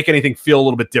make anything feel a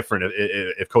little bit different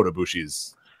if Kota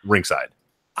Ibushi's ringside?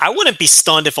 I wouldn't be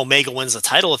stunned if Omega wins the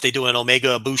title if they do an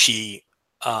Omega Ibushi,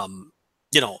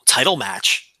 title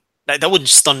match. That wouldn't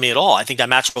stun me at all. I think that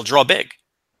match will draw big.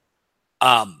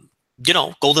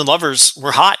 Golden Lovers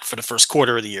were hot for the first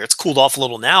quarter of the year. It's cooled off a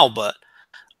little now, but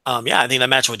I think that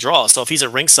match would draw. So if he's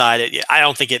at ringside, I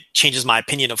don't think it changes my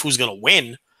opinion of who's going to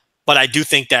win. But I do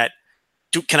think that,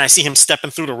 can I see him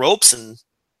stepping through the ropes and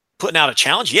putting out a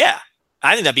challenge? Yeah.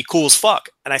 I think that'd be cool as fuck.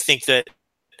 And I think that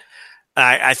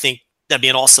I think that'd be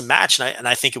an awesome match, and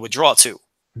I think it would draw too.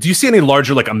 Do you see any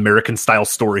larger, like, American style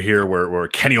story here where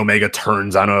Kenny Omega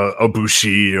turns on a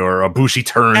Ibushi or Ibushi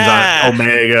turns on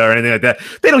Omega or anything like that?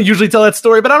 They don't usually tell that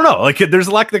story, but I don't know. Like, there's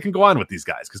a lot that can go on with these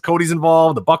guys because Cody's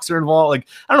involved, the Bucks are involved. Like,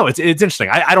 I don't know. It's interesting.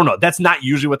 I don't know. That's not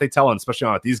usually what they tell on, especially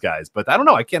on with these guys. But I don't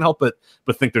know. I can't help but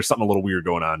think there's something a little weird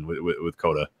going on with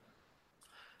Kota.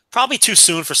 Probably too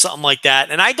soon for something like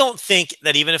that. And I don't think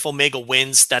that even if Omega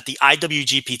wins, that the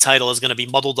IWGP title is going to be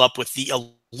muddled up with the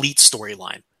Elite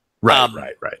storyline.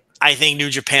 Right. I think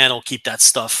New Japan will keep that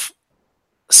stuff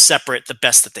separate the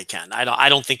best that they can. I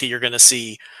don't think that you're going to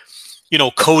see,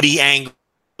 Cody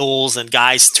angles and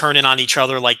guys turning on each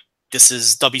other like this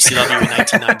is WCW in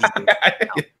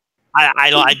 1990.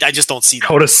 I just don't see that.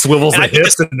 Kota swivels the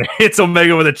hips and hits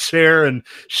Omega with a chair and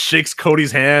shakes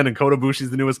Cody's hand, and Kota Ibushi's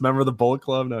the newest member of the Bullet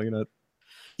Club. No,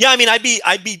 Yeah, I mean, I'd be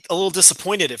a little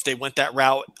disappointed if they went that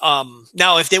route.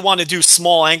 Now, if they want to do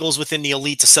small angles within the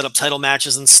Elite to set up title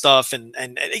matches and stuff, and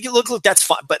look, that's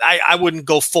fine. But I wouldn't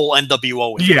go full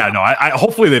NWO with it. No, I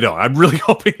hopefully they don't. I'm really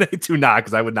hoping they do not,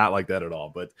 because I would not like that at all.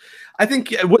 But I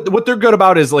think what they're good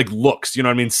about is like looks. You know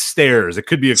what I mean? Stares. It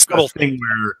could be a thing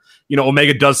where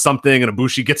Omega does something and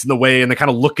Ibushi gets in the way and they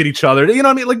kind of look at each other. You know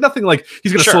what I mean? Like nothing like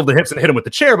he's going to swerve the hips and hit him with the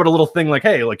chair, but a little thing like,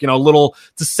 hey, like, a little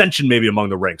dissension maybe among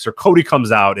the ranks. Or Cody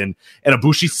comes out and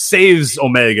Ibushi saves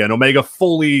Omega and Omega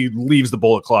fully leaves the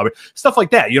Bullet Club. Stuff like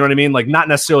that. You know what I mean? Like not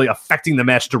necessarily affecting the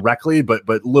match directly, but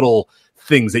little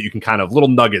things that you can little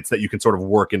nuggets that you can sort of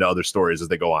work into other stories as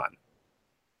they go on.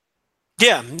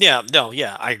 Yeah,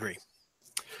 I agree.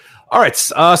 All right,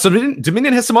 so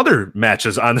Dominion has some other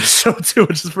matches on the show too,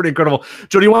 which is pretty incredible.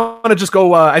 Joe, do you want to just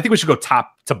go? I think we should go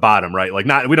top to bottom, right? Like,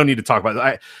 we don't need to talk about.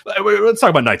 Let's talk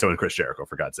about Naito and Chris Jericho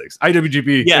for God's sakes.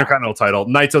 IWGP Intercontinental title.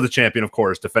 Naito, the champion, of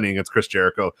course, defending against Chris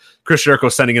Jericho. Chris Jericho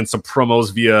sending in some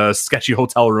promos via sketchy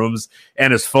hotel rooms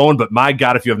and his phone. But my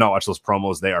God, if you have not watched those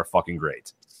promos, they are fucking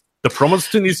great. The promos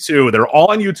between these two, they're all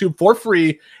on YouTube for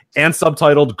free and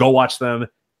subtitled. Go watch them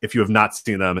if you have not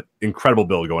seen them. Incredible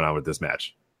build going on with this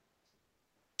match.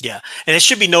 Yeah, and it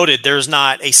should be noted, there's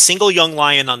not a single young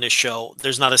lion on this show.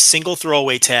 There's not a single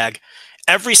throwaway tag.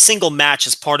 Every single match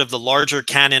is part of the larger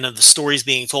canon of the stories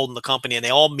being told in the company, and they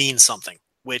all mean something,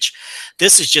 which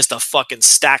this is just a fucking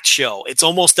stacked show. It's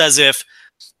almost as if,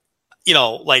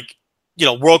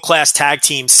 world-class tag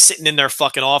teams sitting in their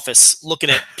fucking office looking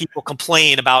at people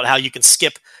complain about how you can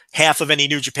skip half of any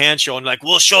New Japan show and like,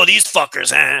 we'll show these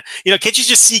fuckers. Can't you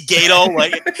just see Gato?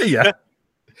 Like, yeah.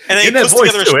 And then in that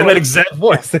voice too, in that exact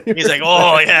voice. He's like,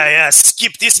 oh, yeah,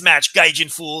 skip this match,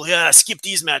 Gaijin fool. Yeah, skip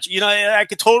these matches. I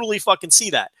could totally fucking see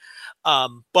that.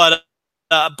 But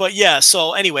yeah,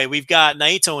 so anyway, we've got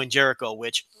Naito and Jericho,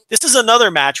 which this is another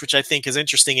match which I think is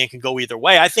interesting and can go either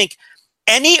way. I think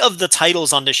any of the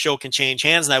titles on this show can change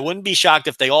hands, and I wouldn't be shocked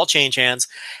if they all change hands.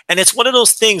 And it's one of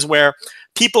those things where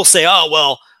people say,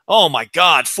 oh my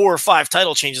God, 4 or 5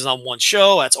 title changes on one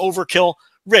show. That's overkill.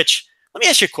 Rich, let me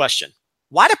ask you a question.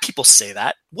 Why do people say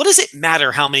that? What does it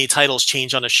matter how many titles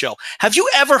change on a show? Have you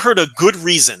ever heard a good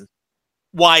reason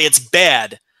why it's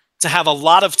bad to have a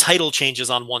lot of title changes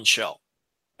on one show?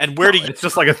 And where do you? It's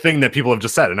just like a thing that people have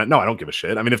just said. And no, I don't give a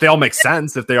shit. I mean, if they all make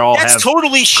sense, if they all that's have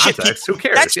totally shit. Who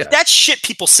cares? That's shit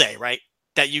people say, right?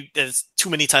 That there's too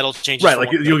many title changes. Right,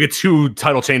 like you'll get 2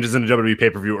 title changes in a WWE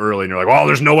pay-per-view early, and you're like, well,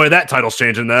 there's no way that title's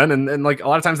changing then. And like a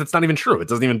lot of times that's not even true.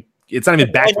 It's not even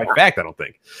backed by fact, I don't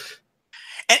think.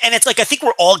 And it's like, I think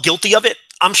we're all guilty of it.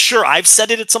 I'm sure I've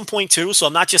said it at some point too. So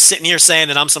I'm not just sitting here saying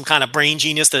that I'm some kind of brain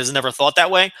genius that has never thought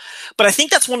that way. But I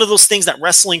think that's one of those things that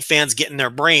wrestling fans get in their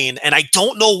brain. And I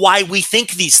don't know why we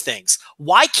think these things.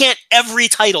 Why can't every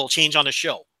title change on a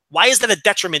show? Why is that a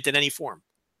detriment in any form?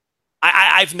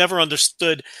 I've never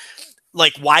understood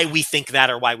like why we think that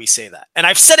or why we say that. And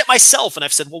I've said it myself, and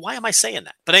I've said, well, why am I saying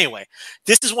that? But anyway,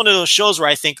 this is one of those shows where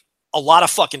I think a lot of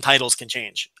fucking titles can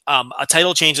change. A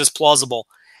title change is plausible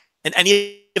in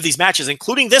any of these matches,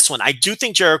 including this one. I do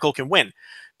think Jericho can win,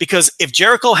 because if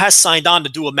Jericho has signed on to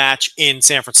do a match in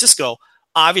San Francisco,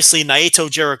 obviously Naito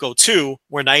Jericho 2,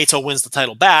 where Naito wins the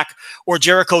title back, or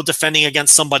Jericho defending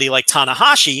against somebody like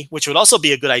Tanahashi, which would also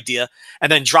be a good idea,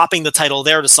 and then dropping the title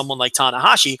there to someone like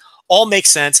Tanahashi, all makes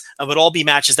sense and would all be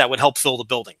matches that would help fill the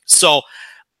building. So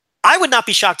I would not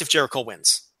be shocked if Jericho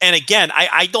wins. And again,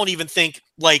 I don't even think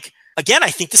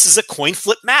I think this is a coin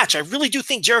flip match. I really do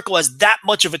think Jericho has that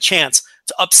much of a chance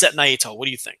to upset Naito. What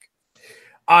do you think?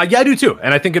 Yeah, I do too,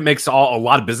 and I think it makes a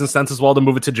lot of business sense as well to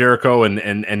move it to Jericho, and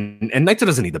Naito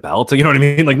doesn't need the belt. You know what I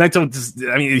mean? Like Naito,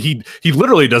 he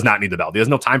literally does not need the belt. He has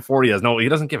no time for it. He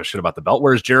doesn't give a shit about the belt.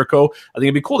 Whereas Jericho, I think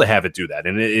it'd be cool to have it do that,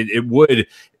 and it would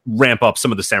ramp up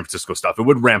some of the San Francisco stuff. It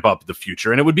would ramp up the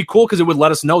future, and it would be cool because it would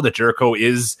let us know that Jericho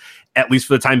is, at least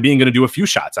for the time being, going to do a few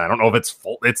shots. I don't know if it's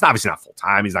full. It's obviously not full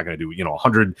time. He's not going to do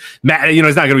 100. He's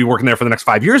not going to be working there for the next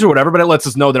 5 years or whatever. But it lets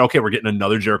us know that okay, we're getting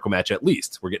another Jericho match at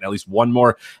least. We're getting at least one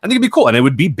more. I think it'd be cool, and it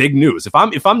would be big news if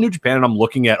I'm New Japan and I'm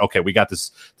looking at okay, we got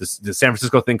this San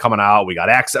Francisco thing coming out. We got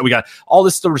access. We got all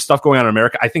this sort of stuff going on in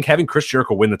America. I think having Chris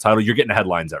Jericho win the title, you're getting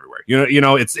headlines everywhere.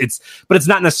 But it's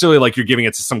not necessarily like you're giving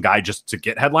it to some guy just to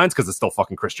get headlines because it's still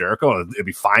fucking Chris Jericho. It'd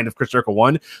be fine if Chris Jericho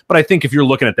won, but I think if you're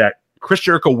looking at that, Chris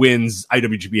Jericho wins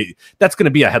IWGP, that's going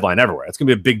to be a headline everywhere. It's going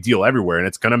to be a big deal everywhere, and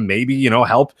it's going to maybe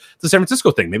help the San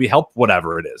Francisco thing, maybe help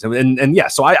whatever it is. And yeah,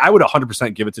 so I would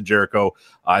 100% give it to Jericho.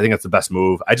 I think that's the best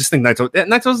move. I just think Naito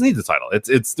doesn't need the title.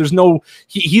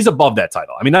 He's above that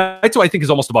title. I mean, Naito I think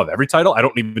is almost above every title. I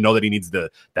don't even know that he needs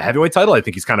the heavyweight title. I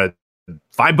think he's kind of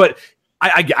fine, but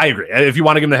I agree. If you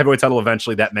want to give him the heavyweight title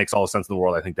eventually, that makes all the sense in the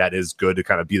world. I think that is good to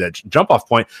kind of be that jump off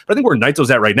point. But I think where Naito's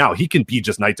at right now, he can be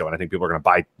just Naito. And I think people are going to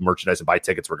buy merchandise and buy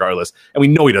tickets regardless. And we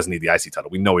know he doesn't need the IC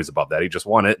title. We know he's above that. He just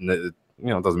won it. And it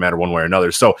doesn't matter one way or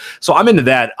another. So I'm into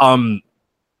that.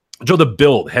 Joe, the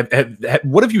build,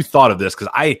 what have you thought of this?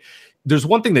 Because there's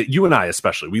one thing that you and I,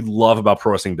 especially, we love about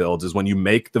pro wrestling builds is when you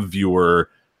make the viewer,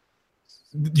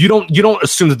 you don't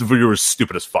assume that the viewer is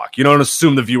stupid as fuck. You don't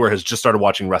assume the viewer has just started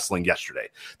watching wrestling yesterday.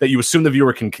 That you assume the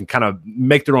viewer can kind of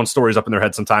make their own stories up in their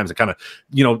head sometimes and kind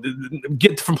of,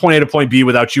 get from point A to point B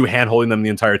without you hand-holding them the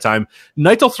entire time.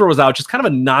 Naito throws out just kind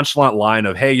of a nonchalant line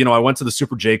of, hey, I went to the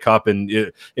Super J Cup in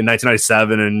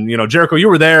 1997 and, Jericho, you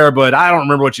were there, but I don't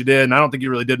remember what you did and I don't think you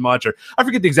really did much. Or I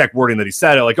forget the exact wording that he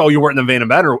said. Like, oh, you weren't in the main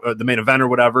event or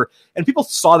whatever. And people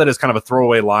saw that as kind of a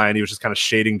throwaway line. He was just kind of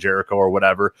shading Jericho or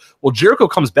whatever. Well, Jericho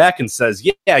comes back and says,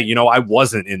 yeah, I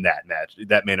wasn't in that match,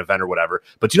 that main event or whatever.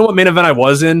 But you know what main event I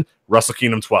was in? Wrestle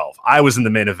Kingdom 12. I was in the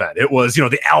main event. It was,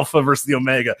 the Alpha versus the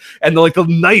Omega. And the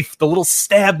knife, the little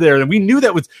stab there. And we knew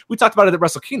we talked about it at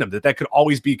Wrestle Kingdom, that could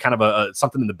always be kind of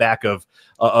something in the back of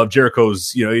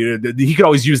Jericho's, he could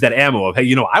always use that ammo of,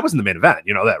 hey, I was in the main event.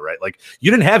 You know that, right? Like, you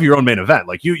didn't have your own main event.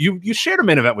 Like, you shared a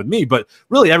main event with me, but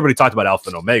really everybody talked about Alpha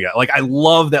and Omega. Like, I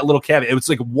love that little caveat. It was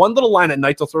like one little line that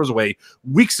Naito throws away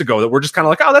weeks ago that we're just kind of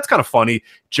like, oh, that's kind of funny.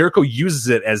 Jericho uses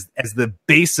it as the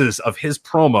basis of his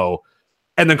promo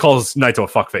and then calls Naito a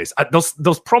fuckface.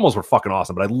 Those promos were fucking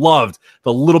awesome, but I loved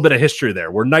the little bit of history there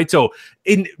where Naito,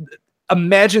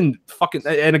 imagine fucking,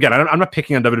 and again, I'm not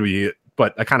picking on WWE,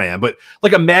 but I kind of am, but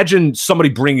like imagine somebody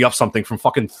bringing up something from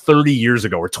fucking 30 years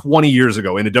ago or 20 years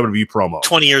ago in a WWE promo.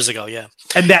 20 years ago, yeah.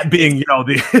 And that being,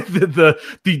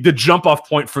 the jump off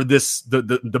point for this,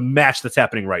 the match that's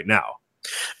happening right now.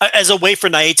 As a way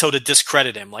for Naito to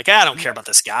discredit him. Like, I don't care about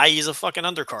this guy. He's a fucking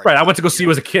undercard. Right. I went to go see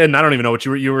you as a kid, and I don't even know what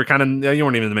you were kind of, you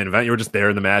weren't even in the main event. You were just there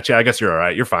in the match. Yeah, I guess you're all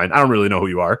right. You're fine. I don't really know who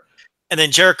you are. And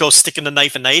then Jericho sticking the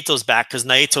knife in Naito's back because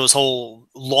Naito's whole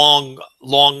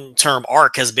long-term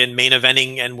arc has been main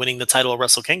eventing and winning the title of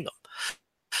Wrestle Kingdom.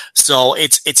 So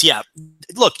it's yeah.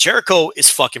 Look, Jericho is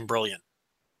fucking brilliant.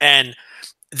 And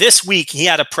this week he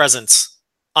had a presence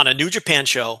on a New Japan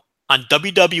show, on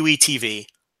WWE TV,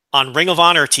 on Ring of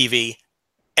Honor TV,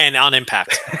 and on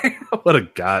Impact. What a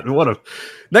god!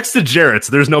 Next to Jarrett's,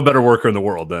 there's no better worker in the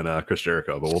world than Chris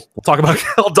Jericho. But we'll talk about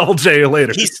Double J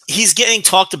later. He's getting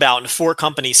talked about in 4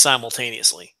 companies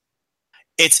simultaneously.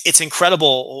 It's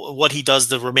incredible what he does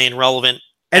to remain relevant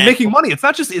and making money. It's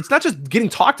not just getting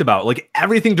talked about. Like,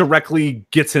 everything directly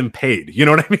gets him paid. You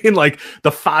know what I mean? Like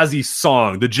the Fozzy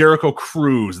song, the Jericho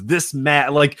Cruise, this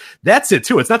Matt. Like, that's it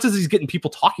too. It's not just he's getting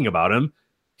people talking about him.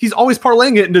 He's always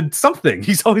parlaying it into something.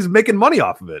 He's always making money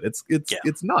off of it.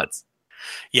 It's nuts.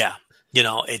 Yeah.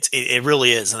 It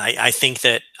really is. And I think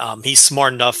that he's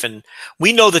smart enough. And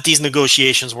we know that these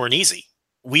negotiations weren't easy.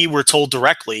 We were told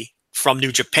directly from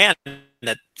New Japan,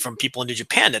 from people in New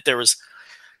Japan, that there was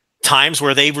times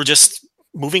where they were just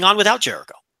moving on without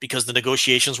Jericho because the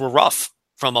negotiations were rough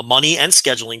from a money and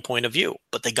scheduling point of view.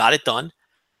 But they got it done.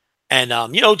 And,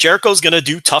 Jericho's going to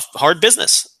do tough, hard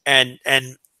business. And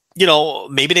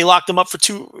maybe they locked him up for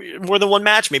more than one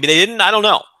match. Maybe they didn't. I don't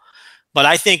know. But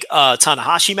I think a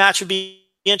Tanahashi match would be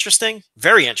interesting.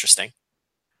 Very interesting.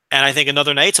 And I think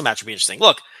another Naito match would be interesting.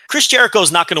 Look, Chris Jericho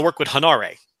is not going to work with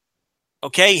Hanare.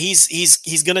 Okay?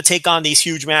 He's going to take on these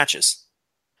huge matches.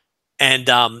 And,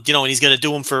 and he's going to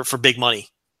do them for big money.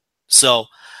 So,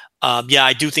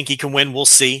 I do think he can win. We'll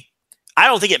see. I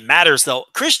don't think it matters, though.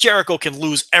 Chris Jericho can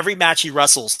lose every match he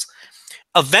wrestles.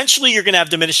 Eventually, you're going to have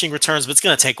diminishing returns, but it's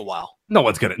going to take a while. It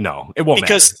won't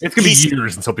matter. It's going to be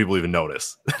years until people even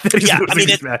notice that he's losing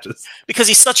these matches. Because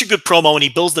he's such a good promo and he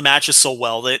builds the matches so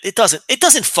well that it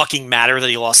doesn't fucking matter that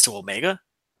he lost to Omega.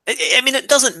 It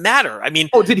doesn't matter.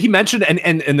 Did he mention,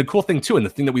 and the cool thing too, and the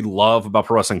thing that we love about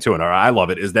pro wrestling too, and I love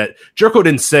it, is that Jericho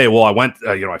didn't say, well, I went,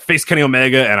 I faced Kenny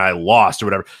Omega and I lost or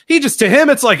whatever. To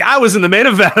him, it's like, I was in the main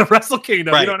event of Wrestle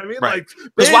Kingdom. Right, you know what I mean? Right.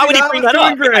 Because why would he bring that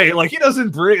up? Great. Like, he doesn't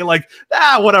bring,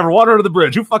 whatever, water under the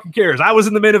bridge. Who fucking cares? I was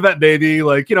in the main event, baby.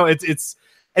 It's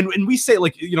and we say,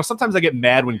 sometimes I get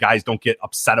mad when guys don't get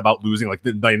upset about losing, like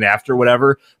the night after or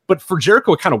whatever. But for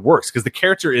Jericho, it kind of works because the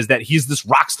character is that he's this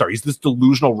rock star. He's this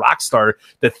delusional rock star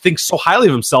that thinks so highly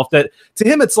of himself that to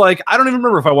him, it's like, I don't even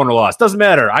remember if I won or lost. Doesn't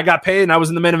matter. I got paid and I was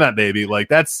in the main event, baby. Like,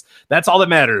 that's all that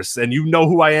matters. And you know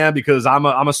who I am because I'm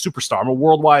a superstar. I'm a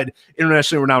worldwide,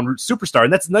 internationally renowned superstar.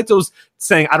 And that's Naito's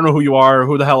saying, I don't know who you are.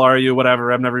 Who the hell are you?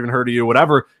 Whatever. I've never even heard of you,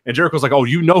 whatever. And Jericho's like, oh,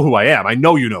 you know who I am. I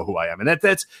know you know who I am. And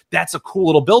that's a cool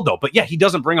little build though. But yeah, he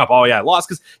doesn't bring up, oh yeah, I lost,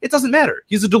 because it doesn't matter.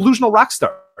 He's a delusional rock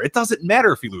star. It doesn't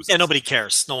matter if he loses. Yeah, nobody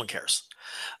cares. No one cares.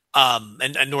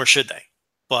 And nor should they.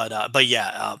 But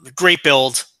yeah, great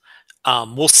build.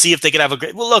 We'll see if they could have a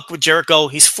great. Well, look, with Jericho,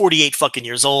 he's 48 fucking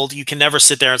years old. You can never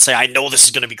sit there and say, I know this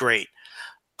is going to be great.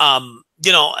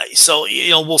 So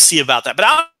we'll see about that. But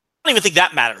I don't even think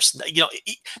that matters.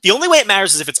 The only way it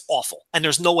matters is if it's awful, and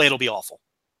there's no way it'll be awful.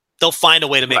 They'll find a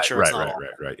way to make sure it's not awful.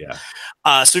 Right,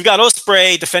 yeah. So we've got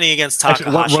Ospreay defending against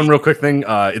Takahashi. Actually, one real quick thing.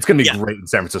 It's going to be great in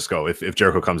San Francisco if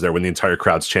Jericho comes there when the entire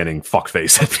crowd's chanting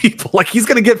fuckface at people. Like, he's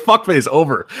going to get fuckface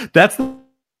over. That's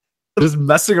just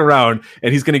messing around,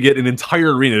 and he's going to get an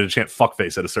entire arena to chant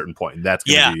fuckface at a certain point. And that's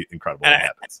going to be incredible when it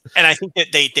happens. And I think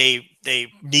that they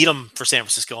need him for San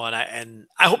Francisco, and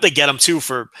I hope they get him too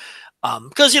for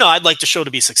because I'd like the show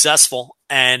to be successful,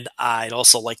 and I'd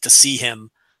also like to see him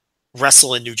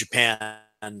wrestle in New Japan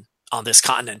on this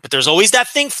continent. But there's always that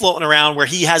thing floating around where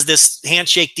he has this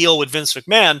handshake deal with Vince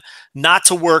McMahon not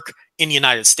to work in the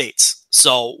United States.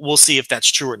 So we'll see if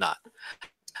that's true or not.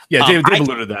 Yeah, Dave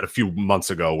alluded to that a few months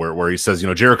ago where he says,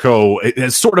 Jericho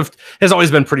has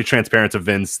always been pretty transparent to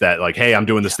Vince that, like, hey, I'm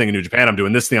doing this thing in New Japan, I'm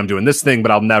doing this thing,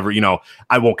 but I'll never,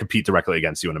 I won't compete directly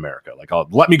against you in America. Like,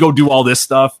 let me go do all this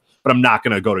stuff, but I'm not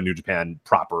going to go to New Japan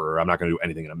proper, or I'm not going to do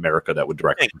anything in America that would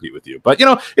directly compete with you. But,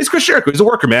 it's Chris Jericho. He's a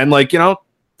worker, man. Like,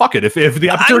 fuck it. If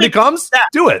the opportunity comes,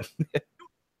 do it.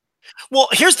 Well,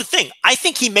 here's the thing. I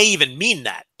think he may even mean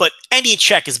that, but any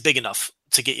check is big enough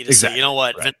to get you to say, you know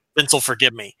what, right. Vince will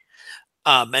forgive me.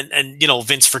 And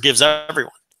Vince forgives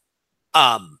everyone.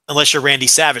 Unless you're Randy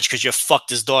Savage because you fucked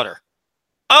his daughter.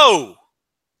 Oh,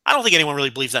 I don't think anyone really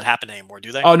believes that happened anymore,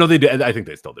 do they? Oh, no, they do. I think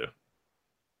they still do.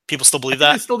 People still believe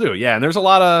that? They still do, yeah. And there's a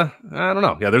lot of, I don't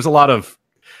know. Yeah, there's a lot of...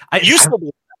 still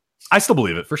believe that? I still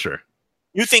believe it, for sure.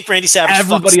 You think Randy Savage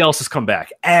Everybody else has come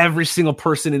back. Every single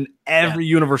person in every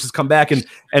universe has come back.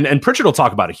 And Pritchard will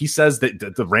talk about it. He says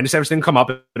that the Randy Savage thing come up,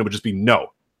 and it would just be,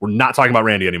 no, we're not talking about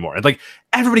Randy anymore. And, like,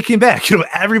 everybody came back.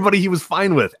 Everybody he was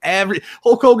fine with.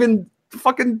 Hulk Hogan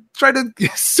fucking tried to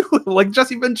sue him, like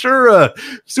Jesse Ventura.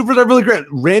 Superstar Billy Graham.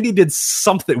 Randy did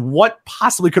something. What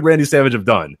possibly could Randy Savage have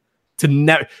done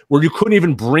to where you couldn't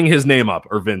even bring his name up,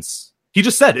 or Vince? He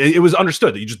just said it was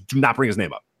understood that you just do not bring his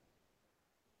name up.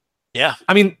 Yeah.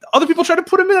 I mean, other people tried to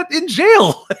put him in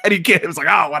jail, and he can't. It was like,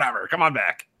 oh, whatever, come on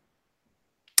back.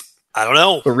 I don't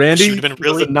know. But Randy, she would have been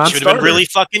really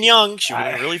fucking young. She would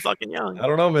have been really fucking young. I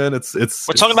don't know, man. We're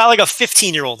talking about like a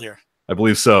 15-year-old here. I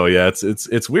believe so. Yeah,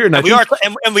 it's weird. And we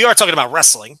are talking about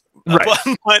wrestling,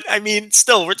 right? But I mean,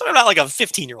 still, we're talking about like a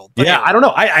 15-year-old. Yeah, anyway. I don't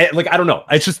know. I don't know.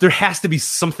 It's just there has to be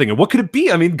something. And what could it be?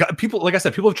 I mean, people, like I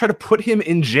said, people have tried to put him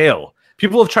in jail.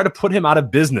 People have tried to put him out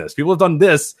of business. People have done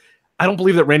this. I don't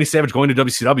believe that Randy Savage going to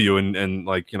WCW and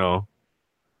like, you know,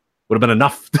 would have been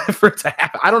enough for it to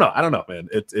happen. I don't know, man.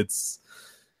 It's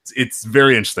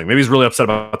very interesting. Maybe he's really upset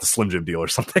about the Slim Jim deal or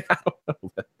something. I don't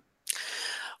know.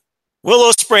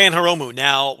 Will Ospreay and Hiromu.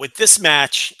 Now, with this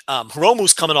match,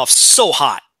 Hiromu's coming off so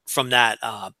hot from that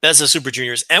Best of Super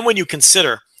Juniors. And when you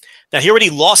consider that he already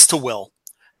lost to Will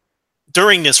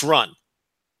during this run,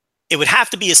 it would have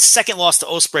to be his second loss to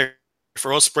Ospreay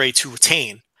for Ospreay to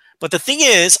retain. But the thing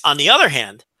is, on the other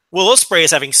hand, Will Ospreay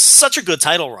is having such a good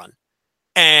title run,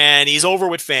 and he's over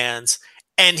with fans,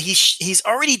 and he's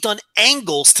already done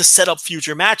angles to set up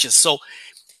future matches. So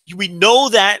we know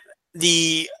that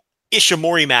the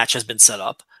Ishimori match has been set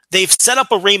up. They've set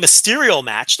up a Rey Mysterio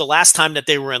match the last time that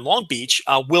they were in Long Beach.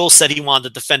 Will said he wanted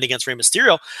to defend against Rey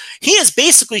Mysterio. He has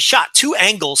basically shot 2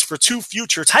 angles for 2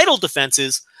 future title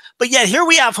defenses, but yet here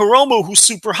we have Hiromu, who's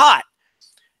super hot.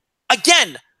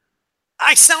 Again,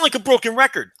 I sound like a broken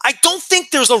record. I don't think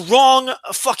there's a wrong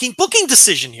fucking booking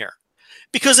decision here.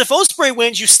 Because if Ospreay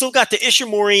wins, you still got the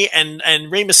Ishimori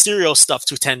and Rey Mysterio stuff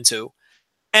to tend to.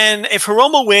 And if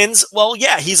Hiromu wins, well,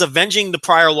 yeah, he's avenging the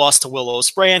prior loss to Will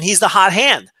Ospreay, and he's the hot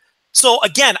hand. So,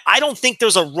 again, I don't think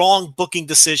there's a wrong booking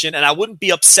decision, and I wouldn't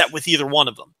be upset with either one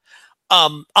of them.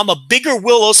 I'm a bigger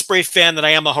Will Ospreay fan than I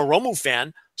am a Hiromu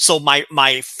fan, so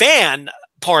my fan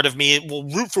part of me will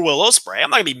root for Will Ospreay. I'm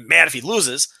not going to be mad if he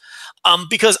loses,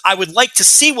 because I would like to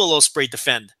see Will Ospreay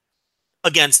defend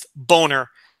against Boner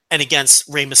and against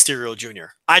Rey Mysterio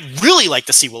Jr. I'd really like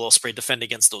to see Will Ospreay defend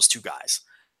against those 2 guys.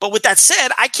 But with that said,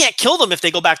 I can't kill them if they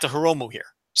go back to Hiromu here.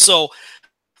 So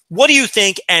what do you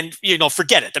think? And, you know,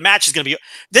 forget it. The match is going to be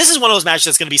 – this is one of those matches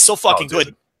that's going to be so fucking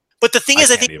good. But the thing is,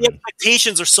 I think the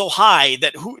expectations are so high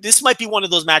that this might be one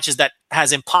of those matches that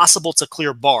has impossible to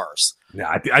clear bars. Yeah,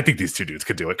 I think these 2 dudes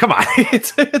could do it. Come on.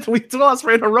 it's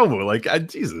Ospreay and Hiromu. Like,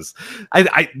 Jesus.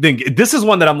 I think this is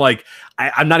one that I'm like,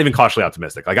 I'm not even cautiously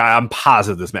optimistic. Like, I'm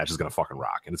positive this match is going to fucking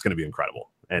rock, and it's going to be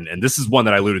incredible. And this is one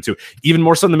that I alluded to, even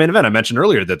more so in the main event. I mentioned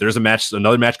earlier that there's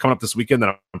another match coming up this weekend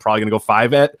that I'm probably going to go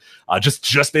 5 at,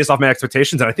 just based off my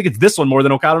expectations. And I think it's this one more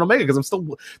than Okada and Omega, because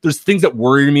there's things that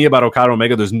worry me about Okada and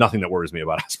Omega. There's nothing that worries me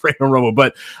about Ospreay and Hiromu.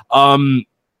 But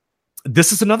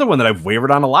this is another one that I've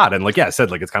wavered on a lot. And like, yeah, I said,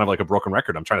 like, it's kind of like a broken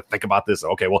record. I'm trying to think about this.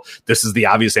 Okay, well, this is the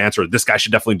obvious answer. This guy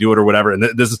should definitely do it or whatever. And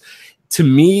this is, to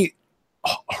me,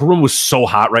 Hiromu was so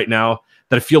hot right now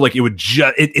that I feel like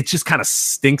it just kind of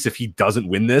stinks if he doesn't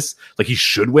win this. Like, he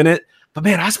should win it. But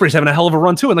man, Ospreay's having a hell of a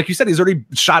run too. And like you said, he's already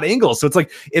shot angles. So it's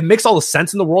like, it makes all the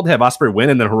sense in the world to have Ospreay win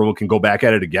and then Hiromu can go back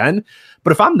at it again.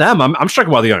 But if I'm them, I'm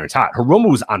striking while the iron's hot.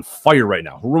 Hiromu's on fire right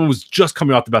now. Hiromu's just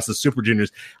coming off the Best of Super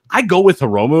Juniors. I go with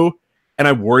Hiromu. And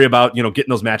I worry about, you know,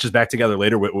 getting those matches back together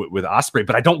later with Ospreay,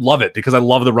 but I don't love it because I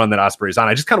love the run that Ospreay's on.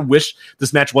 I just kind of wish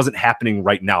this match wasn't happening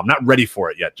right now. I'm not ready for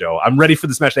it yet, Joe. I'm ready for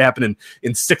this match to happen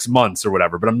in 6 months or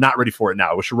whatever, but I'm not ready for it now.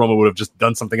 I wish Hiromu would have just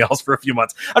done something else for a few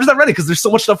months. I'm just not ready because there's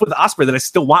so much stuff with Ospreay that I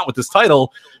still want with this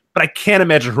title, but I can't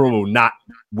imagine Hiromu not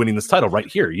winning this title right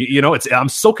here. You know, I'm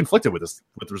so conflicted with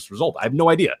this result. I have no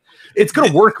idea. It's going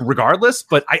to work regardless,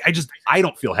 but I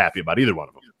don't feel happy about either one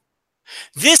of them.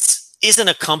 This isn't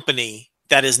a company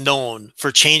that is known for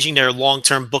changing their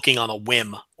long-term booking on a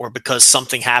whim or because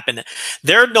something happened.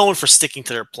 They're known for sticking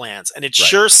to their plans. And it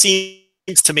sure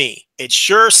seems to me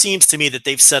that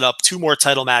they've set up 2 more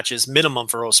title matches minimum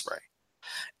for Ospreay.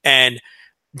 And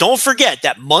don't forget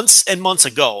that months and months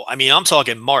ago, I mean, I'm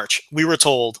talking March, we were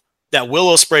told that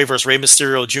Will Ospreay versus Rey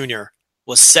Mysterio Jr.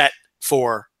 was set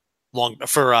for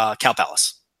Cow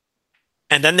Palace.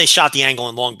 And then they shot the angle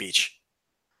in Long Beach.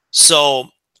 So,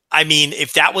 I mean,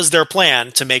 if that was their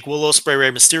plan to make Will Ospreay Rey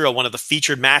Mysterio one of the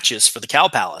featured matches for the Cow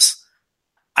Palace,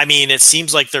 I mean, it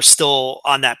seems like they're still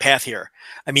on that path here.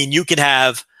 I mean, you could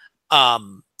have,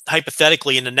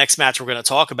 hypothetically, in the next match we're going to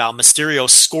talk about, Mysterio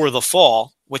score the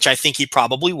fall, which I think he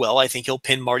probably will. I think he'll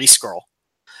pin Marty Scurll.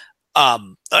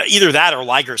 Either that or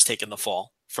Liger's taking the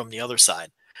fall from the other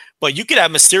side. But you could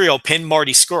have Mysterio pin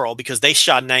Marty Scurll because they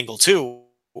shot an angle too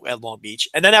at Long Beach,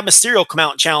 and then have Mysterio come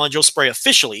out and challenge Ospreay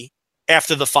officially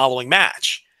after the following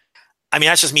match. I mean,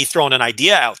 that's just me throwing an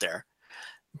idea out there.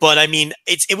 But I mean,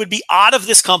 it would be odd of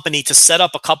this company to set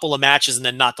up a couple of matches and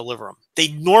then not deliver them. They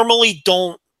normally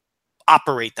don't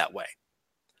operate that way.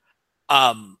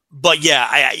 But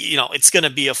yeah, it's going to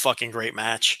be a fucking great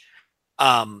match.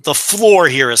 The floor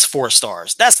here is 4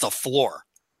 stars. That's the floor.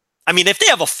 I mean, if they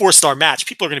have a 4-star match,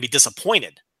 people are going to be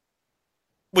disappointed,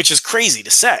 which is crazy to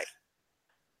say.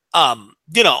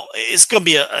 It's going to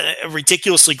be a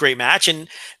ridiculously great match. And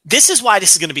this is why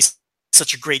this is going to be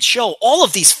such a great show. All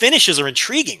of these finishes are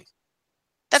intriguing.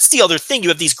 That's the other thing. You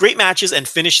have these great matches and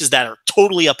finishes that are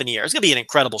totally up in the air. It's going to be an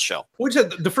incredible show. Which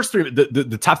the first 3,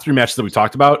 the top 3 matches that we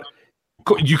talked about,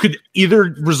 you could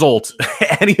either result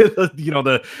any of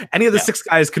the 6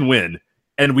 guys can win,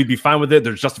 and we'd be fine with it.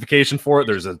 There's justification for it.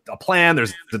 There's a plan.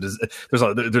 There's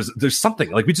something.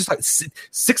 Like, we just like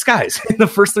 6 guys in the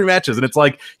first 3 matches, and it's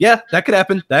like, yeah, that could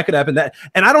happen. That could happen.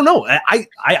 And I don't know. I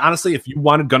honestly, if you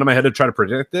wanted gun in my head to try to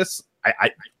predict this,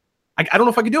 I don't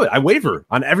know if I could do it. I waver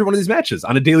on every one of these matches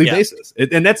on a daily basis,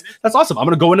 and that's awesome. I'm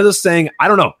going to go into this saying, I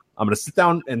don't know. I'm going to sit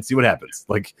down and see what happens.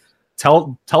 Like,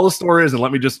 tell the stories and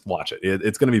let me just watch it.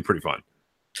 It's going to be pretty fun.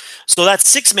 So that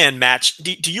 6-man match,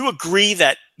 do you agree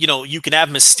that, you can have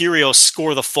Mysterio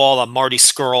score the fall on Marty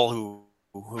Scurll,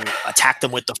 who attacked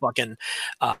him with the fucking,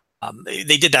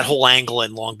 they did that whole angle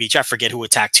in Long Beach. I forget who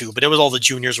attacked who, but it was all the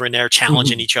juniors were in there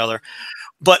challenging each other.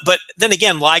 But then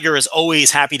again, Liger is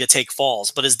always happy to take falls.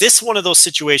 But is this one of those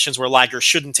situations where Liger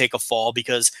shouldn't take a fall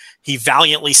because he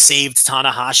valiantly saved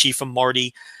Tanahashi from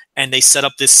Marty, and they set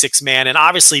up this 6-man? And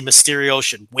obviously Mysterio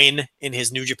should win in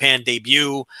his New Japan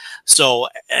debut. So,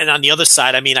 and on the other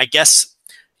side, I mean, I guess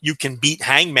you can beat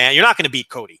Hangman. You're not going to beat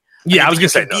Cody. Yeah, I was going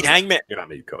to say, beat Hangman. You're not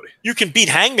beating Cody. You can beat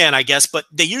Hangman, I guess, but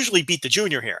they usually beat the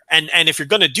junior here. And if you're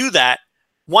going to do that,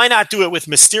 why not do it with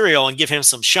Mysterio and give him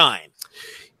some shine?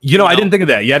 I didn't think of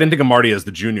that. Yeah, I didn't think of Marty as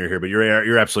the junior here, but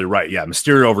you're absolutely right. Yeah,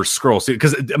 Mysterio over Scurll.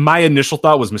 Because my initial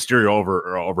thought was Mysterio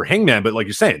over Hangman, but like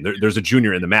you're saying, there's a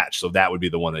junior in the match, so that would be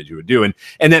the one that you would do, and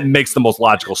that makes the most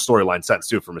logical storyline sense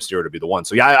too for Mysterio to be the one.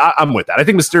 So yeah, I'm with that. I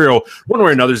think Mysterio, one way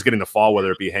or another, is getting the fall,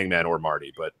 whether it be Hangman or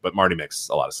Marty, but Marty makes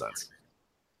a lot of sense.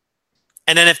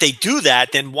 And then if they do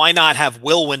that, then why not have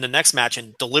Will win the next match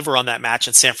and deliver on that match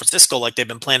in San Francisco like they've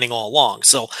been planning all along?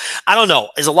 So I don't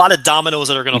know. There's a lot of dominoes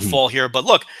that are going to fall here. But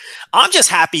look, I'm just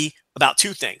happy about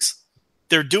 2 things.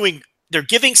 They're giving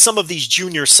some of these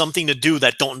juniors something to do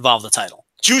that don't involve the title.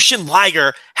 Jushin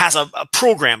Liger has a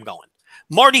program going.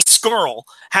 Marty Scurll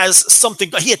has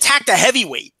something. He attacked a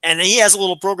heavyweight, and he has a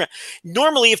little program.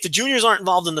 Normally, if the juniors aren't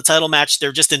involved in the title match,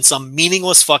 they're just in some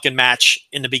meaningless fucking match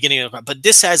in the beginning of the. But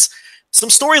this has some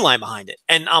storyline behind it,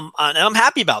 and I'm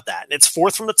happy about that. It's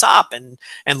 4th from the top, and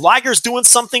Liger's doing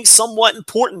something somewhat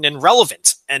important and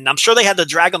relevant, and I'm sure they had to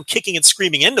drag him kicking and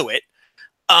screaming into it,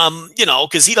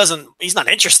 because he's not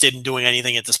interested in doing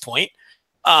anything at this point,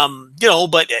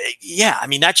 but yeah, I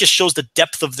mean, that just shows the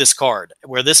depth of this card,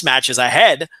 where this match is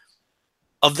ahead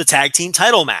of the tag team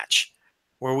title match,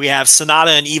 where we have Sonata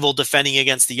and Evil defending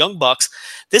against the Young Bucks.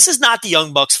 This is not the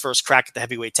Young Bucks' first crack at the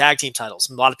heavyweight tag team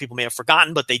titles. A lot of people may have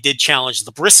forgotten, but they did challenge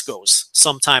the Briscoes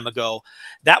some time ago.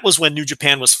 That was when New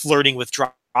Japan was flirting with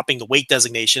dropping the weight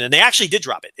designation, and they actually did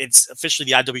drop it. It's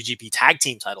officially the IWGP tag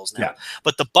team titles now. Yeah.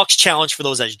 But the Bucks challenged for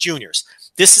those as juniors.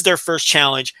 This is their first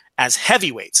challenge as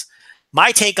heavyweights.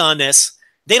 My take on this,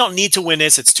 they don't need to win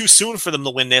this. It's too soon for them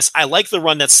to win this. I like the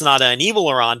run that Sonata and Evil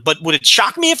are on, but would it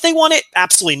shock me if they won it?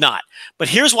 Absolutely not. But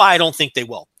here's why I don't think they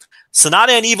will.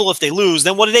 Sonata and Evil, if they lose,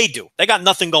 then what do? They got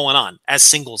nothing going on as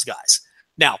singles guys.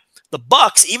 Now, the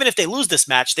Bucks, even if they lose this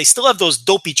match, they still have those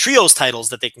dopey trios titles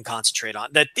that they can concentrate on.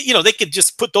 That, they could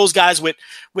just put those guys with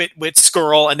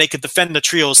Scurll, and they could defend the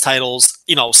trios titles,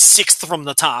 6th from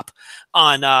the top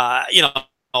on,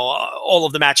 all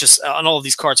of the matches on all of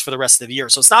these cards for the rest of the year.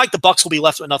 So it's not like the Bucks will be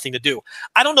left with nothing to do.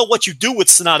 I don't know what you do with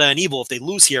Sonata and Evil if they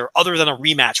lose here, other than a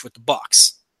rematch with the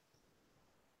Bucks.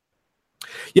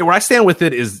 Yeah, where I stand with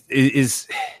it is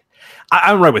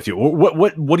I'm right with you.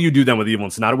 What do you do then with Evil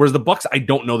and Sonata? Whereas the Bucks, I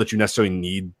don't know that you necessarily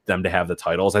need them to have the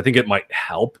titles. I think it might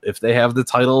help if they have the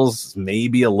titles,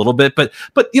 maybe a little bit. But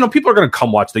people are going to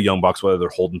come watch the Young Bucks whether they're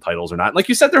holding titles or not. Like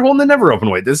you said, they're holding the never open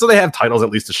weight, so they have titles at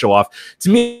least to show off. To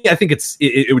me, I think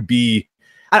it would be.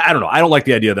 I don't know. I don't like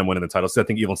the idea of them winning the titles. I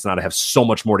think Evil and Sonata have so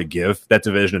much more to give that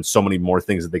division and so many more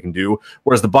things that they can do.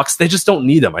 Whereas the Bucks, they just don't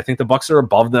need them. I think the Bucks are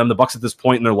above them. The Bucks at this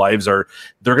point in their lives they're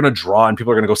going to draw, and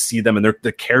people are going to go see them, and they're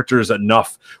the characters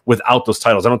enough without those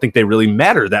titles. I don't think they really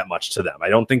matter that much to them. I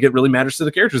don't think it really matters to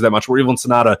the characters that much. Where Evil and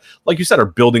Sonata, like you said, are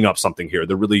building up something here.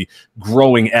 They're really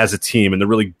growing as a team, and they're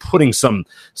really putting some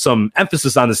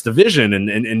emphasis on this division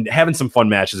and having some fun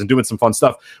matches and doing some fun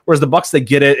stuff. Whereas the Bucks, they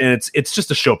get it, and it's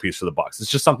just a showpiece for the Bucks. It's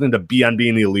just just something to be on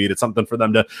Being the Elite. It's something for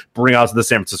them to bring out to the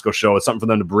San Francisco show. It's something for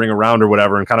them to bring around or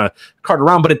whatever and kind of cart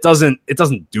around, but it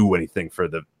doesn't do anything for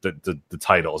the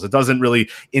titles. It doesn't really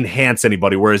enhance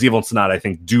anybody, whereas Evil and Sonata, I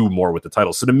think, do more with the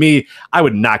titles. So to me, I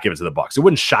would not give it to the Bucks. It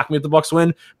wouldn't shock me if the Bucks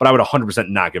win, but I would 100%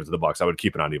 not give it to the Bucks. I would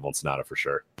keep it on Evil and Sonata for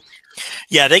sure.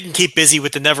 Yeah, they can keep busy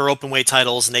with the never open weight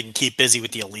titles, and they can keep busy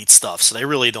with the elite stuff, so they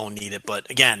really don't need it. But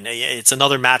again, it's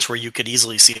another match where you could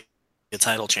easily see a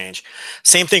title change.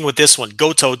 Same thing with this one.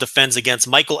 Goto defends against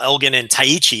Michael Elgin and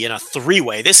Taichi in a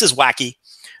 3-way. This is wacky.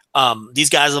 These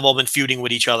guys have all been feuding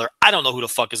with each other. I don't know who the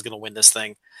fuck is going to win this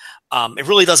thing. It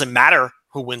really doesn't matter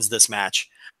who wins this match.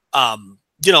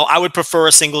 I would prefer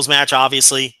a singles match,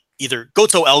 obviously. Either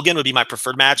Goto Elgin would be my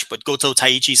preferred match, but Goto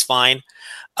Taichi's fine.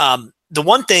 The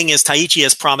one thing is Taichi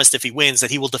has promised if he wins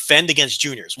that he will defend against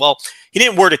juniors. Well, he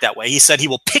didn't word it that way. He said he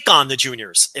will pick on the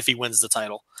juniors if he wins the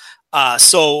title.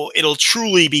 So it'll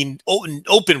truly be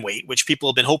open weight, which people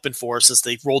have been hoping for since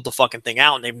they've rolled the fucking thing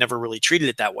out, and they've never really treated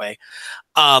it that way.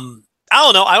 I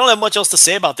don't know. I don't have much else to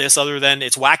say about this other than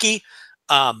it's wacky,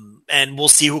 and we'll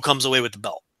see who comes away with the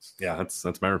belt. Yeah, that's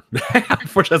my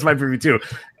unfortunately that's my preview too.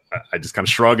 I just kind of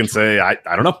shrug and say I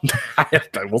don't know.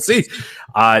 We'll see.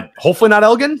 Hopefully not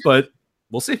Elgin, but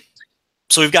we'll see.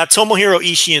 So we've got Tomohiro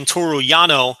Ishii and Toru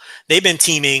Yano. They've been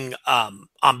teaming on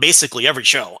basically every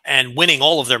show and winning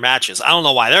all of their matches. I don't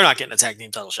know why they're not getting a tag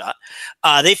team title shot.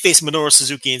 They face Minoru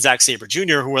Suzuki and Zack Sabre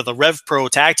Jr., who are the Rev Pro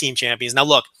tag team champions. Now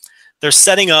look, they're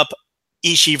setting up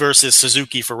Ishii versus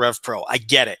Suzuki for Rev Pro. I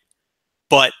get it.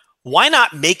 But why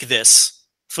not make this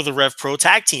for the Rev Pro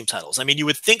tag team titles? I mean, you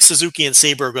would think Suzuki and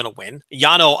Sabre are going to win.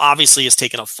 Yano obviously has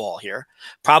taken a fall here,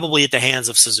 probably at the hands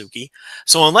of Suzuki.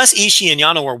 So unless Ishii and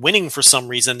Yano are winning for some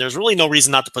reason, there's really no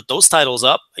reason not to put those titles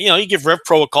up. You give Rev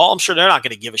Pro a call. I'm sure they're not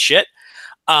going to give a shit.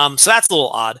 So that's a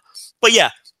little odd. But yeah,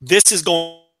 this is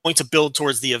going to build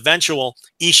towards the eventual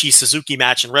Ishii-Suzuki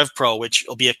match in Rev Pro, which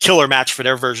will be a killer match for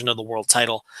their version of the world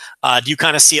title. Do you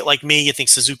kind of see it like me? You think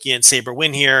Suzuki and Sabre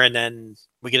win here, and then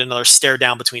we get another stare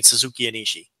down between Suzuki and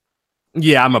Ishii?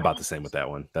 Yeah, I'm about the same with that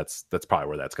one. That's probably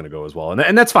where that's going to go as well,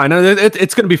 and that's fine.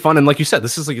 It's going to be fun. And like you said,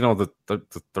 this is like the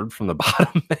third from the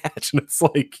bottom match, and it's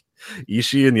like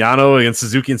Ishii and Yano against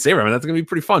Suzuki and Sabre. I mean, that's going to be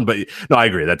pretty fun. But no, I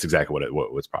agree. That's exactly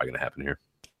what's probably going to happen here.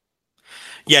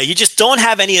 Yeah, you just don't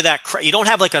have any of that. You don't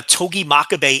have like a Togi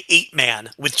Makabe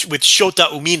 8-man with Shota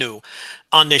Umino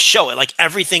on this show. Like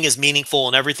everything is meaningful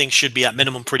and everything should be at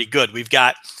minimum pretty good. We've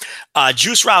got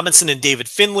Juice Robinson and David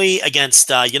Finlay against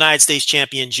United States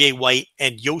champion Jay White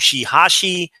and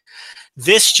Yoshihashi.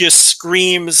 This just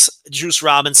screams Juice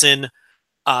Robinson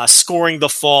scoring the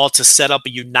fall to set up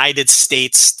a United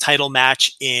States title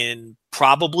match in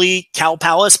probably Cow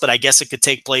Palace, but I guess it could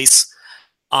take place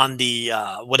on the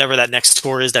whatever that next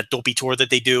tour is, that dopey tour that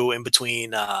they do in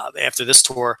between after this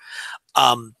tour.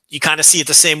 You kind of see it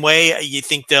the same way. You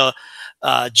think the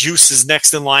Juice is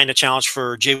next in line to challenge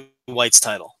for Jay White's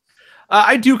title?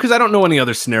 I do, because I don't know any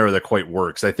other scenario that quite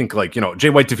works. I think Jay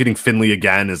White defeating Finlay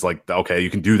again is like, okay, you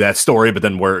can do that story, but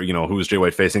then who is Jay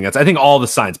White facing? I think all the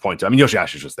signs point to,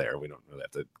 Yoshihashi's just there. We don't really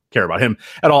have to care about him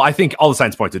at all. I think all the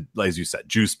signs point to, as you said,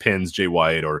 Juice pins Jay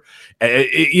White, or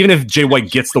even if Jay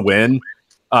White gets the win,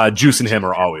 Juice and him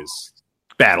are always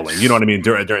battling. You know what I mean,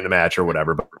 during the match or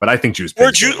whatever. But I think Juice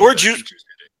or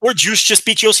Juice just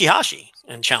beats Yoshihashi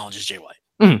and challenges Jay White.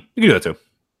 Mm-hmm. You can do that too.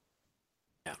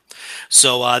 Yeah.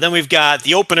 So then we've got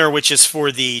the opener, which is for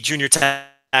the junior tag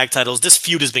titles. This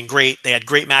feud has been great. They had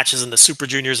great matches in the Super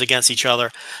Juniors against each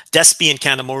other. Despi and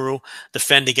Kanemaru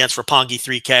defend against Roppongi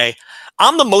 3K.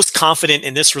 I'm the most confident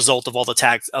in this result of all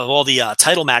the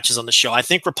title matches on the show. I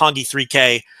think Roppongi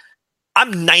 3K.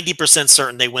 I'm 90%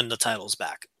 certain they win the titles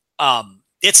back.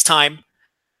 It's time,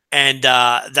 and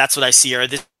that's what I see here.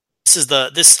 If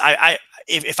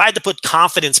I had to put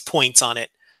confidence points on it,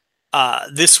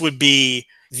 this would be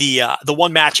the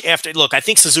one match after. Look, I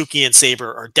think Suzuki and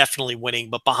Sabre are definitely winning,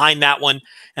 but behind that one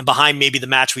and behind maybe the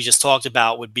match we just talked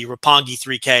about would be Roppongi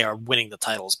 3K are winning the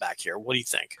titles back here. What do you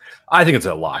think? I think it's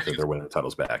a lock that they're winning the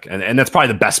titles back, and that's probably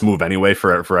the best move anyway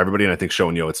for everybody. And I think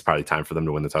showing it's probably time for them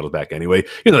to win the titles back anyway.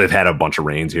 They've had a bunch of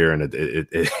reigns here, and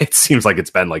it seems like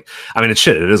it's been like, it's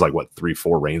shit. It is like what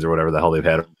 3-4 reigns or whatever the hell they've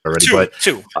had already.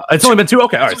 Two. It's only been 2.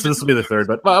 Okay, all right. So this will be the third,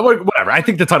 but whatever. I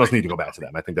think the titles need to go back to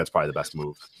them. I think that's probably the best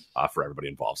move for everybody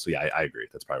involved. So yeah, I agree.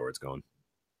 That's probably where it's going.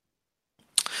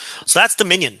 So that's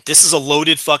Dominion. This is a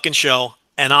loaded fucking show,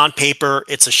 and on paper,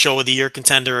 it's a show of the year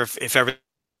contender if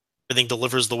everything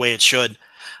delivers the way it should.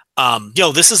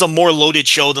 This is a more loaded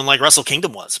show than like Wrestle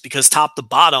Kingdom was, because top to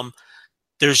bottom,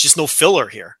 there's just no filler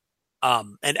here,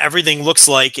 and everything looks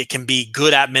like it can be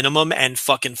good at minimum and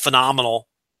fucking phenomenal.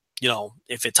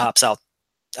 If it tops out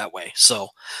that way. So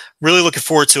really looking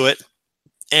forward to it.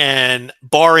 And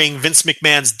barring Vince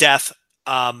McMahon's death,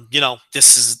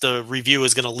 the review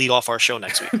is going to lead off our show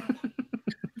next week.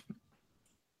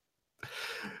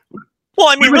 Well,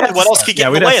 I mean, really, what else could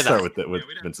get in the way of that? With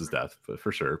Vince's death,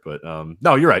 for sure. But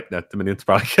no, you're right. It's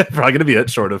probably going to be it.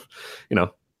 Short of,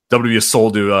 WWE is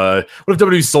sold to. What if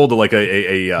WWE sold to like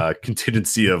a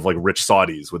contingency of like rich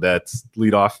Saudis? Would that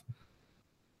lead off?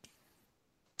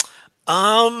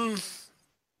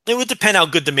 It would depend how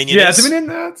good Dominion is. Yeah,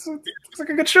 Dominion. It's like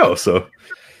a good show. So.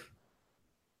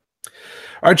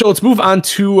 All right, Joe, let's move on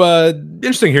to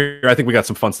interesting here. I think we got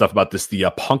some fun stuff about this.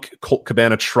 The Punk Colt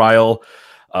Cabana trial.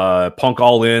 Punk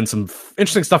All In, some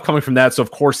interesting stuff coming from that. So,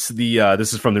 of course,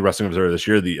 this is from the Wrestling Observer this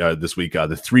year, this week, the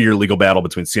 3-year legal battle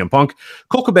between CM Punk,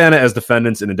 Colt Cabana as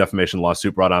defendants in a defamation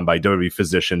lawsuit brought on by WWE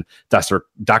physician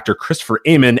Dr. Christopher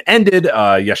Amann ended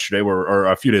yesterday, or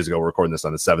a few days ago. We're recording this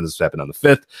on the 7th. This happened on the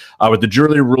 5th, with the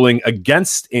jury ruling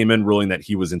against Amann, ruling that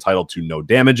he was entitled to no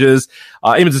damages.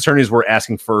 Amann's attorneys were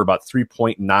asking for about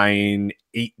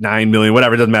 $3.989 million,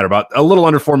 whatever, it doesn't matter, about a little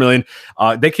under $4 million.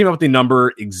 They came up with the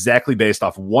number exactly based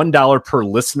off $1 per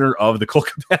listener of the Colt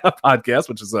Cabana podcast,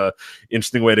 which is a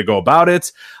interesting way to go about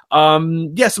it.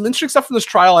 Some interesting stuff from this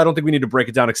trial. I don't think we need to break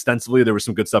it down extensively. There was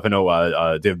some good stuff. I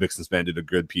know David Bixenspan did a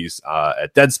good piece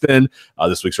at Deadspin.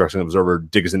 This week's Wrestling Observer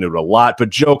digs into it a lot. But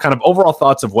Joe, kind of overall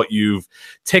thoughts of what you've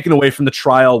taken away from the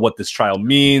trial, what this trial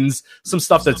means, some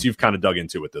stuff that you've kind of dug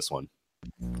into with this one.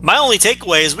 My only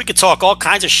takeaway is we could talk all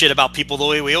kinds of shit about people the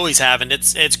way we always have, and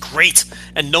it's great,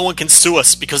 and no one can sue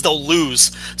us because they'll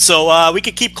lose. So we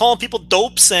could keep calling people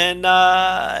dopes, and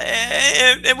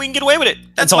we can get away with it.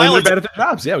 That's all. They're bad at their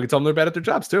jobs. Yeah, we can tell them they're bad at their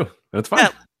jobs too. That's fine.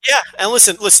 Yeah. And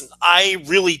listen. I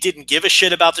really didn't give a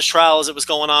shit about this trial as it was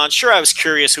going on. Sure, I was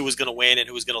curious who was going to win and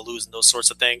who was going to lose and those sorts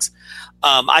of things.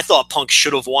 I thought Punk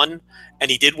should have won,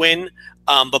 and he did win.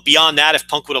 But beyond that, if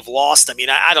Punk would have lost, I mean,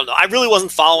 I don't know. I really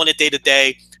wasn't following it day to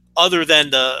day, other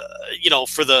than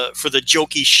for the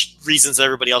jokey reasons that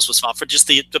everybody else was following, for just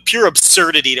the pure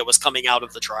absurdity that was coming out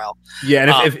of the trial. Yeah,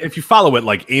 and if you follow it,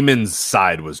 like, Amann's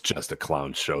side was just a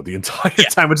clown show the entire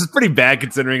time, which is pretty bad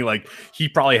considering like he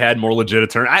probably had more legit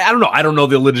attorney. I don't know. I don't know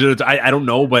the legit. I don't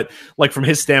know, but like from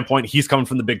his standpoint, he's coming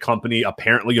from the big company.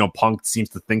 Apparently, Punk seems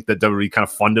to think that WWE kind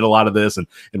of funded a lot of this and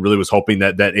really was hoping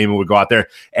that Amann would go out there.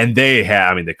 And they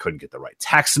couldn't get the right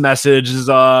text messages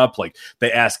up. Like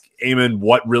they asked Amann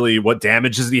what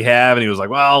damages did he have, and he was like,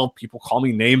 well, people call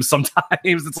me names sometimes.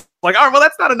 It's like, all right, well,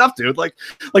 that's not enough, dude.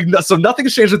 So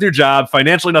nothing's changed with your job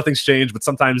financially, nothing's changed, but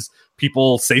sometimes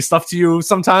people say stuff to you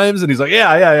sometimes, and he's like,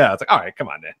 yeah. It's like, all right, come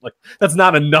on, man. Like that's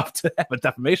not enough to have a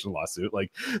defamation lawsuit.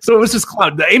 Like, so it was just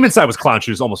clown. The Amann side was clown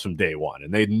shoes almost from day one,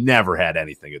 and they never had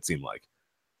anything. It seemed like.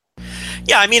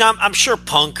 Yeah, I mean, I'm sure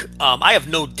Punk. I have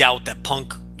no doubt that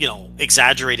Punk,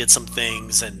 exaggerated some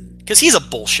things, and because he's a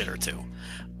bullshitter too.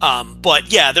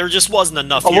 But yeah, there just wasn't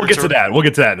enough. We'll get to that. We'll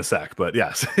get to that in a sec. But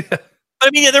yes. I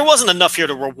mean, yeah, there wasn't enough here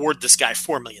to reward this guy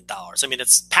 $4 million. I mean,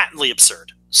 it's patently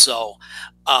absurd. So,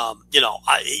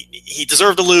 he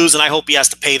deserved to lose, and I hope he has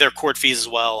to pay their court fees as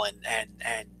well. And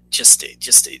just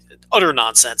utter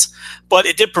nonsense. But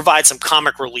it did provide some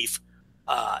comic relief,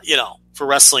 for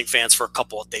wrestling fans for a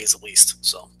couple of days at least.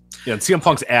 So. Yeah, and CM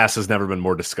Punk's ass has never been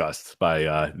more discussed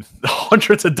by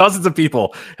hundreds of dozens of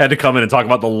people had to come in and talk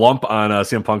about the lump on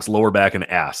CM Punk's lower back and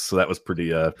ass. So that was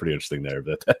pretty interesting there.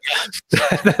 But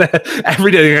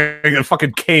every day,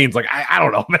 fucking Kane's like, I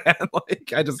don't know, man.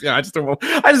 Like I just got to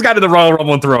the Royal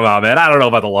Rumble and throw him out, man. I don't know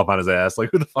about the lump on his ass. Like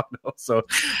who the fuck knows? So,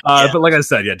 but like I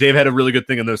said, yeah, Dave had a really good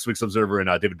thing in this week's Observer, and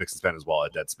David Bixenspan as well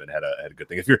at Deadspin had a good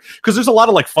thing. Because there's a lot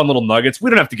of like fun little nuggets. We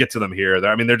don't have to get to them here.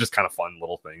 They're just kind of fun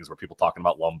little things where people talking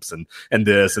about lumps and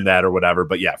this and that or whatever.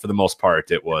 But yeah, for the most part,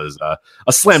 it was a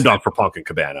slam dunk for Punk and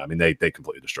Cabana. I mean, they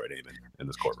completely destroyed Amann in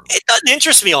this courtroom. It doesn't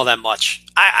interest me all that much.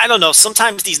 I don't know.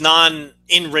 Sometimes these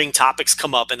non-in-ring topics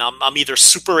come up, and I'm either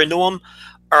super into them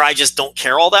or I just don't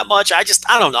care all that much. I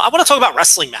don't know. I want to talk about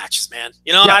wrestling matches, man.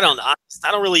 Yeah. I don't know.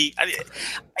 I don't really. I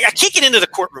can't get into the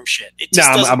courtroom shit. It just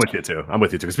I'm with you too.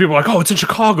 Because people are like, oh, it's in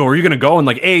Chicago. Are you going to go? And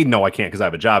like, A, no, I can't because I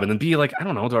have a job. And then B, like, I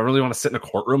don't know. Do I really want to sit in a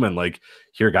courtroom and like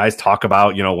hear guys talk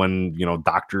about, when,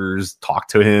 doctors talk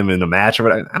to him in a match or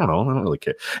whatever? I don't know. I don't really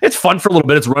care. It's fun for a little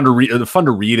bit. It's fun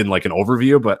to read in like an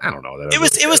overview, but I don't know.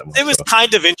 It was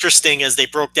kind of interesting as they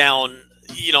broke down,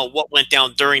 what went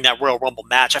down during that Royal Rumble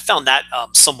match. I found that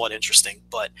somewhat interesting,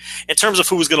 but in terms of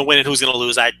who was going to win and who's going to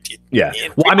lose, the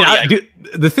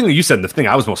thing that you said, the thing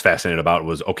I was most fascinated about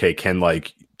was, okay, can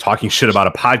like talking shit about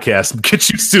a podcast get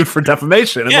you sued for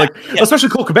defamation? And especially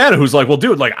Colt Cabana, who's like, well,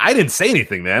 dude, like I didn't say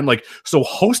anything, man. Like, so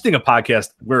hosting a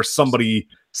podcast where somebody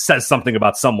says something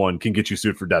about someone can get you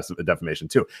sued for defamation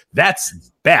too.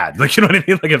 That's bad. Like, you know what I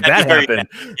mean? Like, if that happened,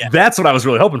 that's what I was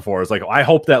really hoping for. Is like, I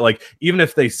hope that, like, even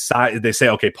if they say,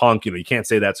 okay, Punk, you can't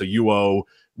say that, so you owe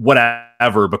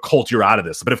whatever, but Colt, you're out of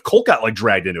this. But if Colt got like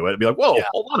dragged into it, it'd be like, whoa,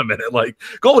 hold on a minute. Like,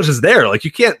 Colt was just there. Like,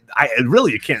 you can't. I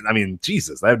mean,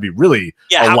 Jesus, that'd be really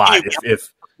a lot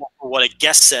if what a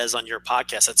guest says on your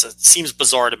podcast. It seems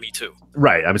bizarre to me too.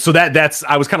 Right. I mean, so that's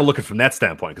I was kind of looking from that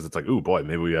standpoint, because it's like, oh boy,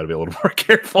 maybe we got to be a little more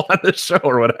careful on this show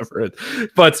or whatever.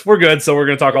 But we're good. So we're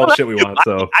going to talk all the shit we want.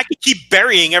 So I could keep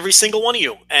burying every single one of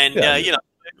you, and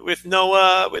with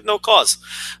no cause.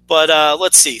 But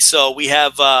let's see. So we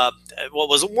have what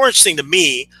was more interesting to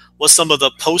me was some of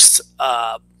the post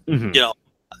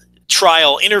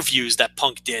trial interviews that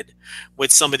Punk did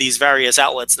with some of these various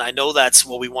outlets, and I know that's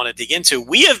what we want to dig into.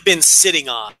 We have been sitting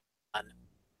on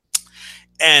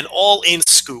an all-in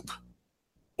scoop,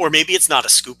 or maybe it's not a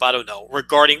scoop, I don't know,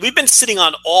 we've been sitting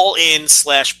on all-in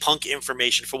 / Punk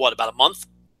information for what, about a month?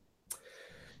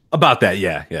 About that,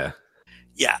 yeah.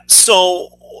 So,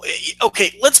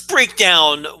 okay, let's break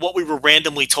down what we were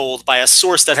randomly told by a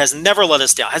source that has never let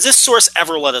us down. Has this source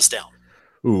ever let us down?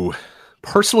 Ooh,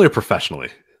 personally or professionally?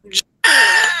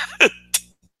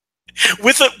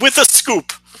 with a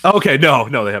scoop. Okay, no,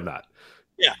 they have not.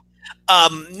 Yeah.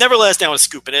 Never let us down with a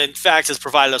scoop, and in fact has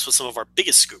provided us with some of our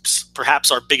biggest scoops,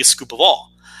 perhaps our biggest scoop of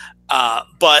all.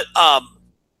 But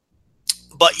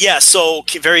yeah, so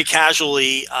very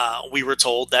casually, we were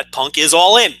told that Punk is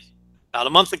all in about a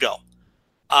month ago.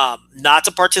 Not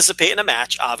to participate in a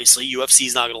match, obviously.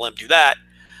 UFC's not going to let him do that,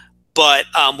 but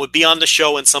would be on the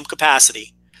show in some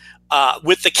capacity,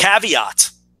 with the caveat,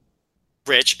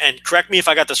 Rich, and correct me if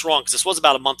I got this wrong, because this was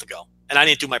about a month ago, and I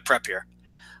didn't do my prep here.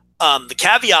 The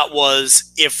caveat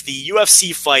was, if the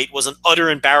UFC fight was an utter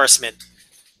embarrassment,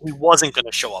 he wasn't going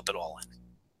to show up at all.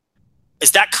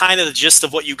 Is that kind of the gist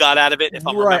of what you got out of it? If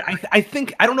I'm right. I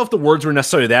think, I don't know if the words were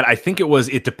necessarily that. I think it was,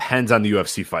 it depends on the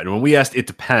UFC fight. And when we asked, it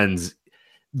depends,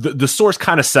 the source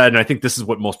kind of said, and I think this is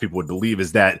what most people would believe,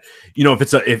 is that,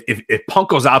 if Punk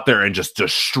goes out there and just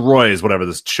destroys whatever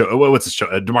this show, what's this show,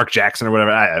 DeMarc Jackson or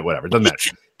whatever, whatever, it doesn't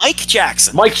matter. Mike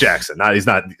Jackson. He's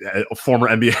not a former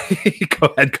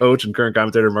NBA head coach and current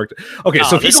commentator. Okay,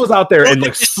 so if he goes out there and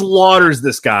like slaughters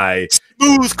this guy,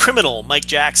 smooth criminal Mike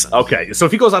Jackson. Okay, so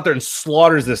if he goes out there and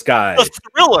slaughters this guy, the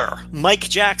thriller Mike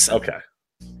Jackson. Okay,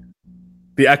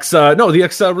 the ex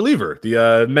reliever,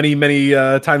 the many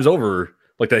times over,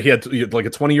 like that he had like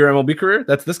a 20-year MLB career.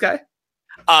 That's this guy.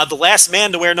 The last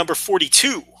man to wear number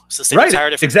 42. Since they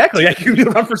retired it exactly. Yeah, he was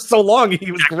around for so long. He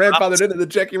was grandfathered into the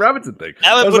Jackie Robinson thing.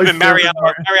 That would have been Mariano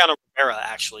Rivera,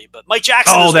 actually, but Mike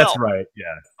Jackson. Oh, that's right.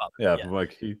 Yeah.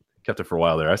 Like he kept it for a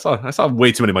while there. I saw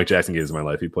way too many Mike Jackson games in my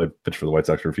life. He pitched for the White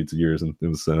Sox for a few years, and it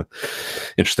was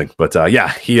interesting. But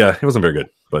he wasn't very good.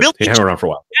 But he hung around for a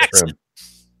while.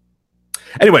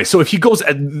 Anyway, so if he goes,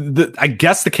 I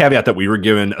guess the caveat that we were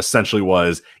given essentially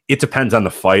was, it depends on the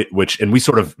fight, and we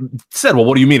sort of said, well,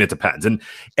 what do you mean it depends? And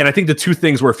I think the two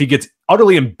things were, if he gets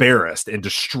utterly embarrassed and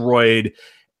destroyed,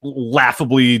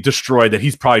 laughably destroyed, that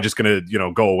he's probably just going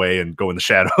to, go away and go in the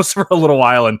shadows for a little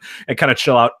while and kind of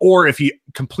chill out. Or if he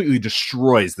completely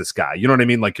destroys this guy, you know what I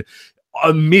mean? Like,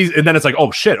 amazing. And then it's like,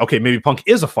 oh shit, okay, maybe Punk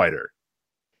is a fighter.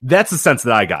 That's the sense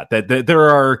that I got, that there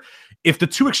are, if the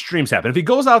two extremes happen, if he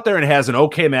goes out there and has an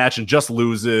okay match and just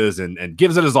loses and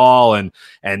gives it his all and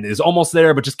is almost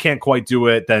there but just can't quite do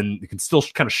it, then he can still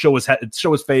kind of show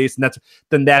his face, and that's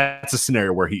a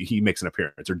scenario where he makes an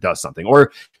appearance or does something.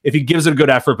 Or if he gives it a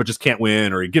good effort but just can't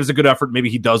win, or he gives a good effort,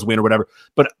 maybe he does win or whatever.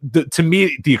 But to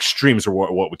me, the extremes are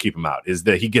what would keep him out, is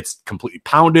that he gets completely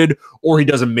pounded or he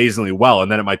does amazingly well,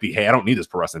 and then it might be, hey, I don't need this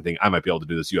pro wrestling thing, I might be able to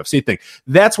do this UFC thing.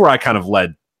 That's where I kind of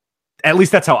led. At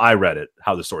least that's how I read it,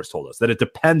 how the source told us, that it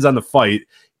depends on the fight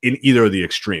in either of the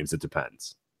extremes. It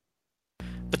depends.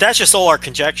 But that's just all our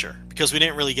conjecture, because we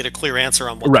didn't really get a clear answer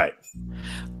on what. Right.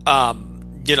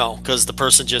 Because the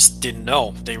person just didn't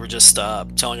know. They were just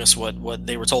telling us what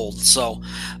they were told. So,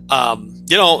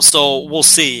 so we'll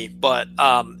see. But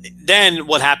then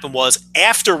what happened was,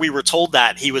 after we were told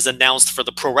that, he was announced for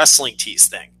the Pro Wrestling Tees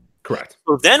thing. Correct.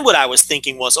 So then what I was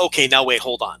thinking was, okay, now wait,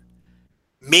 hold on.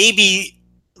 Maybe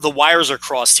the wires are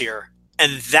crossed here,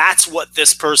 and that's what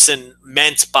this person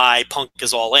meant by Punk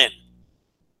is all in,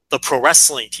 the Pro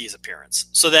Wrestling Tees appearance.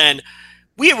 So then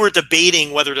we were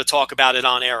debating whether to talk about it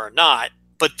on air or not,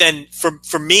 but then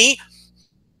for me,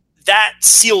 that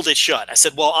sealed it shut. I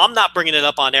said, well, I'm not bringing it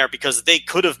up on air, because they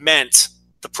could have meant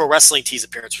the Pro Wrestling Tees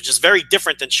appearance, which is very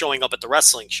different than showing up at the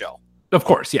wrestling show. Of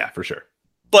course, yeah, for sure.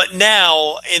 But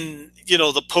now, in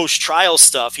the post-trial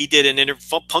stuff, he did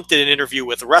Punk did an interview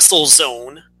with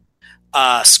WrestleZone,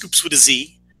 Scoops with a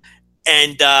Z,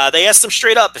 And they asked him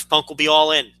straight up if Punk will be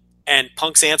all in. And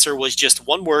Punk's answer was just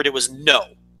one word. It was no,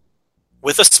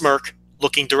 with a smirk,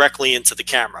 looking directly into the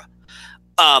camera.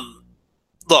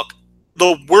 Look,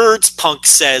 the words Punk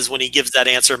says when he gives that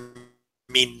answer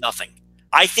mean nothing.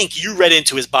 I think you read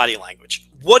into his body language.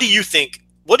 What do you think?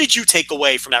 What did you take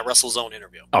away from that WrestleZone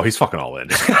interview? Oh, he's fucking all in.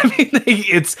 I mean,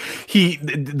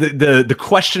 the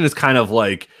question is kind of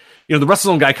like, you know, the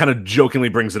WrestleZone guy kind of jokingly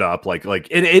brings it up, like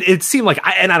it seemed like,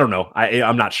 I don't know,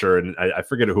 I'm not sure, and I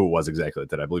forget who it was exactly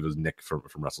that I believe it was Nick from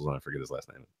WrestleZone. I forget his last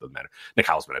name. It doesn't matter. Nick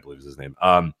Hausman, I believe is his name.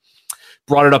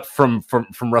 Brought it up from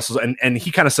WrestleZone, and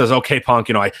he kind of says, "Okay, Punk,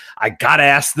 you know, I gotta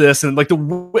ask this," and like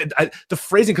the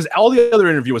phrasing, because all the other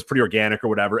interview was pretty organic or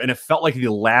whatever, and it felt like the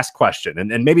last question,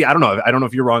 and maybe I don't know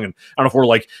if you're wrong, and I don't know if we're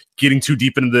like getting too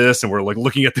deep into this, and we're like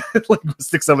looking at the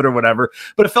linguistics of it or whatever,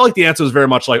 but it felt like the answer was very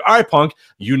much like, "All right, Punk,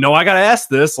 you know, I gotta ask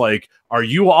this, like, are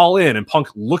you all in?" And Punk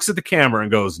looks at the camera and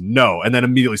goes, "No," and then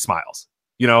immediately smiles.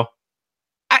 You know,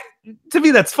 to me,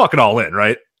 that's fucking all in,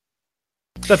 right?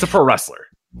 That's a pro wrestler.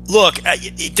 Look, at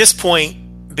this point,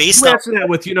 based on that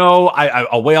with, you know,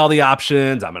 I'll weigh all the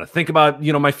options. I'm going to think about,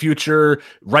 you know, my future.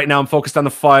 Right now, I'm focused on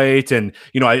the fight, and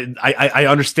you know, I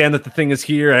understand that the thing is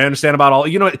here. I understand about all.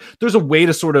 You know, there's a way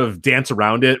to sort of dance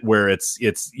around it where it's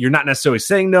you're not necessarily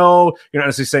saying no, you're not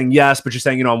necessarily saying yes, but you're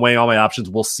saying, you know, I'm weighing all my options.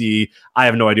 We'll see. I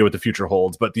have no idea what the future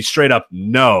holds. But the straight up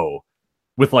no,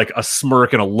 with like a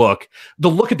smirk and a look. The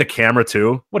look at the camera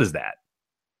too. What is that?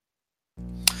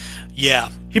 Yeah,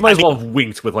 he might as well have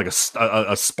winked with like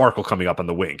a sparkle coming up on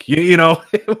the wink. You know,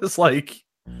 it was like.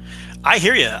 I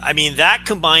hear you. I mean, that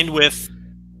combined with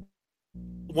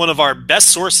one of our best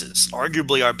sources,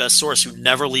 arguably our best source, who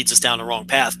never leads us down the wrong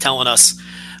path, telling us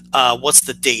what's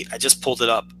the date? I just pulled it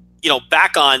up. You know,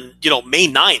 back on May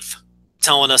 9th,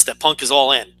 telling us that Punk is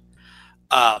all in.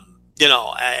 You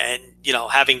know, and you know,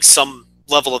 having some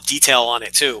level of detail on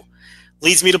it too,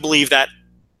 leads me to believe that.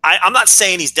 I'm not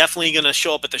saying he's definitely going to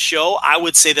show up at the show. I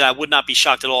would say that I would not be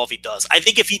shocked at all if he does. I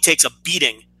think if he takes a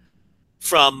beating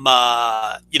from,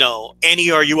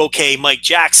 Annie, are you okay, Mike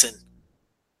Jackson,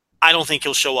 I don't think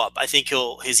he'll show up. I think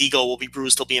his ego will be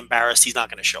bruised. He'll be embarrassed. He's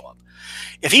not going to show up.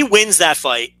 If he wins that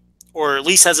fight, or at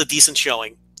least has a decent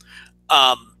showing,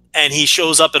 and he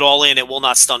shows up at All In, it will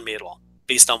not stun me at all,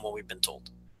 based on what we've been told.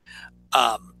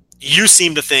 You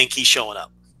seem to think he's showing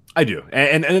up. I do.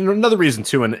 And another reason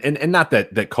too, and not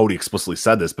that Cody explicitly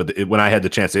said this, but when I had the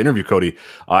chance to interview Cody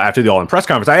after the All In press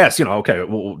conference, I asked, okay,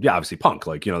 well, yeah, obviously Punk,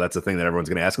 like, that's the thing that everyone's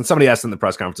going to ask. And somebody asked in the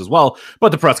press conference as well, but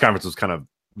the press conference was kind of,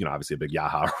 obviously a big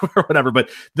yaha or whatever. But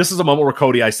this is a moment where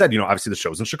Cody, I said, obviously the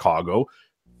show's in Chicago.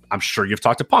 I'm sure you've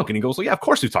talked to Punk. And he goes, well, yeah, of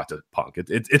course we've talked to Punk.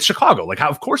 It's Chicago. Like, how,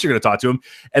 of course you're going to talk to him.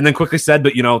 And then quickly said,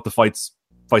 but the fight's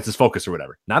his focus or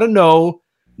whatever. Not a no.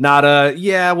 Not a,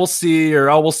 yeah, we'll see, or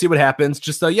we'll see what happens.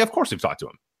 Just yeah, of course we've talked to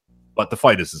him. But the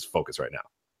fight is his focus right now.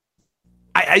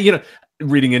 I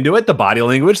reading into it, the body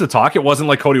language, the talk, it wasn't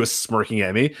like Cody was smirking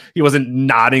at me. He wasn't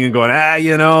nodding and going,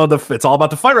 it's all about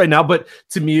the fight right now. But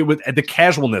to me, with the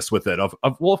casualness with it, of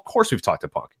well, of course we've talked to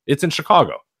Punk. It's in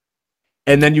Chicago.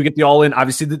 And then you get the All In,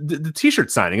 obviously, the T-shirt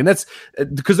signing. And that's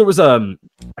because there was, I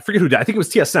forget who did, I think it was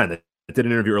TSN that did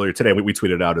an interview earlier today. We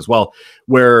tweeted it out as well,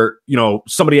 where,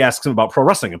 somebody asks him about pro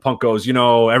wrestling and Punk goes,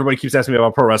 everybody keeps asking me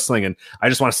about pro wrestling. And I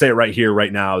just want to say it right here,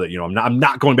 right now that, I'm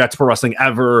not going back to pro wrestling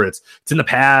ever. It's in the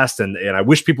past. And I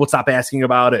wish people would stop asking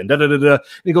about it. And And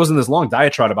he goes in this long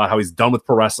diatribe about how he's done with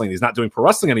pro wrestling. He's not doing pro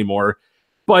wrestling anymore.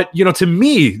 But, to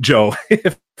me, Joe,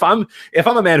 if I'm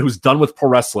a man who's done with pro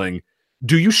wrestling,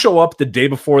 do you show up the day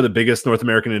before the biggest North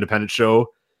American independent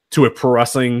show to a pro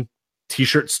wrestling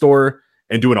T-shirt store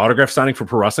and do an autograph signing for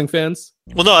pro wrestling fans?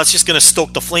 Well, no, that's just going to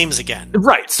stoke the flames again.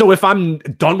 Right. So if I'm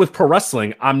done with pro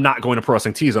wrestling, I'm not going to Pro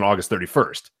Wrestling Tees on August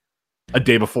 31st, a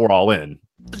day before All In.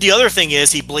 The other thing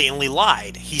is he blatantly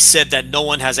lied. He said that no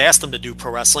one has asked him to do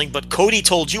pro wrestling, but Cody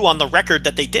told you on the record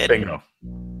that they did. Bingo.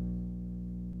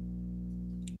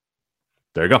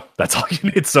 There you go. That's all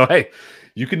you need. So, hey,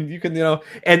 you can,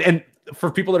 and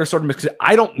for people that are sort of mixed,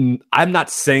 I'm not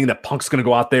saying that Punk's going to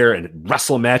go out there and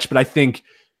wrestle a match, but I think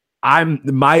and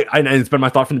it's been my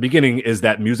thought from the beginning, is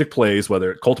that music plays,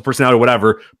 whether Cult of Personality or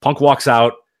whatever, Punk walks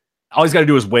out, all he's got to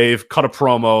do is wave, cut a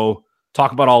promo,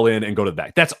 talk about All In, and go to the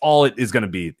back. That's all it is going to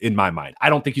be in my mind. I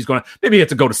don't think he's going to, maybe he had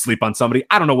to go to sleep on somebody.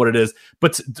 I don't know what it is,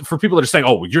 but for people that are saying,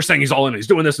 oh, you're saying he's All In, he's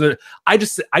doing this, and I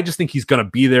just think he's going to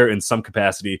be there in some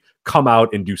capacity, come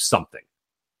out and do something.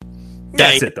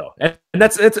 That's it, though. And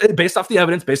it's based off the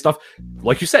evidence, based off,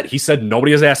 like you said, he said,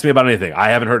 nobody has asked me about anything. I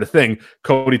haven't heard a thing.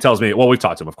 Cody tells me, well, we've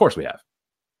talked to him. Of course we have.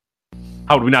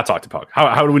 How would we not talk to Punk?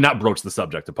 How do we not broach the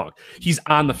subject of Punk? He's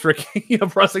on the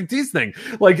freaking Wrestling Tees thing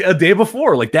like a day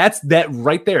before. Like that's that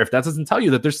right there. If that doesn't tell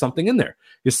you that there's something in there,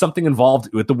 there's something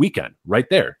involved with the weekend right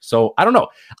there. So I don't know.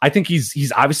 I think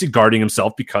he's obviously guarding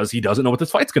himself because he doesn't know what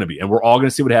this fight's going to be, and we're all going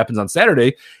to see what happens on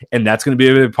Saturday, and that's going to be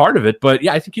a big part of it. But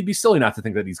yeah, I think he'd be silly not to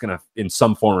think that he's going to, in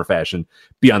some form or fashion,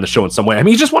 be on the show in some way. I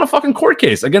mean, he just won a fucking court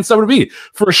case against WWE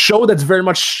for a show that's very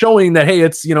much showing that, hey,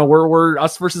 it's, we're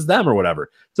us versus them or whatever.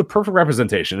 It's a perfect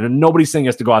representation, and nobody's saying he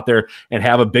has to go out there and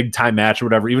have a big time match or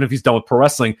whatever, even if he's done with pro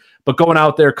wrestling. But going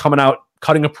out there, coming out,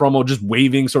 cutting a promo, just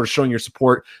waving, sort of showing your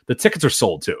support. The tickets are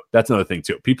sold too. That's another thing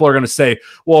too. People are going to say,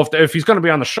 well, if he's going to be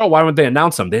on the show, why wouldn't they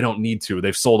announce him? They don't need to.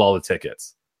 They've sold all the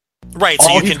tickets. Right.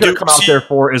 All so you can come out there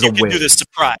for is a win. Do the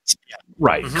surprise. Yeah.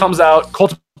 Right. Mm-hmm. Comes out,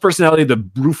 cult of personality. The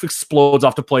roof explodes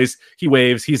off the place. He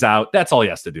waves. He's out. That's all he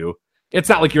has to do. It's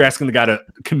not like you're asking the guy to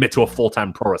commit to a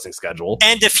full-time pro wrestling schedule.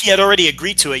 And if he had already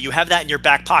agreed to it, you have that in your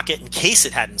back pocket in case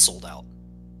it hadn't sold out.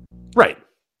 Right.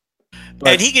 But,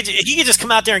 and he could just come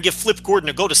out there and give Flip Gordon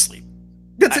a go to sleep.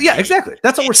 Yeah, exactly.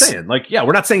 That's what we're saying. Like, yeah,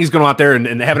 we're not saying he's going out there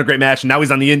and having a great match, and now he's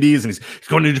on the Indies and he's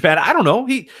going to Japan. I don't know.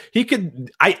 He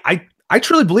could. I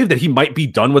truly believe that he might be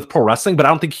done with pro wrestling, but I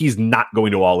don't think he's not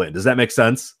going to All In. Does that make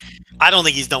sense? I don't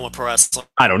think he's done with pro wrestling.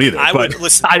 I don't either. I would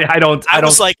listen. I don't.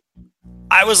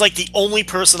 I was like the only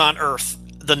person on earth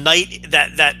the night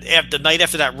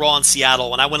after that Raw in Seattle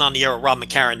when I went on the air with Rob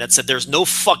McCarran that said there's no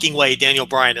fucking way Daniel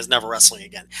Bryan is never wrestling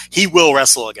again. He will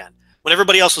wrestle again. When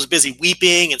everybody else was busy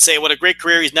weeping and saying what a great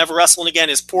career, he's never wrestling again,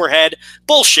 his poor head.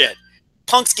 Bullshit.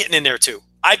 Punk's getting in there too.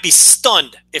 I'd be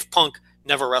stunned if Punk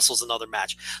never wrestles another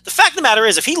match. The fact of the matter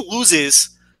is, if he loses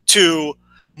to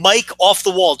Mike Off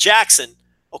the Wall Jackson,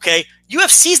 okay,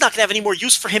 UFC's not going to have any more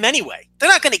use for him anyway. They're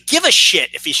not going to give a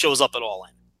shit if he shows up at All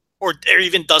In or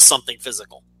even does something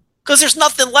physical because there's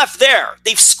nothing left there.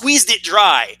 They've squeezed it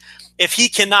dry if he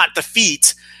cannot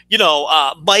defeat,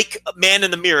 Mike Man in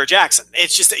the Mirror Jackson.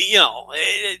 It's just,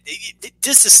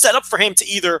 this is set up for him to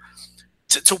either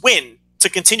to win, to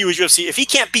continue his UFC. If he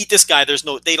can't beat this guy,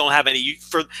 they don't have any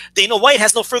for Dana White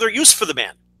has no further use for the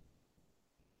man.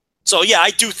 So yeah,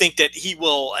 I do think that he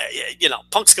will.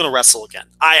 Punk's going to wrestle again.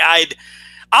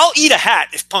 I'll eat a hat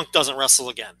if Punk doesn't wrestle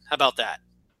again. How about that?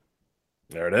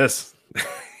 There it is. Are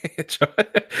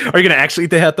you going to actually eat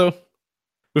the hat though?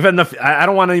 We've had enough. I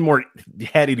don't want any more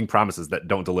hat eating promises that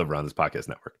don't deliver on this podcast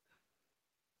network.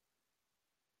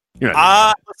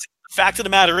 The fact of the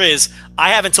matter is, I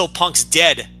have until Punk's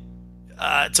dead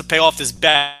to pay off this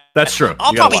bet. That's true.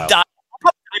 I'll probably die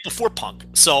before Punk,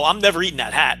 so I'm never eating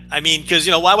that hat. I mean, because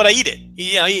why would I eat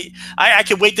it? I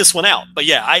can wait this one out. But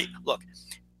yeah,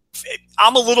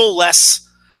 I'm a little less,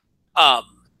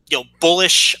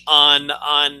 bullish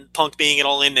on Punk being at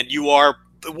All In than you are.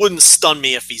 It wouldn't stun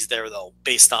me if he's there though,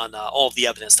 based on all of the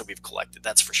evidence that we've collected.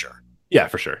 That's for sure. Yeah,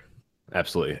 for sure,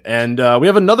 absolutely. And we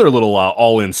have another little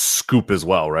All In scoop as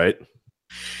well, right?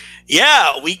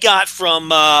 Yeah, we got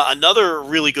from another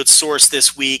really good source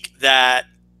this week that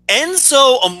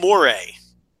Enzo Amore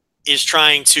is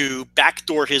trying to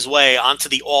backdoor his way onto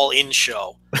the All In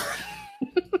show.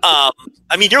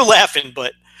 I mean, you're laughing,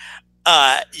 but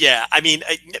yeah, I mean,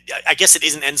 I guess it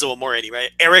isn't Enzo Amore,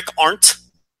 right? Eric Arndt,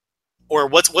 or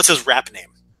what's his rap name?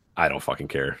 I don't fucking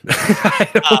care. I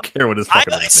don't care what his fucking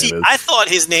rap name is. I thought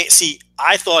his name.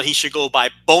 I thought he should go by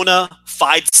Bona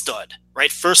Fide Stud,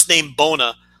 right? First name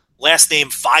Bona, last name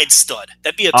Fide Stud.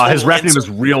 That'd be a total his rap Enzo. name is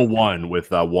Real One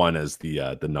with one as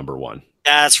the number one.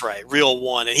 That's right, Real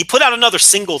One, and he put out another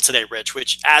single today, Rich.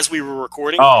 Which, as we were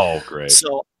recording, oh great!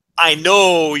 So I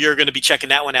know you're going to be checking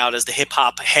that one out as the hip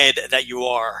hop head that you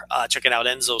are, checking out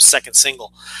Enzo's second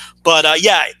single. But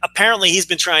yeah, apparently he's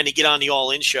been trying to get on the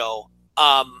All In show.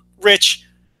 Rich,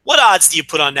 what odds do you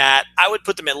put on that? I would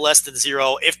put them at less than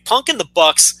 0. If Punk and the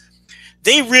Bucks,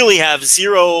 they really have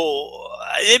 0.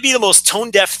 It'd be the most tone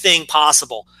deaf thing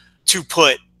possible to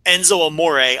put Enzo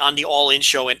Amore on the All In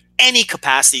show in any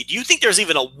capacity. Do you think there's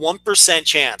even a 1%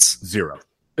 chance? 0.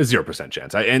 A 0%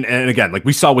 chance. And again, like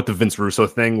we saw with the Vince Russo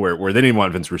thing where they didn't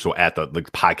want Vince Russo at the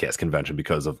podcast convention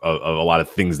because of a lot of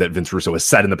things that Vince Russo has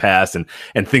said in the past and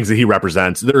things that he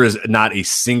represents. There is not a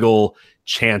single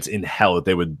chance in hell that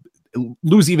they would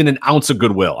lose even an ounce of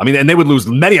goodwill. I mean, and they would lose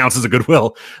many ounces of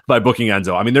goodwill by booking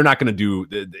Enzo. I mean, they're not going to do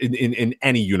in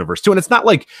any universe too. And it's not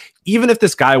like, even if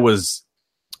this guy was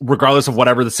regardless of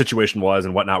whatever the situation was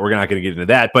and whatnot, we're not going to get into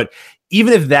that. But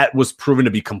even if that was proven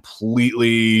to be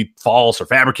completely false or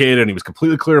fabricated and he was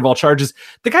completely clear of all charges,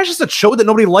 the guy's just a show that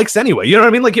nobody likes anyway. You know what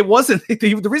I mean? Like, it wasn't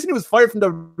the reason he was fired from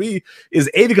WWE is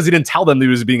A, because he didn't tell them that he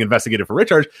was being investigated for rape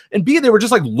charge, and B, they were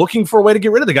just like looking for a way to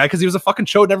get rid of the guy because he was a fucking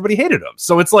show and everybody hated him.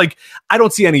 So it's like, I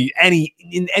don't see any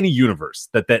in any universe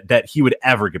that he would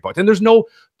ever get booked. And there's no,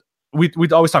 we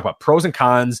always talk about pros and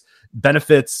cons,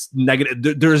 benefits,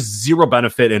 negative. There's zero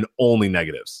benefit and only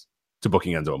negatives to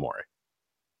booking Enzo Amore.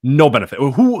 No benefit.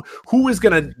 Who is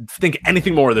going to think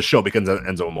anything more of the show because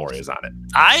Enzo Amore is on it?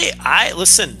 I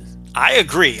listen. I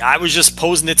agree. I was just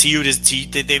posing it to you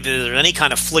if there's any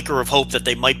kind of flicker of hope that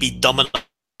they might be dumb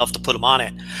enough to put him on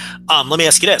it. Let me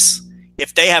ask you this: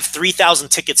 if they have 3,000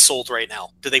 tickets sold right now,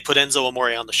 do they put Enzo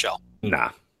Amore on the show? Nah.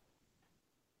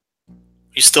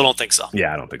 You still don't think so?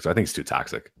 Yeah, I don't think so. I think it's too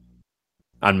toxic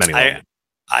on many levels.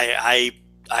 I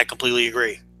completely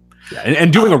agree. Yeah,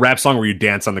 and doing a rap song where you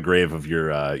dance on the grave of your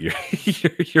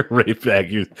rape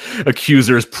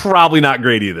accuser is probably not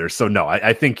great either. So no,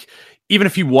 I think even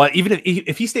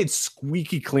if he stayed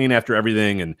squeaky clean after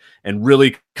everything and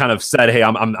really kind of said, hey,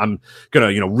 I'm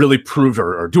gonna really prove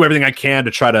or do everything I can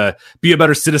to try to be a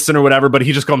better citizen or whatever, but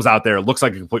he just comes out there, looks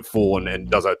like a complete fool and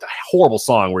does a horrible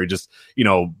song where he just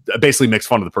basically makes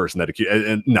fun of the person that accused.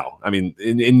 And no, I mean,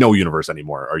 in no universe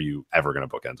anymore are you ever gonna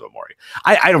book Enzo Amore.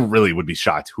 I don't really would be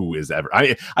shocked who is ever.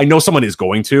 I know someone is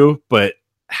going to, but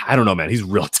I don't know, man. He's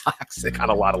real toxic on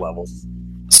a lot of levels.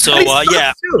 So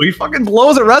yeah, too. He fucking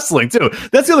blows at wrestling too.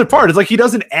 That's the other part. It's like he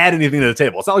doesn't add anything to the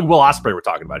table. It's not like Will Ospreay we're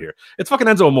talking about here. It's fucking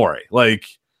Enzo Amore. Like,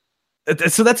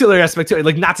 so that's the other aspect too.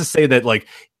 Like, not to say that like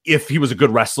if he was a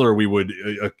good wrestler, we would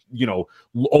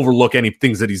overlook any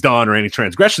things that he's done or any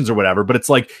transgressions or whatever. But it's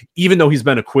like even though he's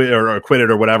been acquitted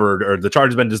or whatever, or the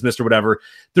charge has been dismissed or whatever,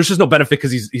 there's just no benefit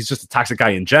because he's just a toxic guy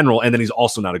in general, and then he's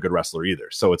also not a good wrestler either.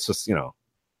 So it's just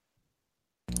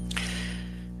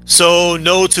So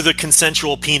no to the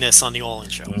consensual penis on the All In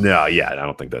show. No, yeah, I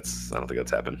don't think that's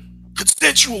happened.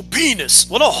 Consensual penis.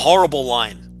 What a horrible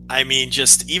line. I mean,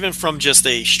 just even from just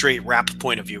a straight rap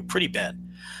point of view, pretty bad.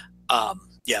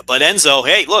 Yeah, but Enzo,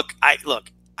 hey, look,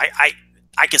 I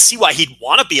can see why he'd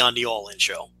want to be on the All In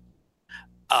show.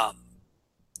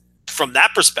 From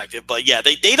that perspective, but yeah,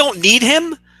 they don't need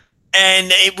him,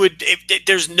 and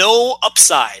there's no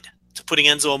upside to putting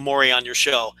Enzo Amore on your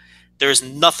show. There's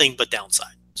nothing but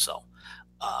downside. So,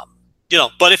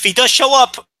 but if he does show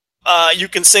up, you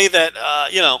can say that,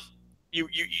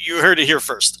 you heard it here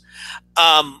first.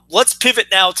 Let's pivot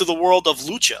now to the world of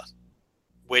Lucha,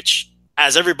 which,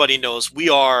 as everybody knows, we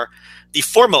are the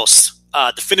foremost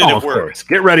definitive word. Course.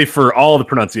 Get ready for all the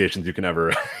pronunciations you can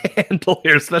ever handle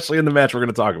here, especially in the match we're going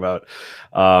to talk about.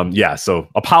 So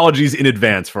apologies in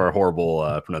advance for our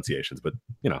horrible pronunciations, but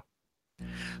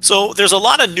So there's a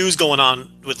lot of news going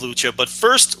on with Lucha, but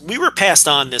first, we were passed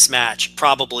on this match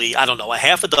probably, I don't know, a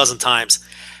half a dozen times,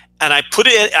 and I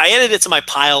added it to my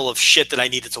pile of shit that I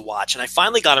needed to watch, and I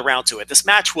finally got around to it. This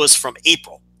match was from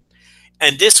April,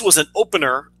 and this was an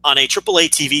opener on a AAA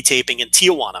TV taping in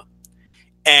Tijuana,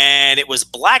 and it was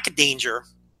Black Danger,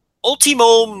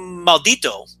 Ultimo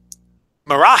Maldito,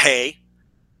 Maraje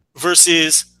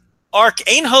versus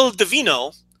Arcangel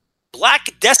Divino,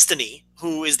 Black Destiny,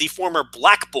 who is the former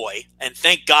Black Boy, and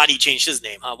thank God he changed his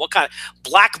name. What kind of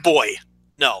Black Boy?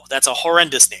 No, that's a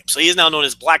horrendous name. So he is now known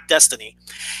as Black Destiny.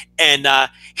 And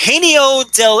Genio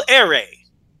del Aire.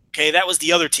 Okay, that was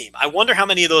the other team. I wonder how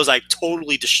many of those I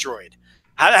totally destroyed.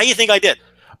 How do you think I did?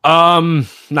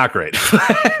 Not great,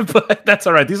 but that's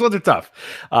all right. These ones are tough.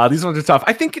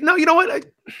 I think, no, you know what?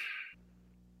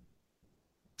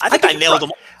 I think I nailed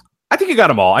them all. I think you got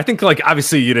them all. I think, like,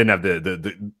 obviously you didn't have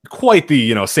the quite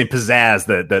the same pizzazz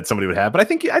that somebody would have, but I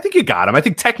think you got them. I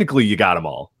think technically you got them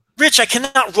all. Rich, I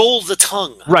cannot roll the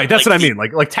tongue. Right, that's what I mean.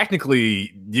 Like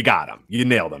technically you got them. You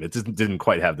nailed them. It just didn't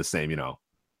quite have the same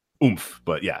oomph.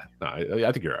 But yeah, no,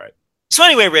 I think you're all right. So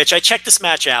anyway, Rich, I checked this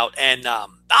match out, and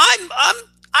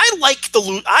I like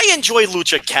the I enjoy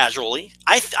Lucha casually.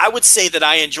 I would say that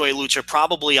I enjoy Lucha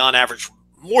probably on average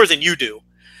more than you do.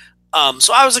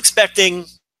 So I was expecting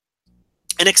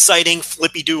an exciting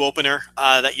flippy-do opener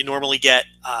that you normally get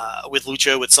with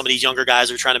Lucha with some of these younger guys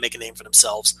who are trying to make a name for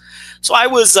themselves. So I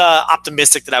was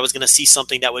optimistic that I was going to see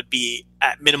something that would be,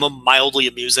 at minimum, mildly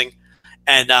amusing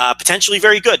and potentially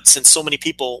very good, since so many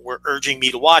people were urging me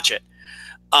to watch it.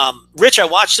 Rich, I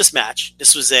watched this match.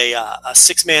 This was a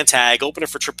six-man tag opener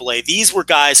for AAA. These were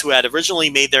guys who had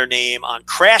originally made their name on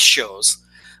Crash shows,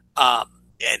 and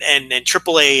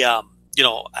AAA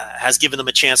has given them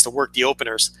a chance to work the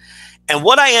openers. And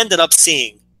what I ended up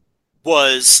seeing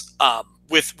was,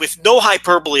 with no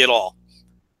hyperbole at all,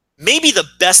 maybe the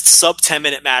best sub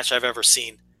 10-minute match I've ever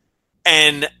seen.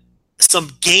 And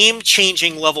some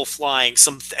game-changing level flying.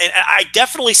 And I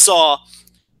definitely saw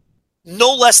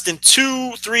no less than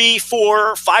 2, 3,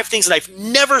 4, 5 things that I've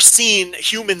never seen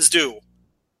humans do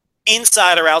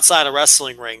inside or outside a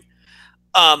wrestling ring.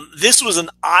 This was an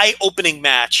eye-opening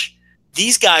match.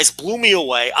 These guys blew me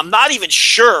away. I'm not even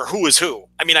sure who is who.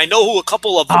 I mean, I know who a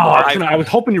couple of them are. I was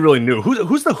hoping you really knew.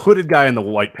 Who's the hooded guy in the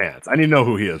white pants? I need to know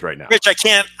who he is right now. Rich, I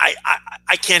can't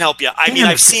help you.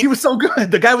 I've seen. He was so good.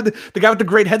 The guy with the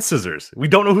great head scissors. We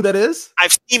don't know who that is.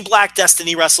 I've seen Black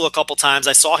Destiny wrestle a couple times.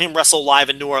 I saw him wrestle live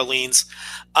in New Orleans.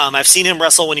 I've seen him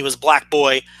wrestle when he was Black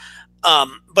Boy.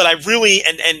 But I really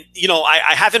and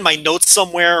I have in my notes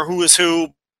somewhere who is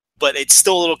who. But it's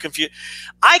still a little confused.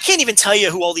 I can't even tell you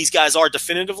who all these guys are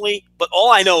definitively, but all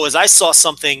I know is I saw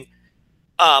something.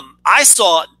 I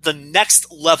saw the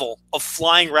next level of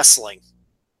flying wrestling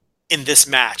in this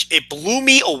match. It blew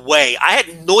me away. I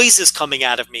had noises coming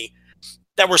out of me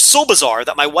that were so bizarre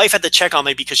that my wife had to check on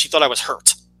me because she thought I was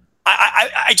hurt.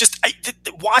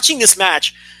 Watching this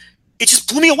match, it just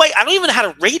blew me away. I don't even know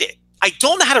how to rate it. I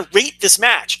don't know how to rate this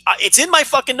match. It's in my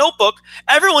fucking notebook.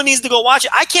 Everyone needs to go watch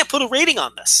it. I can't put a rating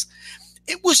on this.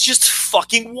 It was just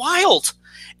fucking wild.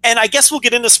 And I guess we'll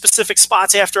get into specific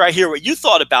spots after I hear what you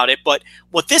thought about it. But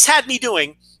what this had me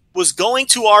doing was going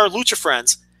to our Lucha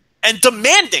friends and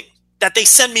demanding that they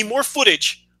send me more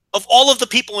footage of all of the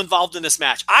people involved in this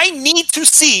match. I need to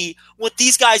see what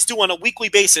these guys do on a weekly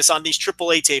basis on these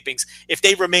AAA tapings if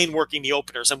they remain working the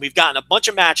openers. And we've gotten a bunch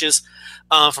of matches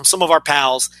from some of our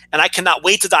pals, and I cannot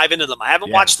wait to dive into them. I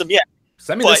haven't watched them yet.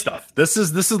 Send me this stuff. This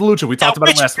is Lucha. We talked about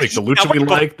it last week. The Lucha we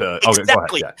like.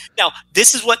 Exactly. Go ahead, Now,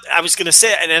 this is what I was going to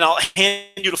say, and then I'll hand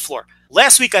you the floor.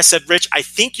 Last week I said, Rich, I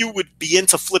think you would be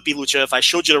into Flippy Lucha if I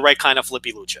showed you the right kind of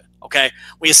Flippy Lucha. Okay?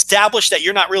 We established that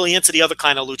you're not really into the other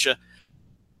kind of Lucha.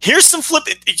 Here's some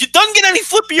flippy. It doesn't get any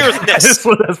flippier than this. It's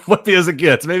as flippy as it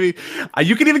gets. Maybe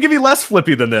you can even give me less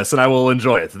flippy than this, and I will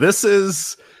enjoy it. This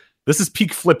is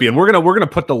peak flippy, and we're gonna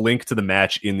put the link to the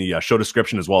match in the show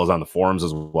description as well as on the forums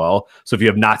as well. So if you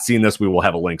have not seen this, we will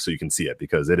have a link so you can see it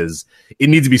because it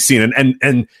needs to be seen.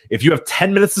 And if you have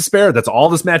 10 minutes to spare, that's all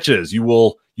this match is. You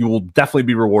will definitely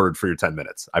be rewarded for your 10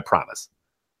 minutes. I promise.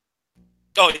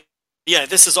 Oh yeah,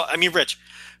 this is. I mean, Rich.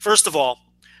 First of all,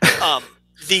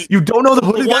 you don't know the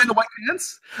hooded guy in the white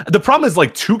pants? The problem is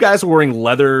like two guys were wearing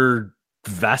leather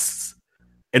vests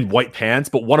and white pants,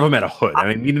 but one of them had a hood.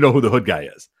 I need to know who the hood guy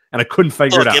is, and I couldn't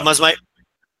figure it out.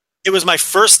 It was my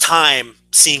first time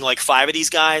seeing like 5 of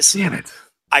these guys. Damn it!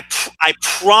 I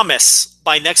promise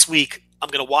by next week I'm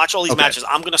going to watch all these matches.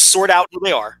 I'm going to sort out who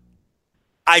they are.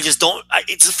 I just don't.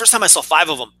 It's the first time I saw 5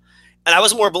 of them. And I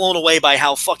was more blown away by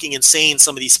how fucking insane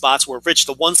some of these spots were. Rich,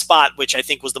 the one spot, which I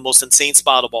think was the most insane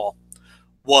spot of all,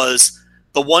 was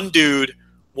the one dude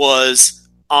was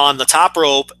on the top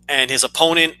rope and his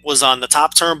opponent was on the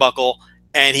top turnbuckle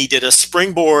and he did a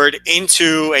springboard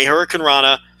into a Hurricane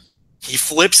Rana. He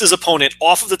flips his opponent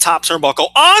off of the top turnbuckle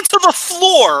onto the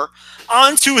floor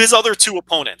onto his other 2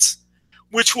 opponents,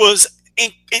 which was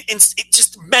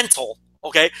just mental.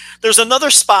 Okay. There's another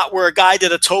spot where a guy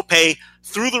did a tope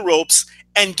through the ropes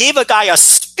and gave a guy a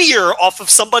spear off of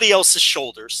somebody else's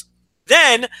shoulders.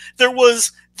 Then there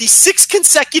was the 6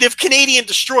 consecutive Canadian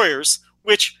destroyers,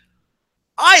 which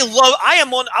I love.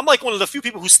 I'm like one of the few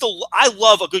people who I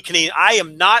love a good Canadian. I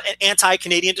am not an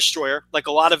anti-Canadian destroyer like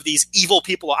a lot of these evil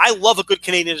people are. I love a good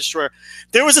Canadian destroyer.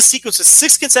 There was a sequence of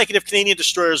 6 consecutive Canadian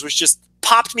destroyers which just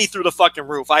popped me through the fucking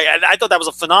roof. I thought that was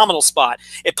a phenomenal spot.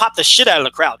 It popped the shit out of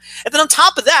the crowd. And then on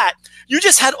top of that, you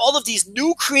just had all of these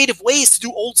new creative ways to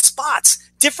do old spots.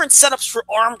 Different setups for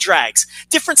arm drags,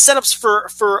 different setups for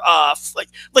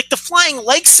like the flying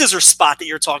leg scissor spot that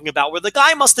you're talking about, where the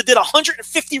guy must have did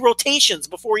 150 rotations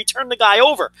before he turned the guy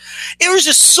over. It was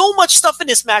just so much stuff in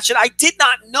this match that I did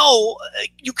not know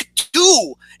you could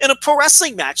do in a pro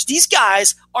wrestling match. These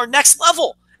guys are next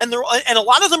level, and a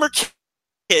lot of them are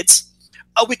kids.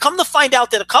 We come to find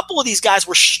out that a couple of these guys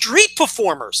were street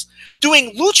performers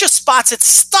doing lucha spots at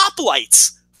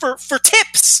stoplights for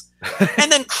tips,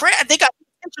 and then they got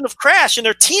attention of Crash, and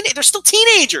they're still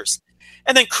teenagers.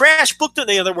 And then Crash booked them.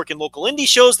 They're working local indie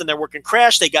shows. Then they're working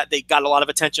Crash. They got a lot of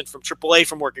attention from AAA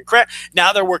from working Crash.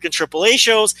 Now they're working AAA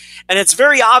shows, and it's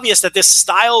very obvious that this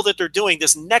style that they're doing,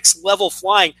 this next level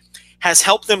flying, has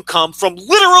helped them come from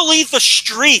literally the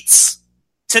streets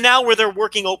to now where they're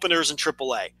working openers in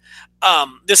AAA.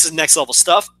 This is next level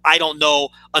stuff. I don't know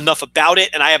enough about it,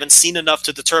 and I haven't seen enough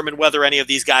to determine whether any of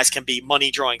these guys can be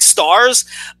money drawing stars.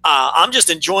 I'm just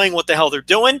enjoying what the hell they're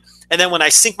doing. And then when I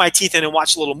sink my teeth in and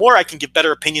watch a little more, I can give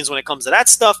better opinions when it comes to that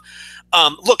stuff.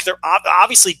 Look, they're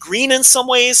obviously green in some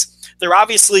ways. They're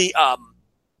obviously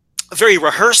very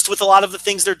rehearsed with a lot of the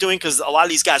things they're doing because a lot of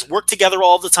these guys work together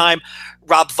all the time.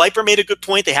 Rob Viper made a good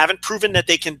point. They haven't proven that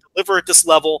they can deliver at this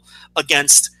level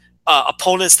against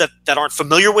opponents that aren't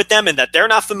familiar with them and that they're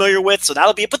not familiar with. So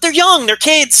that'll be it. But they're young. They're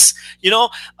kids.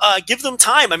 Give them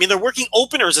time. I mean, they're working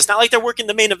openers. It's not like they're working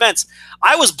the main events.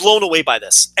 I was blown away by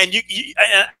this. And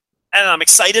and I'm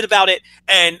excited about it.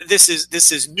 And this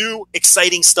is new,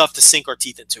 exciting stuff to sink our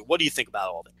teeth into. What do you think about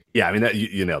all of it? Yeah, I mean,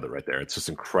 you nailed it right there. It's just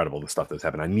incredible, the stuff that's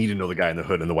happened. I need to know the guy in the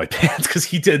hood and the white pants because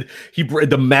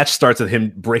the match starts with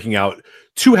him breaking out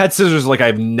 2 head scissors like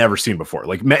I've never seen before.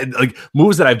 Like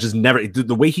moves that I've just never,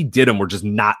 the way he did them were just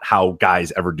not how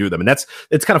guys ever do them. And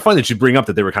it's kind of fun that you bring up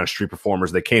that they were kind of street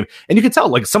performers. They came, and you can tell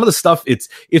like some of the stuff, it's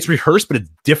rehearsed, but it's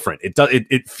different.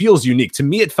 It feels unique. To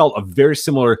me, it felt very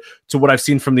similar to what I've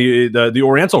seen from the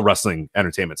Oriental wrestling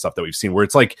entertainment stuff that we've seen, where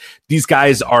it's like these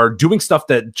guys are doing stuff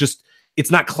that just, it's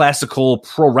not classical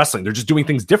pro wrestling. They're just doing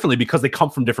things differently because they come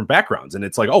from different backgrounds. And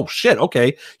it's like, oh shit,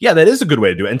 okay. Yeah, that is a good way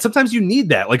to do it. And sometimes you need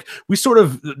that. Like we sort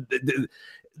of,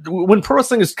 when pro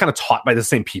wrestling is kind of taught by the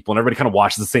same people and everybody kind of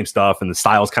watches the same stuff and the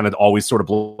styles kind of always sort of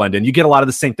blend in, you get a lot of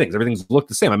the same things. Everything's look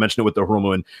the same. I mentioned it with the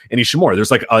Hiromu and Ishimori.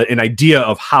 There's like an idea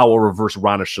of how a reverse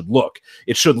Rana should look.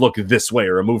 It should look this way,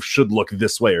 or a move should look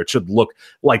this way, or it should look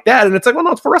like that. And it's like, well,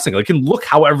 no, it's for wrestling. It can look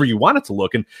however you want it to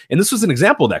look. And this was an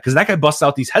example of that because that guy busts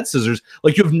out these head scissors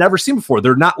like you've never seen before.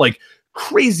 They're not like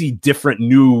crazy different,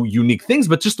 new, unique things,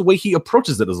 but just the way he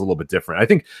approaches it is a little bit different. I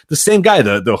think the same guy,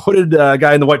 the hooded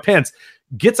guy in the white pants,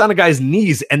 gets on a guy's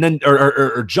knees and then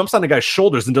or jumps on a guy's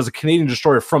shoulders and does a Canadian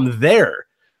destroyer from there,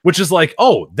 which is like,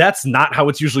 oh, that's not how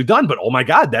it's usually done, but oh my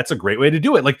God, that's a great way to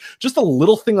do it. Like just a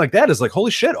little thing like that is like,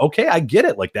 holy shit, okay, I get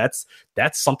it. Like that's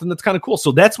something that's kind of cool.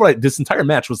 So that's what this entire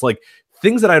match was like,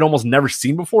 things that I'd almost never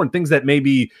seen before and things that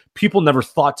maybe people never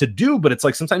thought to do, but it's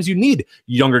like sometimes you need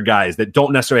younger guys that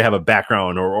don't necessarily have a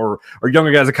background or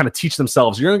younger guys that kind of teach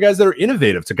themselves, younger guys that are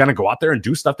innovative to kind of go out there and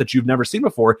do stuff that you've never seen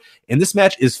before. And this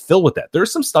match is filled with that.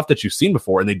 There's some stuff that you've seen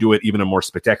before and they do it even a more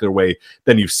spectacular way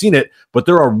than you've seen it, but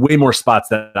there are way more spots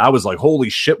that I was like, holy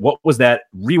shit, what was that?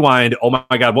 Rewind. Oh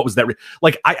my God, what was that?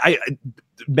 Like I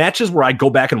matches where I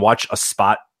go back and watch a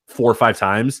spot 4 or 5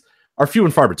 times are few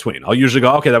and far between. I'll usually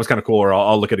go, okay, that was kind of cool, or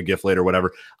I'll look at a GIF later,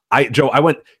 whatever.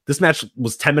 This match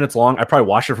was 10 minutes long. I probably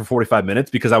watched it for 45 minutes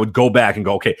because I would go back and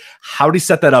go, okay, how did he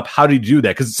set that up? How did he do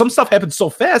that? Because some stuff happens so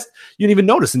fast, you didn't even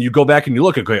notice. And you go back and you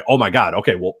look and go, oh my God,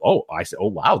 okay, well, I see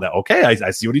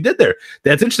what he did there.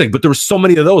 That's interesting. But there were so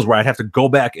many of those where I'd have to go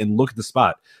back and look at the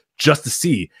spot just to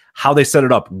see how they set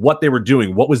it up, what they were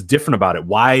doing, what was different about it,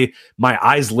 why my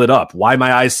eyes lit up, why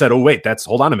my eyes said, oh, wait,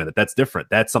 hold on a minute, that's different.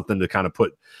 That's something to kind of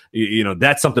put,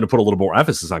 that's something to put a little more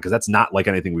emphasis on because that's not like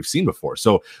anything we've seen before.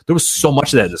 So there was so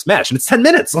much of that in this match, and it's 10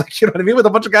 minutes, like, you know what I mean, with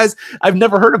a bunch of guys I've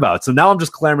never heard about. So now I'm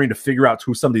just clamoring to figure out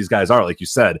who some of these guys are, like you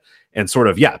said, and sort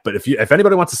of, yeah, but if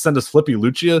anybody wants to send us Flippy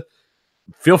Lucha,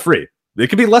 feel free. It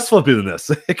could be less flippy than this.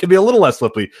 It could be a little less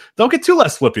flippy. Don't get too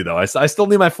less flippy though. I still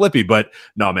need my flippy, but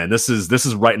no, man, this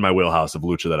is right in my wheelhouse of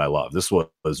Lucha that I love. This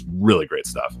was really great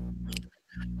stuff.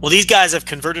 Well, these guys have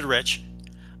converted rich.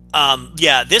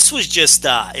 This was just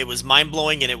it was mind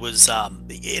blowing, and it was and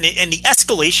the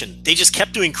escalation. They just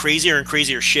kept doing crazier and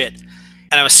crazier shit,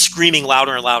 and I was screaming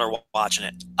louder and louder watching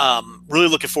it. Really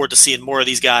looking forward to seeing more of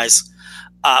these guys.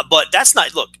 But that's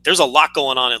not. Look, there's a lot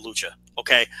going on in Lucha.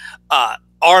 Okay.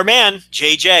 Our man,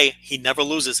 JJ, he never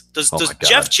loses. Does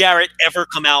Jeff Jarrett ever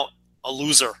come out a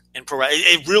loser in pro?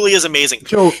 It really is amazing.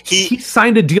 Joe, he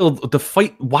signed a deal to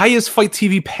fight. Why is Fight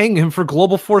TV paying him for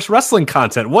Global Force Wrestling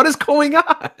content? What is going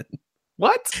on?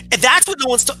 What? And that's what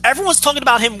everyone's talking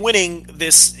about, him winning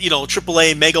this,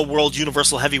 AAA Mega World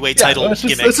Universal Heavyweight title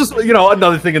gimmick. This is,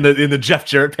 another thing in the Jeff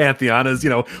Jarrett pantheon is,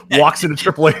 walks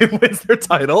into AAA and wins their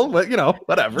title, but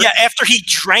whatever. Yeah, after he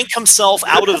drank himself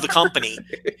out of the company,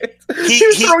 he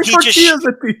throwing tortillas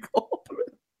at people.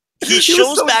 He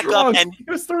shows back up and he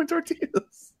was throwing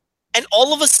tortillas. And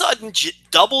all of a sudden,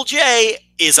 Double J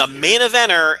is a main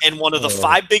eventer in one of the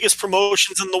 5 biggest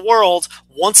promotions in the world.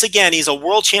 Once again, he's a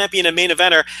world champion and main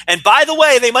eventer. And by the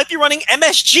way, they might be running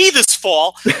MSG this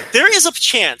fall. There is a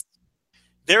chance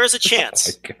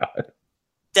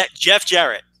that Jeff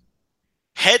Jarrett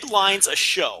headlines a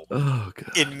show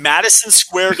in Madison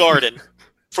Square Garden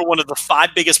for one of the 5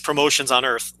 biggest promotions on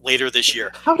earth later this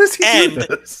year. How does he do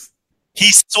this? He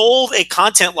sold a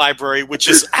content library, which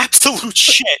is absolute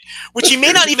shit, which he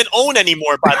may not even own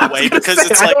anymore, by the way, because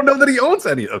it's I don't know that he owns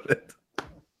any of it.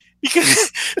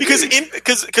 Because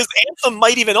because Anthem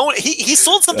might even own it. He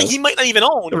sold something he might not even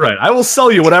own. Right. I will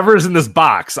sell you whatever is in this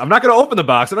box. I'm not going to open the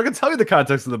box. I'm not going to tell you the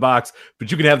context of the box,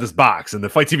 but you can have this box. And the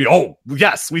Fight TV, oh,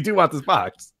 yes, we do want this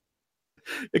box.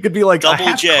 It could be like Double a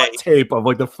half-cut tape of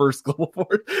like the first Global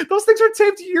Force. Those things were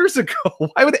taped years ago.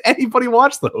 Why would anybody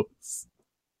watch those?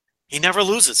 He never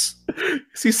loses.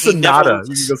 See Sonata.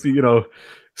 You can go see,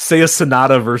 say a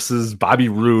Sonata versus Bobby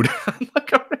Roode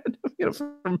like a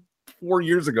random, from 4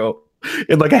 years ago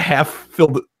in like a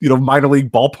half-filled, minor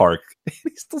league ballpark.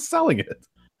 He's still selling it.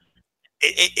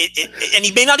 And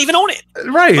he may not even own it.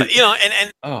 Right. But,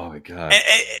 and oh my God.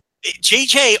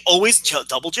 JJ always,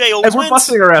 Double J always and we're wins.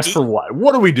 busting our ass for what?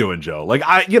 What are we doing, Joe? Like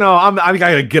I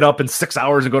gotta get up in 6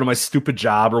 hours and go to my stupid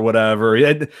job or whatever.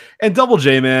 And Double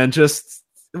J, man, just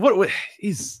what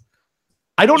he's.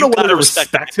 I don't know whether to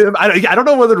respect him. I don't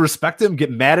know whether to respect him,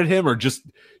 get mad at him, or just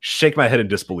shake my head in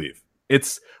disbelief.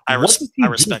 I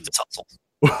respect his hustle.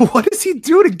 What does he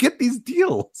do to get these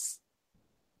deals?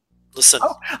 Listen,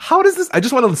 how does this? I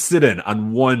just want to sit in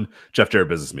on one Jeff Jarrett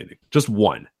business meeting, just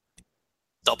one.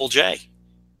 Double J.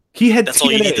 He had That's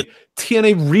all you need to...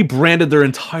 TNA rebranded their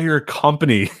entire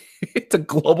company to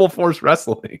Global Force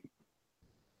Wrestling.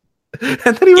 And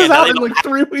then he was out in like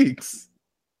 3 weeks.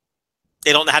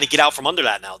 They don't know how to get out from under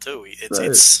that now, too.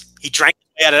 He drank his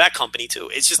way out of that company, too.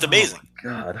 It's just amazing. Oh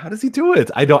my God, how does he do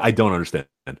it? I don't understand.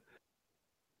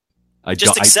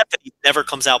 Accept that he never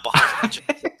comes out behind.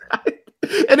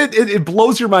 And it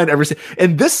blows your mind every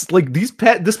and this this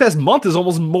past month is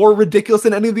almost more ridiculous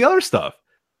than any of the other stuff.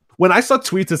 When I saw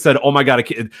tweets that said, "Oh my God,"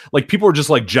 like people were just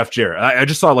like Jeff Jarrett. I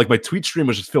just saw like my tweet stream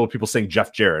was just filled with people saying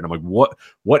Jeff Jarrett. And I'm like,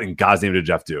 what in God's name did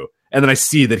Jeff do? And then I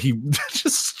see that he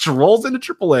just strolls into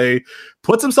AAA,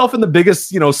 puts himself in the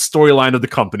biggest storyline of the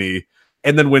company,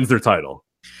 and then wins their title.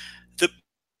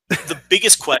 The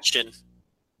biggest question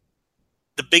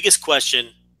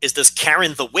is, does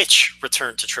Karen the Witch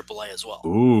return to AAA as well?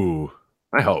 Ooh,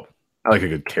 I hope. I like a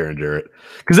good Karen Jarrett.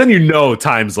 Because then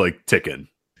time's like ticking.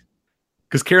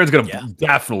 Because Karen's going to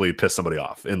definitely piss somebody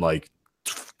off in like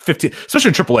 15, especially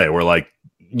in AAA where like,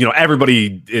 everybody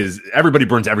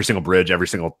burns every single bridge every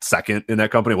single second in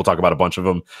that company. We'll talk about a bunch of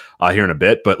them here in a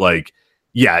bit. But like,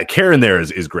 yeah, Karen there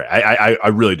is great. I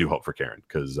really do hope for Karen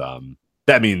because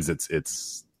that means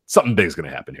it's something big is going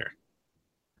to happen here.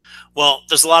 Well,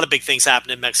 there's a lot of big things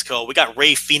happening in Mexico. We got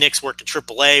Ray Phoenix working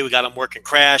AAA. We got him working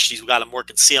Crash. We got him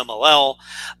working CMLL,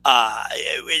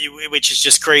 which is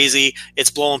just crazy. It's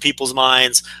blowing people's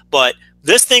minds. But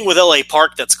this thing with LA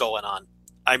Park that's going on,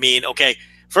 I mean, okay,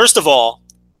 first of all,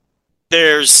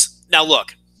 now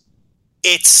look,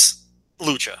 it's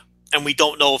Lucha, and we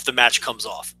don't know if the match comes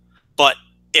off. But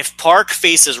if Park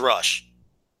faces Rush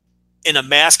in a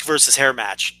mask versus hair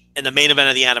match in the main event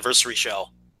of the anniversary show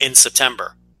in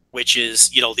September, which is,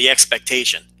 the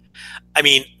expectation. I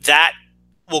mean, that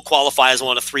will qualify as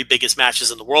one of the 3 biggest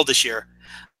matches in the world this year.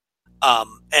 That's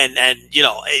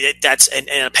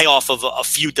a payoff of a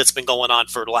feud that's been going on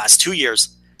for the last 2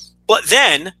 years. But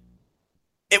then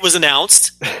it was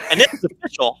announced, and it is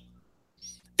official,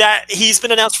 that he's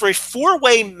been announced for a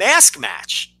 4-way mask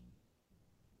match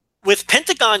with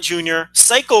Pentagon Jr.,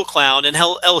 Psycho Clown, and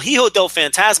El Hijo del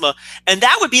Fantasma, and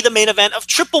that would be the main event of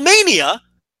Triple Mania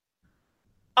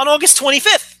on August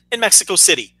 25th in Mexico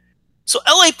City. So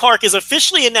LA Park is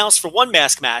officially announced for one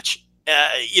mask match,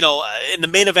 in the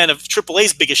main event of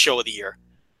AAA's biggest show of the year.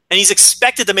 And he's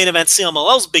expected to main event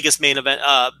CMLL's biggest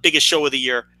show of the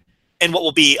year, and what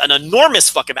will be an enormous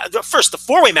fucking match. First, the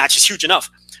 4-way match is huge enough,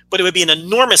 but it would be an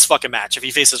enormous fucking match if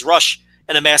he faces Rush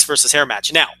in a mask versus hair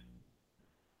match. Now,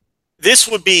 this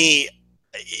would be,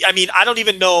 I don't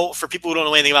even know, for people who don't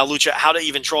know anything about Lucha, how to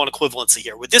even draw an equivalency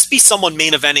here. Would this be someone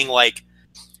main eventing like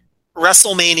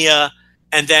WrestleMania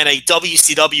and then a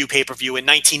WCW pay-per-view in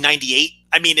 1998?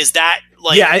 I mean, is that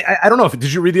like... Yeah, I don't know.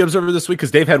 Did you read The Observer this week?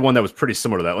 Because Dave had one that was pretty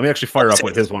similar to that. Let me actually fire up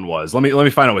what his one was. Let me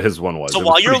find out what his one was. So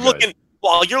while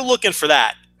you're looking for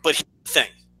that, but here's the thing,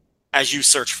 as you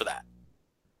search for that,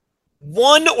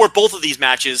 one or both of these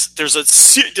matches, there's a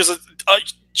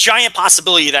giant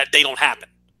possibility that they don't happen.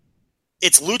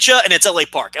 It's Lucha and it's LA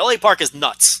Park. LA Park is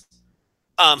nuts.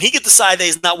 He could decide that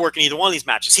he's not working either one of these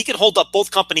matches. He could hold up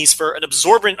both companies for an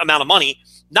absorbent amount of money,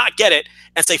 not get it,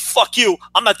 and say, fuck you,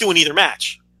 I'm not doing either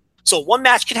match. So one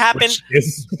match could happen.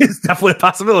 It's definitely a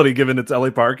possibility given it's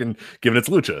LA Park and given it's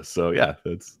Lucha. So yeah,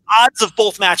 it's odds of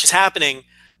both matches happening.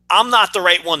 I'm not the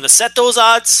right one to set those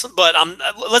odds, but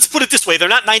let's put it this way. They're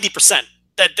not 90%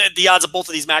 that the odds of both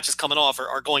of these matches coming off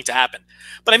are going to happen.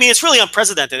 But I mean, it's really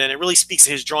unprecedented, and it really speaks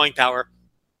to his drawing power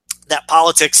that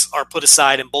politics are put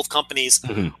aside and both companies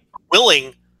are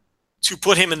willing to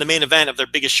put him in the main event of their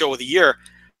biggest show of the year.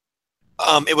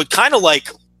 it would kind of like,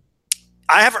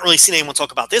 I haven't really seen anyone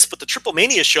talk about this, but the Triple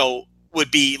Mania show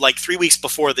would be like 3 weeks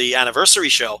before the anniversary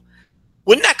show.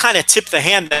 Wouldn't that kind of tip the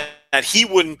hand that he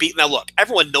wouldn't be? Now, look,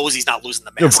 everyone knows he's not losing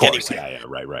the mask anyway. Yeah,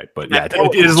 right. But yeah,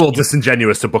 it is a little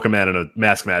disingenuous to book a man in a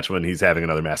mask match when he's having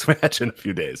another mask match in a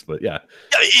few days. But yeah,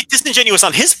 it's disingenuous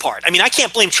on his part. I mean, I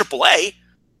can't blame AAA,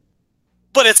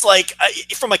 but it's like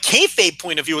from a kayfabe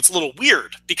point of view, it's a little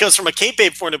weird because from a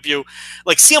kayfabe point of view,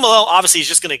 like CMLL obviously is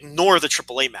just going to ignore the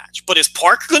AAA match. But is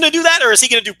Park going to do that, or is he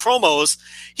going to do promos?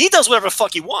 He does whatever the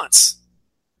fuck he wants.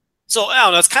 So, I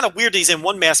don't know, it's kind of weird that he's in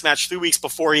one mask match 3 weeks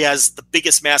before he has the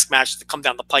biggest mask match to come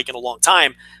down the pike in a long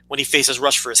time when he faces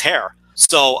Rush for his hair.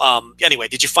 So, anyway,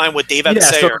 did you find what Dave had to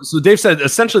say? So Dave said,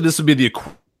 essentially, this would be the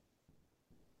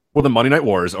the Monday Night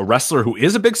Wars, a wrestler who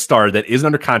is a big star that isn't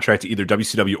under contract to either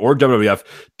WCW or WWF,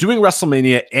 doing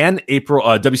WrestleMania and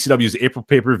WCW's April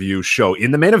pay-per-view show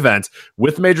in the main event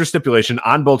with major stipulation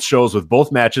on both shows with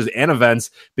both matches and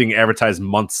events being advertised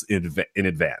months in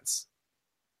advance.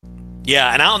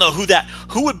 Yeah, and I don't know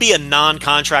who would be a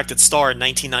non-contracted star in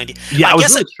 1990. Yeah, I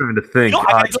was really trying to think.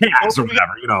 Taz or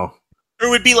whatever, Or it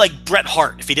would be like Bret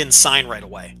Hart if he didn't sign right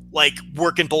away. Like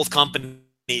working both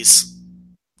companies,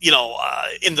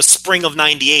 in the spring of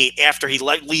 98 after he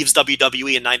leaves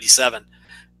WWE in 97.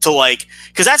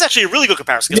 Because that's actually a really good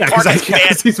comparison.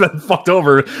 Because he's been fucked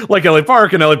over like LA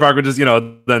Park, and LA Park would just,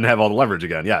 then have all the leverage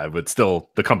again. Yeah, but still,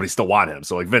 the company still want him.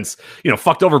 So like Vince,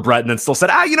 fucked over Bret and then still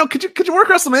said, could you work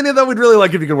WrestleMania though? We'd really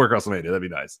like if you could work WrestleMania. That'd be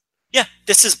nice. Yeah,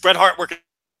 this is Bret Hart working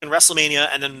in WrestleMania,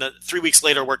 and then 3 weeks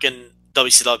later working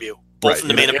WCW. Both in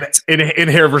the main event. In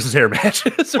hair versus hair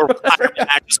matches. Or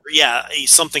matches,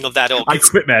 something of that ilk. I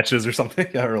quit matches or something.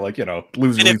 Yeah, or like,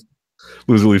 loser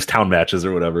leaves town matches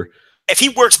or whatever. If he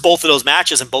works both of those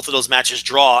matches and both of those matches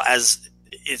draw as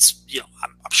it's,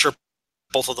 I'm sure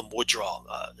both of them would draw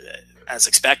as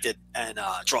expected and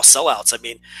draw sellouts. I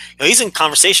mean, he's in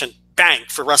conversation, bang,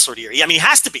 for Wrestler of the Year. I mean, he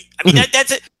has to be. I mean,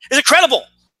 that's it. It's incredible.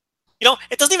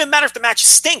 It doesn't even matter if the matches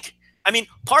stink. I mean,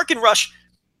 Park and Rush,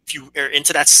 if you are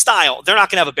into that style, they're not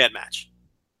going to have a bad match.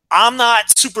 I'm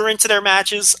not super into their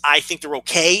matches. I think they're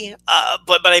okay.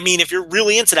 But I mean, if you're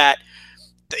really into that,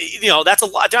 that's a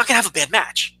lot. They're not going to have a bad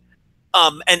match.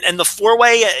 And the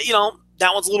four-way,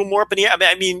 that one's a little more up in the air.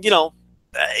 I mean,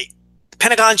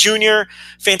 Pentagon Jr.,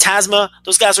 Phantasma,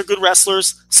 those guys are good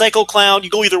wrestlers. Psycho Clown, you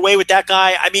go either way with that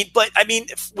guy. I mean,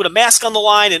 with a mask on the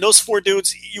line and those four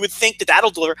dudes, you would think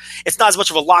that'll deliver. It's not as much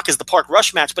of a lock as the Park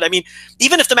Rush match, but I mean,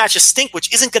 even if the matches stink,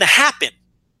 which isn't going to happen,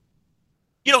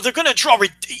 they're going to draw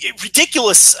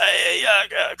ridiculous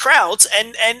crowds,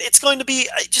 and it's going to be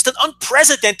just an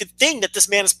unprecedented thing that this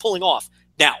man is pulling off.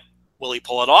 Now, will he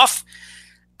pull it off?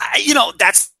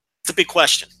 That's the big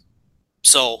question.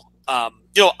 So,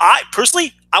 I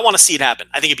personally, I want to see it happen.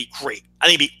 I think it'd be great. I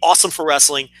think it'd be awesome for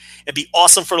wrestling. It'd be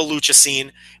awesome for the Lucha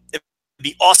scene. It'd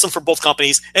be awesome for both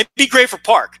companies. It'd be great for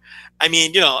Park. I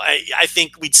mean, I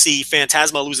think we'd see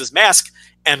Phantasma lose his mask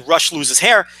and Rush lose his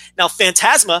hair. Now,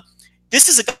 Phantasma, this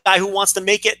is a guy who wants to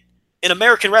make it in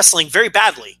American wrestling very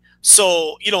badly.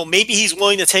 So, maybe he's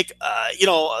willing to take,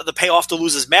 the payoff to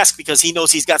lose his mask because he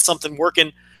knows he's got something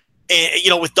working,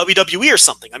 with WWE or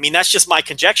something. I mean, that's just my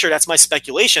conjecture. That's my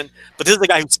speculation. But this is a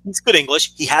guy who speaks good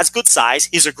English. He has good size.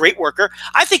 He's a great worker.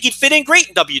 I think he'd fit in great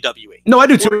in WWE. No, I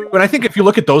do too. And I think if you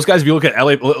look at those guys, if you look at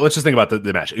LA, let's just think about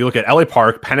the match. You look at LA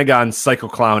Park, Pentagon, Psycho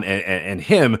Clown, and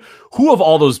him. Who of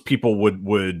all those people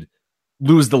would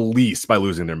lose the least by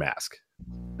losing their mask?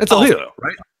 It's Alito,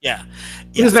 right? Yeah.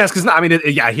 His mask is not, I mean,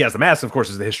 he has the mask, of course,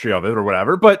 is the history of it or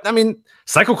whatever. But, I mean,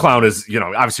 Psycho Clown is,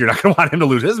 obviously you're not going to want him to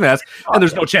lose his mask. And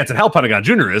there's no chance in hell Pentagon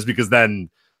Jr. is, because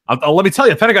then, let me tell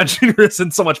you, Pentagon Jr.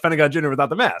 isn't so much Pentagon Jr. without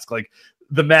the mask. Like,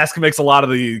 the mask makes a lot of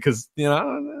because,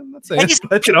 I'm not saying,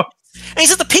 but, And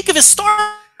he's at the peak of his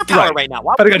star power right now.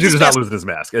 Pentagon Jr. is not losing his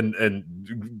mask. And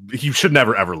he should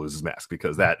never, ever lose his mask,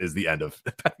 because that is the end of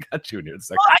Pentagon Jr.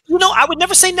 I would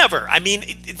never say never. I mean,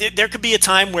 there could be a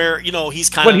time where, he's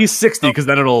kind of... When he's 60, because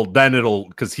then it'll...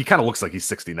 Because he kind of looks like he's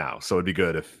 60 now. So it'd be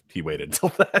good if he waited until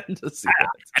then to see that.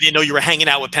 I didn't know you were hanging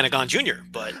out with Pentagon Jr.,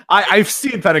 but... I've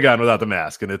seen Pentagon without the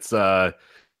mask, and it's...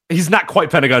 He's not quite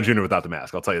Pentagon Jr. without the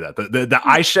mask. I'll tell you that. The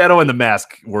eyeshadow and the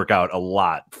mask work out a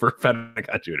lot for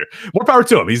Pentagon Jr. More power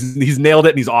to him. He's nailed it,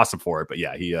 and he's awesome for it. But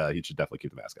yeah, he should definitely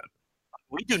keep the mask on.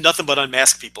 We do nothing but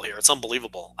unmask people here. It's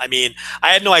unbelievable. I mean, I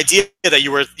had no idea that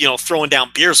you were, throwing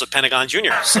down beers with Pentagon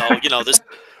Jr. So, this...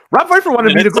 Rob Viper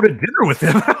wanted me to go to dinner with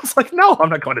him. I was like, no, I'm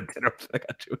not going to dinner with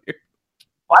Pentagon Jr.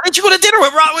 Why didn't you go to dinner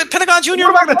with Pentagon Jr.?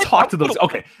 We're not going to talk to those.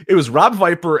 Okay, it was Rob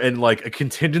Viper and like a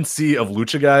contingency of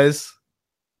Lucha guys.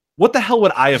 What the hell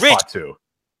would I have thought to?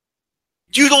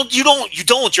 You don't.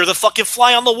 You're the fucking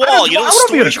fly on the wall. I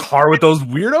don't be in a car with those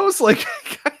weirdos. Like,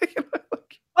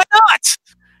 why not?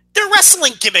 They're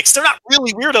wrestling gimmicks. They're not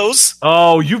really weirdos.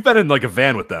 Oh, you've been in like a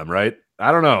van with them, right?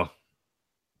 I don't know.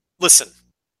 Listen,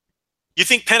 you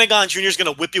think Pentagon Jr. is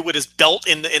going to whip you with his belt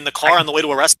in the car on the way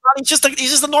to a restaurant? He's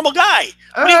just a normal guy.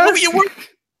 What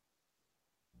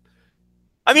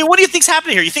do you think's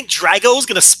happening here? You think Drago's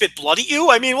going to spit blood at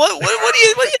you? I mean, what do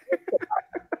you?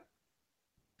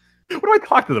 What do I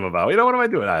talk to them about? What am I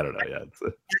doing? I don't know yet.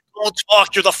 You don't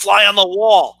talk. You're the fly on the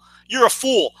wall. You're a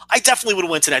fool. I definitely would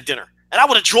have went to that dinner, and I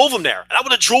would have drove him there, and I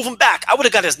would have drove him back. I would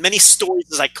have got as many stories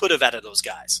as I could have out of those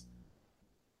guys.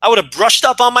 I would have brushed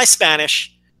up on my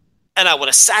Spanish, and I would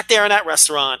have sat there in that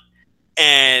restaurant,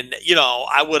 and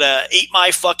I would have ate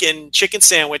my fucking chicken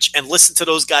sandwich and listened to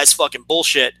those guys fucking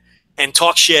bullshit and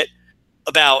talk shit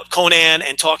about Conan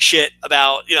and talk shit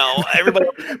about everybody.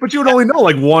 But you would only know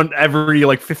like one every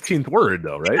 15th word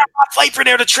though, right? Fight for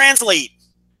there to translate.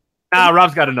 Nah,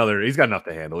 Rob's got another. He's got enough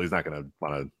to handle. He's not going to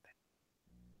want to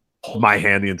hold my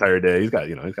hand the entire day. He's got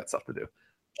stuff to do.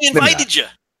 He invited you.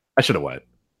 I should have went.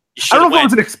 I don't know if it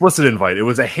was an explicit invite. It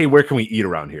was a hey, where can we eat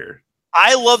around here?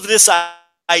 I love this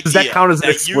idea. Does that count as an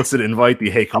explicit invite? The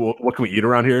hey, what can we eat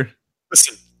around here?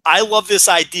 Listen. I love this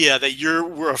idea that you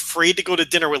were afraid to go to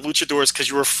dinner with luchadors because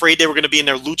you were afraid they were going to be in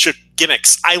their lucha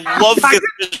gimmicks. I love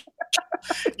this.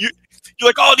 You're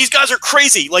like, oh, these guys are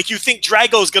crazy. Like, you think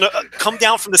Drago's going to come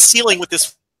down from the ceiling with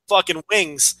his fucking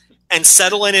wings and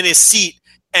settle in his seat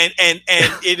and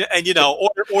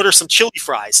order some chili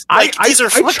fries. Like, I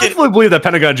fucking. truthfully believe that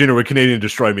Pentagon Jr. would Canadian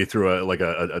destroy me through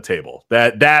a table.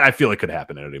 That I feel like could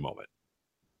happen at any moment,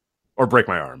 or break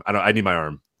my arm. I need my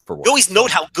arm for work. You always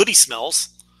note how good he smells.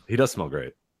 He does smell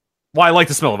great. Well, I like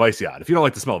the smell of Ice Yacht. If you don't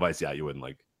like the smell of Ice Yacht, you wouldn't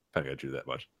like Pentagon Jr. that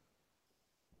much.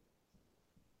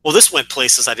 Well, this went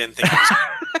places I didn't think it was.